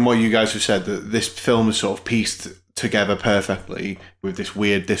like from what you guys have said that this film is sort of pieced together perfectly with this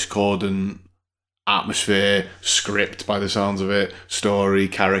weird discordant atmosphere, script by the sounds of it, story,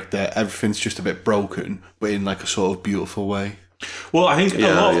 character. Everything's just a bit broken, but in like a sort of beautiful way. Well, I think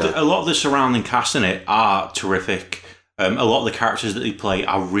a lot of the surrounding cast in it are terrific. A lot of the characters that they play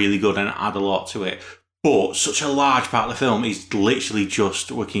are really good and add a lot to it. But such a large part of the film is literally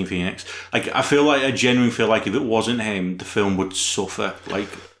just Joaquin Phoenix. Like, I genuinely feel like if it wasn't him, the film would suffer like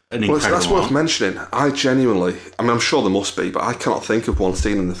an incredible that's worth mentioning. I'm sure there must be, but I cannot think of one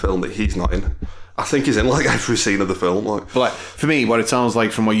scene in the film that he's not in. I think he's in like every scene of the film. But like for me, what it sounds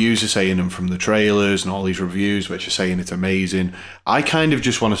like from what you are saying and from the trailers and all these reviews, which are saying it's amazing, I kind of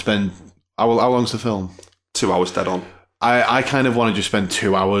just want to spend. How long's the film? 2 hours dead on. I kind of want to just spend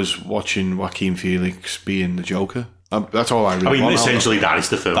 2 hours watching Joaquin Phoenix being the Joker. That's all I really want. Essentially, that is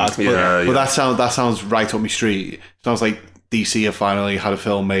the film. But that sounds right up my street. It sounds like DC have finally had a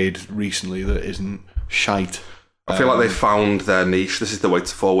film made recently that isn't shite. I feel like they found their niche. This is the way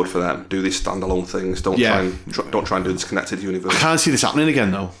forward for them. Do these standalone things. Don't try and do this connected universe. I can't see this happening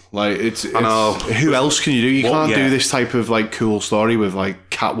again though. Like I know. Who else can you do? You can't do this type of like cool story with like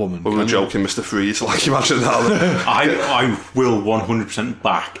Catwoman. We were joking, Mr. Freeze. Like imagine that. I will 100%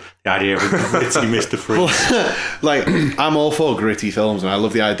 back the idea of a gritty Mr. Freeze. Like I'm all for gritty films, and I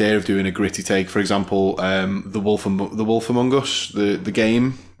love the idea of doing a gritty take. For example, The Wolf Among Us, the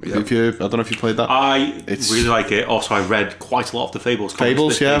game. Yep. I don't know if you played that. I really like it. Also, I read quite a lot of the Fables.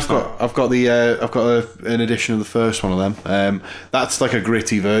 Yeah, I've got an edition of the first one of them. That's like a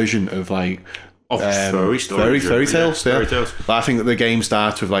gritty version of like fairy tales. Yeah. But I think that the game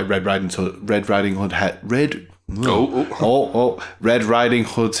starts with like Red Riding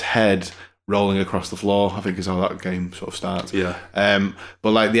Hood's head rolling across the floor. I think is how that game sort of starts. Yeah.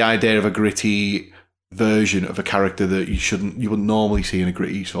 But like the idea of a gritty version of a character that you wouldn't normally see in a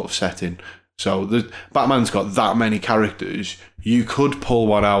gritty sort of setting. So Batman's got that many characters. You could pull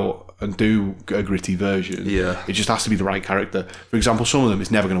one out and do a gritty version. Yeah. It just has to be the right character. For example, some of them it's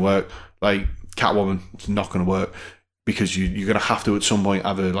never going to work. Like Catwoman, it's not going to work because you're going to have to at some point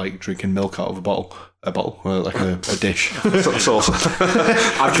either like drinking milk out of a bottle, like a dish. That's awesome.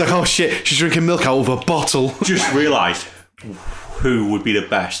 I'm like, oh shit, she's drinking milk out of a bottle. Just realised who would be the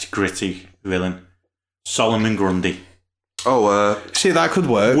best gritty villain. Solomon Grundy. See, that could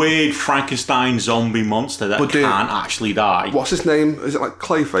work. Weird Frankenstein zombie monster that can't actually die. What's his name? Is it like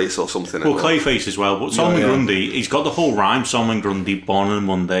Clayface or something? Well, Clayface as well, but Solomon Grundy, he's got the whole rhyme, Solomon Grundy, born on a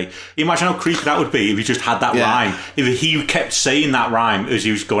Monday. Imagine how creepy that would be if he just had that rhyme. If he kept saying that rhyme as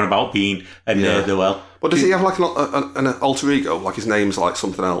he was going about being a ne'er-do-well. But does he have like an alter ego? Like his name's like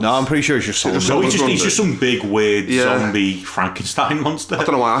something else? No, I'm pretty sure it's just Solomon. No, he's just some big weird zombie Frankenstein monster. I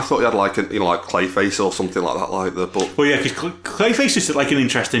don't know why. I thought he had like like Clayface or something like that. Well, yeah, because Clayface is like an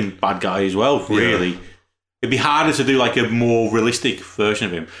interesting bad guy as well. Really, it'd be harder to do like a more realistic version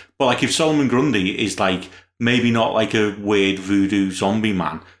of him. But like if Solomon Grundy is like maybe not like a weird voodoo zombie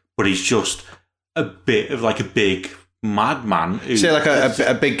man, but he's just a bit of like a big madman. Say like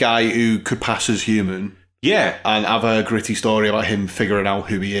a big guy who could pass as human. Yeah. And have a gritty story about him figuring out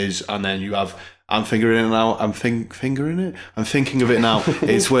who he is, and then you have I'm figuring it out. I'm thinking of it now.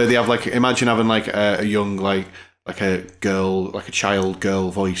 It's where they have like imagine having like a young like a girl, like a child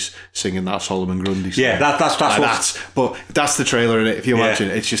girl voice singing that Solomon Grundy song. Yeah, but that's the trailer in it. If you imagine,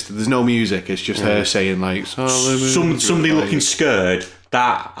 it's just there's no music. It's just her saying like somebody looking scared.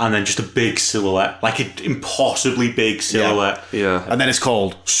 That and then just a big silhouette, like an impossibly big silhouette. Yeah. And then it's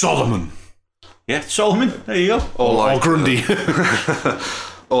called Solomon. Yeah, Solomon. There you go. Or Grundy.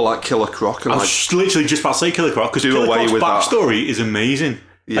 Or like Killer Croc. I was literally just about to say Killer Croc because Killer Croc's backstory is amazing.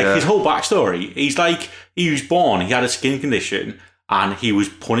 Yeah. Like his whole backstory, he was born, he had a skin condition, and he was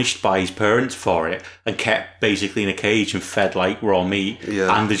punished by his parents for it and kept basically in a cage and fed like raw meat.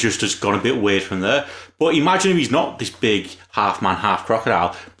 Yeah. And they just has gone a bit weird from there. But imagine if he's not this big half man, half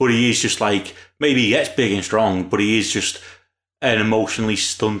crocodile, but he is just like, maybe he gets big and strong, but he is just an emotionally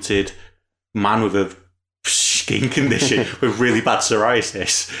stunted man with a skin condition with really bad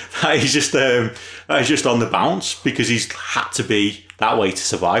psoriasis. He's just on the bounce because he's had to be that way to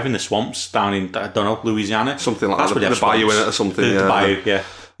survive in the swamps down in, I don't know, Louisiana. Something like that. The bayou in it or something. The bayou, yeah.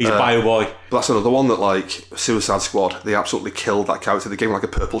 He's a bayou boy. But that's another one that, like, Suicide Squad, they absolutely killed that character. They gave him, like, a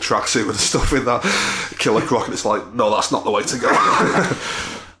purple tracksuit and stuff with that Killer Croc, and it's like, no, that's not the way to go.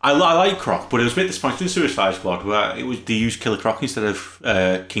 I like Croc, but it was a bit disappointing in Suicide Squad where they used Killer Croc instead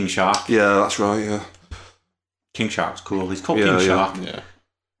of King Shark. Yeah, that's right, yeah. King Shark's cool. He's called King Shark.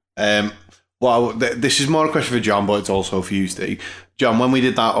 Yeah. Well, this is more a question for John, but it's also for you, Steve. John, when we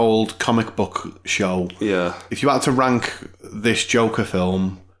did that old comic book show, if you had to rank this Joker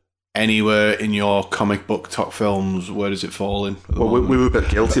film anywhere in your comic book top films, where does it fall in? Well, we were a bit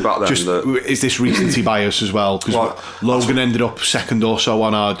guilty back then. Is this recency bias as well? Because Logan ended up second or so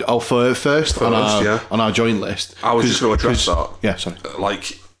on our first on our joint list. I was just going to address that. Yeah, sorry.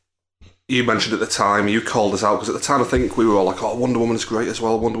 Like you mentioned at the time, you called us out because at the time I think we were all like, "Oh, Wonder Woman's great as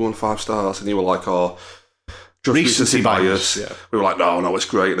well. Wonder Woman 5 stars," and you were like, "Oh." Just recency bias. Yeah. We were like, no, it's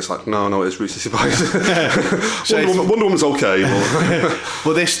great. And it's like, no, it's recency bias. Wonder Woman's okay. But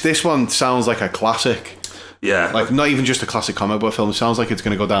well, this one sounds like a classic. Yeah. Like, not even just a classic comic book film. It sounds like it's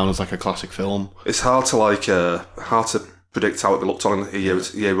going to go down as like a classic film. It's hard to predict how it looked on in a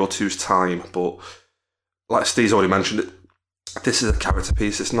year or two's time. But like Steve's already mentioned, this is a character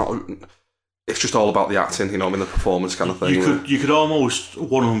piece. It's not... It's just all about the acting, the performance kind of thing. You could almost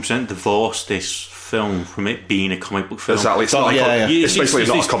 100% divorce this film from it being a comic book film. Exactly. It's basically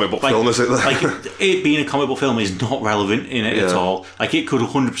not a comic book film, is it? Like, it being a comic book film is not relevant in it at all. Like, it could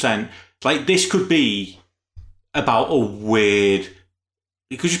 100%... Like, this could be about a weird...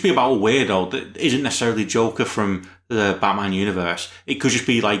 It could just be about a weirdo that isn't necessarily Joker from the Batman universe. It could just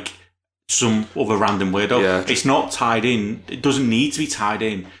be, like, some other random weirdo. Yeah. It's not tied in. It doesn't need to be tied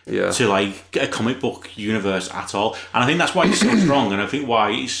in to like a comic book universe at all. And I think that's why it's so strong. And I think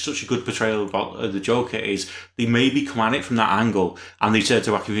why it's such a good portrayal about the Joker is they maybe come at it from that angle. And they said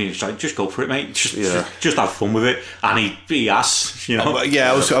to Joaquin, like, just go for it, mate. Just have fun with it. And he has,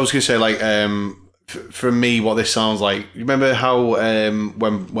 I was going to say, like, for me, what this sounds like. You remember how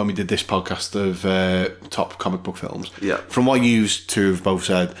when we did this podcast of top comic book films? Yeah. From what you two have both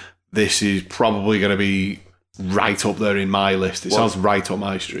said, this is probably going to be right up there in my list. It sounds right up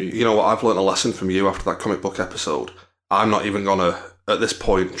my street. You know what? I've learned a lesson from you after that comic book episode. I'm not even going to, at this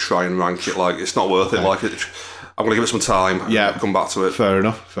point, try and rank it. Like, it's not worth it. Like, I'm going to give it some time and come back to it. Fair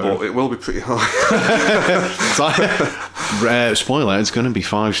enough. It will be pretty high. Spoiler, it's going to be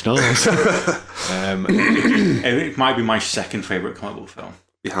 5 stars. It might be my second favourite comic book film.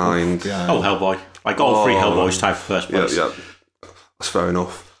 Behind. Hellboy. Like, all 3 Hellboys tied for first place. Yeah. That's fair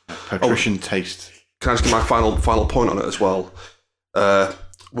enough. Patrician taste. Can I just give my final point on it as well?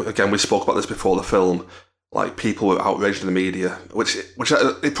 Again, we spoke about this before the film. Like, people were outraged in the media, which it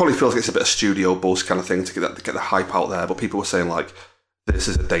probably feels like it's a bit of studio buzz kind of thing to get the hype out there. But people were saying, like, this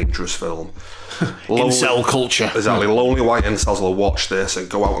is a dangerous film. Incel culture. Exactly. Lonely white incels will watch this and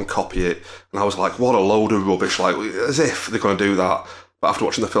go out and copy it. And I was like, what a load of rubbish. Like, as if they're going to do that. But after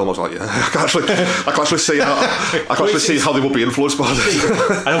watching the film, I was like, I can actually see how they would be influenced by this.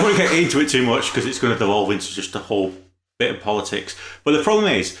 I don't want to get into it too much because it's going to devolve into just a whole bit of politics. But the problem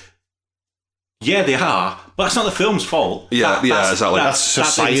is, they are, but that's not the film's fault. Exactly. That's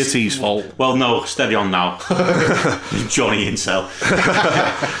society's fault. Well, no, steady on now. Johnny Incel.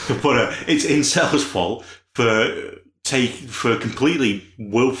 But it's Incel's fault for completely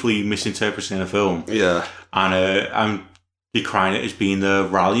willfully misinterpreting a film. Yeah. And decrying it as being the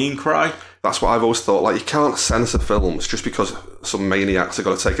rallying cry. That's what I've always thought. Like, you can't censor films just because some maniacs are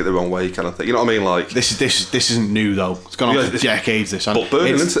going to take it the wrong way, kind of thing. You know what I mean? Like, this isn't new though. It's gone on for decades. This, but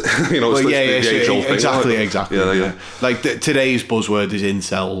burning, isn't it? Exactly. Yeah. Like today's buzzword is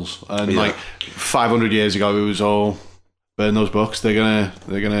incels, and like 500 years ago, it was all burn those books. They're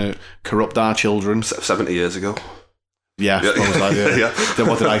gonna corrupt our children. 70 years ago. Yeah, Then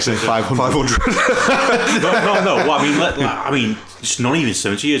what did I say? 500. 500. No. Well, I mean, it's not even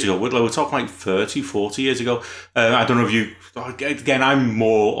 70 years ago. We're talking like 30, 40 years ago. I don't know if you... Again, I'm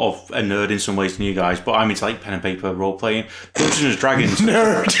more of a nerd in some ways than you guys, but I'm into like pen and paper role playing. Dungeons and Dragons.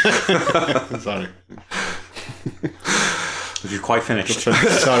 Nerd. Sorry. You're quite finished.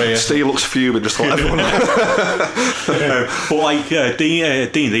 Sorry. Steve looks fuming just like everyone else. But like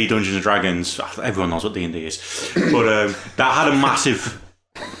D&D, Dungeons and Dragons, everyone knows what D&D is. But that had a massive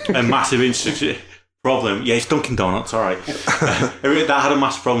problem. Yeah, it's Dunkin' Donuts, all right. That had a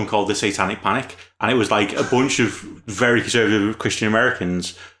massive problem called the Satanic Panic. And it was like a bunch of very conservative Christian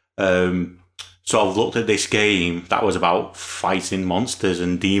Americans sort of looked at this game that was about fighting monsters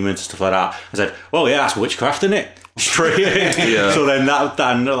and demons and stuff like that and said, well, yeah, that's witchcraft, isn't it? Straight in. So then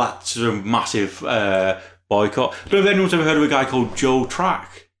that's a massive boycott. I don't know if anyone's ever heard of a guy called Joe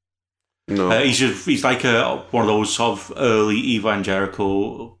Track. No. He's like one of those sort of early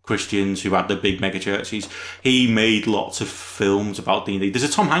evangelical Christians who had the big mega churches. He made lots of films about D&D. There's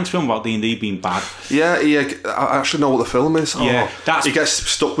a Tom Hanks film about D&D being bad. Yeah, I actually know what the film is. Yeah, he gets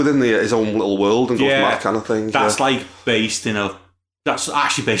stuck within his own little world and goes mad kind of thing. That's like that's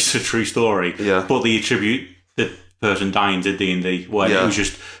actually based on a true story. Yeah. But they attribute the person dying to D&D, where it was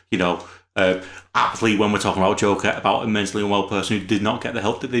just, aptly when we're talking about Joker, about a mentally unwell person who did not get the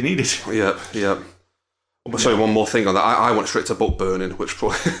help that they needed. Yeah. Sorry, one more thing on that. I went straight to book burning, which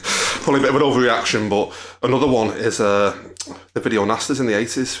probably a bit of an overreaction, but another one is the video nasties in the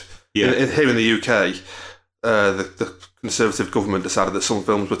 80s. Yeah. Here in the UK, the Conservative government decided that some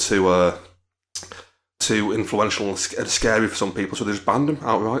films were too influential and scary for some people, so they just banned them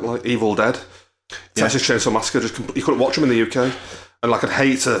outright, like Evil Dead, Texas Chainsaw Massacre. You couldn't watch them in the UK, and like I'd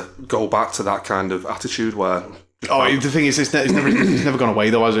hate to go back to that kind of attitude where. The thing is, it's never gone away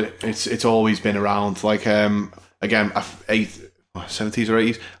though, has it? It's always been around. Like again, 70s or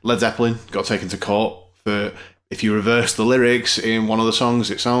 80s, Led Zeppelin got taken to court for. If you reverse the lyrics in one of the songs,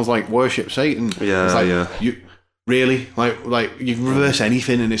 it sounds like worship Satan. Yeah, You really like you reverse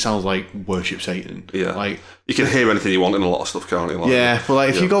anything and it sounds like worship Satan. Yeah, like you can hear anything you want in a lot of stuff, can't you? Like, yeah, but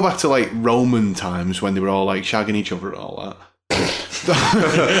if you go back to like Roman times when they were all like shagging each other and all that.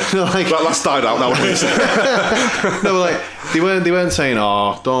 Like, that's died out nowadays. No, like they weren't saying,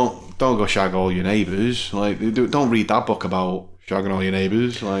 "Oh, don't go shag all your neighbours." Like, don't read that book about shagging all your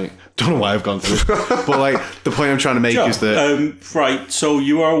neighbours. Like, don't know why I've gone through this, but like the point I'm trying to make is that right. So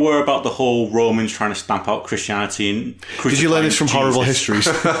you are aware about the whole Romans trying to stamp out Christianity and did you learn this from Jesus? Horrible Histories?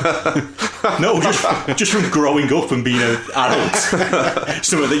 No, just from growing up and being an adult.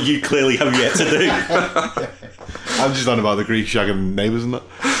 Something that you clearly have yet to do. I'm just on about the Greek shagging neighbours and that.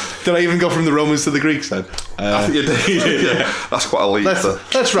 Did I even go from the Romans to the Greeks then? I think you did. Yeah. That's quite a leap.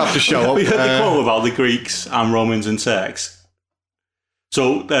 Let's wrap the show up. We heard the quote about the Greeks and Romans and sex.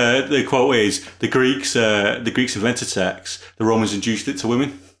 So the quote is the Greeks invented sex. The Romans introduced it to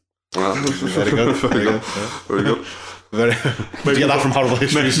women. Very good. Very good. Very good. Maybe get that from Horrible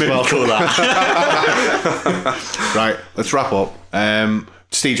Histories as well. Right, let's wrap up.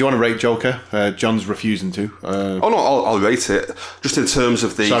 Steve, do you want to rate Joker? John's refusing to. I'll rate it. Just in terms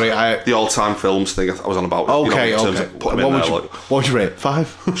of the all-time films thing I was on about. Okay, okay. What would you rate?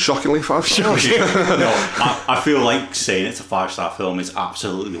 5? Shockingly, 5. No, I feel like saying it's a 5-star film is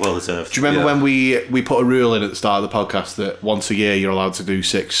absolutely well deserved. Do you remember when we put a rule in at the start of the podcast that once a year you're allowed to do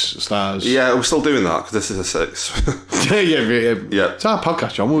 6 stars? Yeah, we're still doing that because this is a 6. Yeah. It's our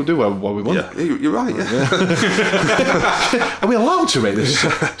podcast, John. We'll do what we want. Yeah, you're right. Yeah. Are we allowed to rate this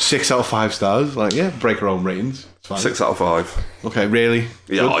 6 out of 5 stars? Like, yeah, break our own ratings. It's fine. 6 out of 5. Okay, really?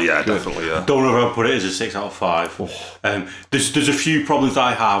 Yeah, Good? Good. Definitely. Yeah. Don't know if I'll put it as a 6 out of 5. There's a few problems that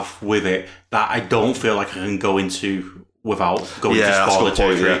I have with it that I don't feel like I can go into without going to spoiler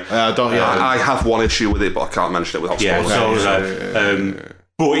territory. I have one issue with it, but I can't mention it without spoilers.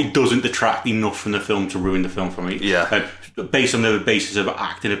 But it doesn't detract enough from the film to ruin the film for me. Yeah. Based on the basis of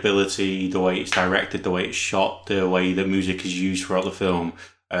acting ability, the way it's directed, the way it's shot, the way the music is used throughout the film,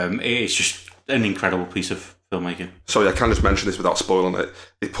 it's just an incredible piece of filmmaking. Sorry, I can just mention this without spoiling it.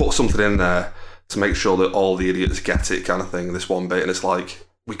 They put something in there to make sure that all the idiots get it, kind of thing, this one bit, and it's like,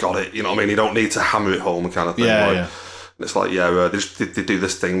 we got it, you know what I mean? You don't need to hammer it home, kind of thing. Yeah, like, yeah. And it's like, they do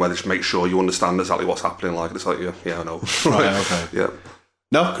this thing where they just make sure you understand exactly what's happening. Like, it's like, yeah, I know. Right, okay. Yeah.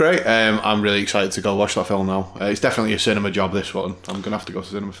 No, great. I'm really excited to go watch that film now. It's definitely a cinema job, this one. I'm going to have to go to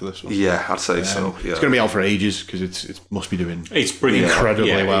cinema for this one. Yeah, I'd say so. Yeah. It's going to be out for ages because it must be doing brilliant.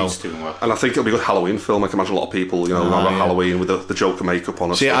 Incredibly well. It's doing well. And I think it'll be a good Halloween film. I can imagine a lot of people, around Halloween with the Joker makeup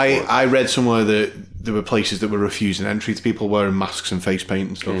on. See, I read somewhere that there were places that were refusing entry to people wearing masks and face paint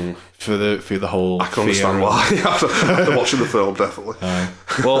and stuff for the whole. I can understand why. After watching the film, definitely.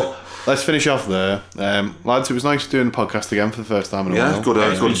 Well, let's finish off there. Lads, it was nice doing the podcast again for the first time in a while. Yeah, good.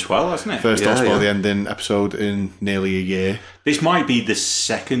 As well, hasn't it? First Don't Spoil the Ending episode in nearly a year. This might be the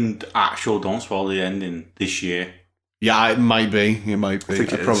second actual Don't Spoil the Ending this year. Yeah, it might be. I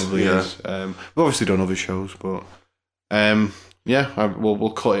think it probably is. We've obviously done other shows, but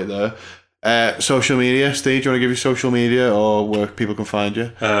we'll cut it there. Social media, Steve, do you want to give your social media or where people can find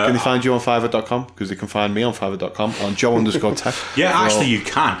you? Can they find you on Fiverr.com? Because they can find me on Fiverr.com on Joe_Tech. Yeah, actually you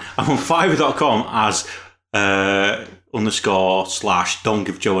can. I'm on Fiverr.com as / don't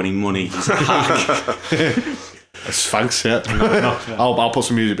give Joe any money. He's a hack. Thanks, yeah. No. I'll put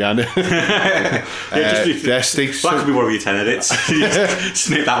some music behind it. Steve, that could be one of your 10 edits.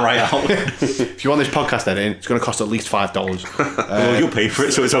 Snip that right out. If you want this podcast editing, it's going to cost at least $5. Well, you'll pay for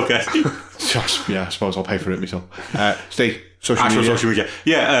it, so it's okay. Yeah, I suppose I'll pay for it myself. Steve, Social media.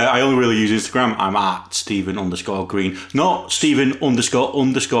 Yeah, I only really use Instagram. I'm at Stephen_Green. Not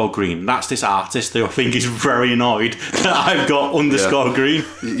Stephen__Green. That's this artist who I think is very annoyed that I've got _Green.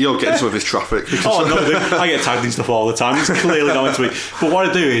 You'll get into his traffic. Oh, no, I get tagged in stuff all the time. It's clearly not into me. But what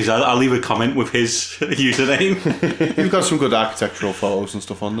I do is I leave a comment with his username. You've got some good architectural photos and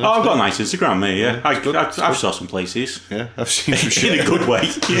stuff on there. Oh, I've got a nice Instagram, mate, yeah. I've saw some places. Yeah, I've seen some shit. In a good way.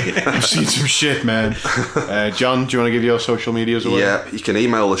 Yeah. I've seen some shit, man. John, do you want to give your social medias away? Yeah, you can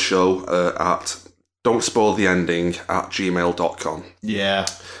email the show at don'tspoiltheending@gmail.com. Yeah.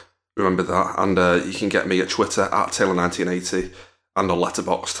 Remember that. And you can get me at Twitter at Taylor1980 and on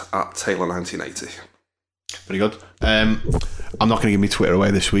Letterboxd at Taylor1980. Very good. I'm not going to give me Twitter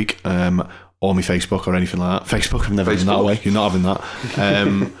away this week, or my Facebook or anything like that. Facebook, I've never done that away. You're not having that.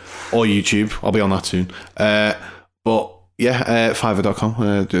 Or YouTube. I'll be on that soon. But yeah, Fiverr.com,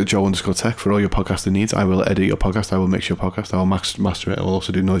 Joe_Tech for all your podcasting needs. I will edit your podcast. I will mix your podcast. I will master it. I will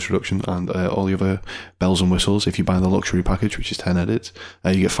also do noise reduction and all the other bells and whistles. If you buy the luxury package, which is 10 edits,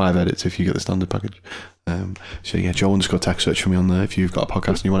 you get 5 edits if you get the standard package. So yeah, Joe_Tech, search for me on there if you've got a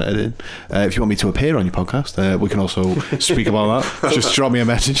podcast and you want to edit in. If you want me to appear on your podcast, we can also speak about that. Just drop me a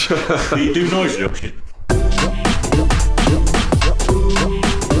message. Do you do noise reduction?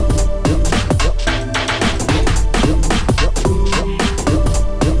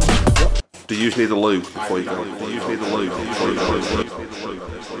 Do you need the lube before you go?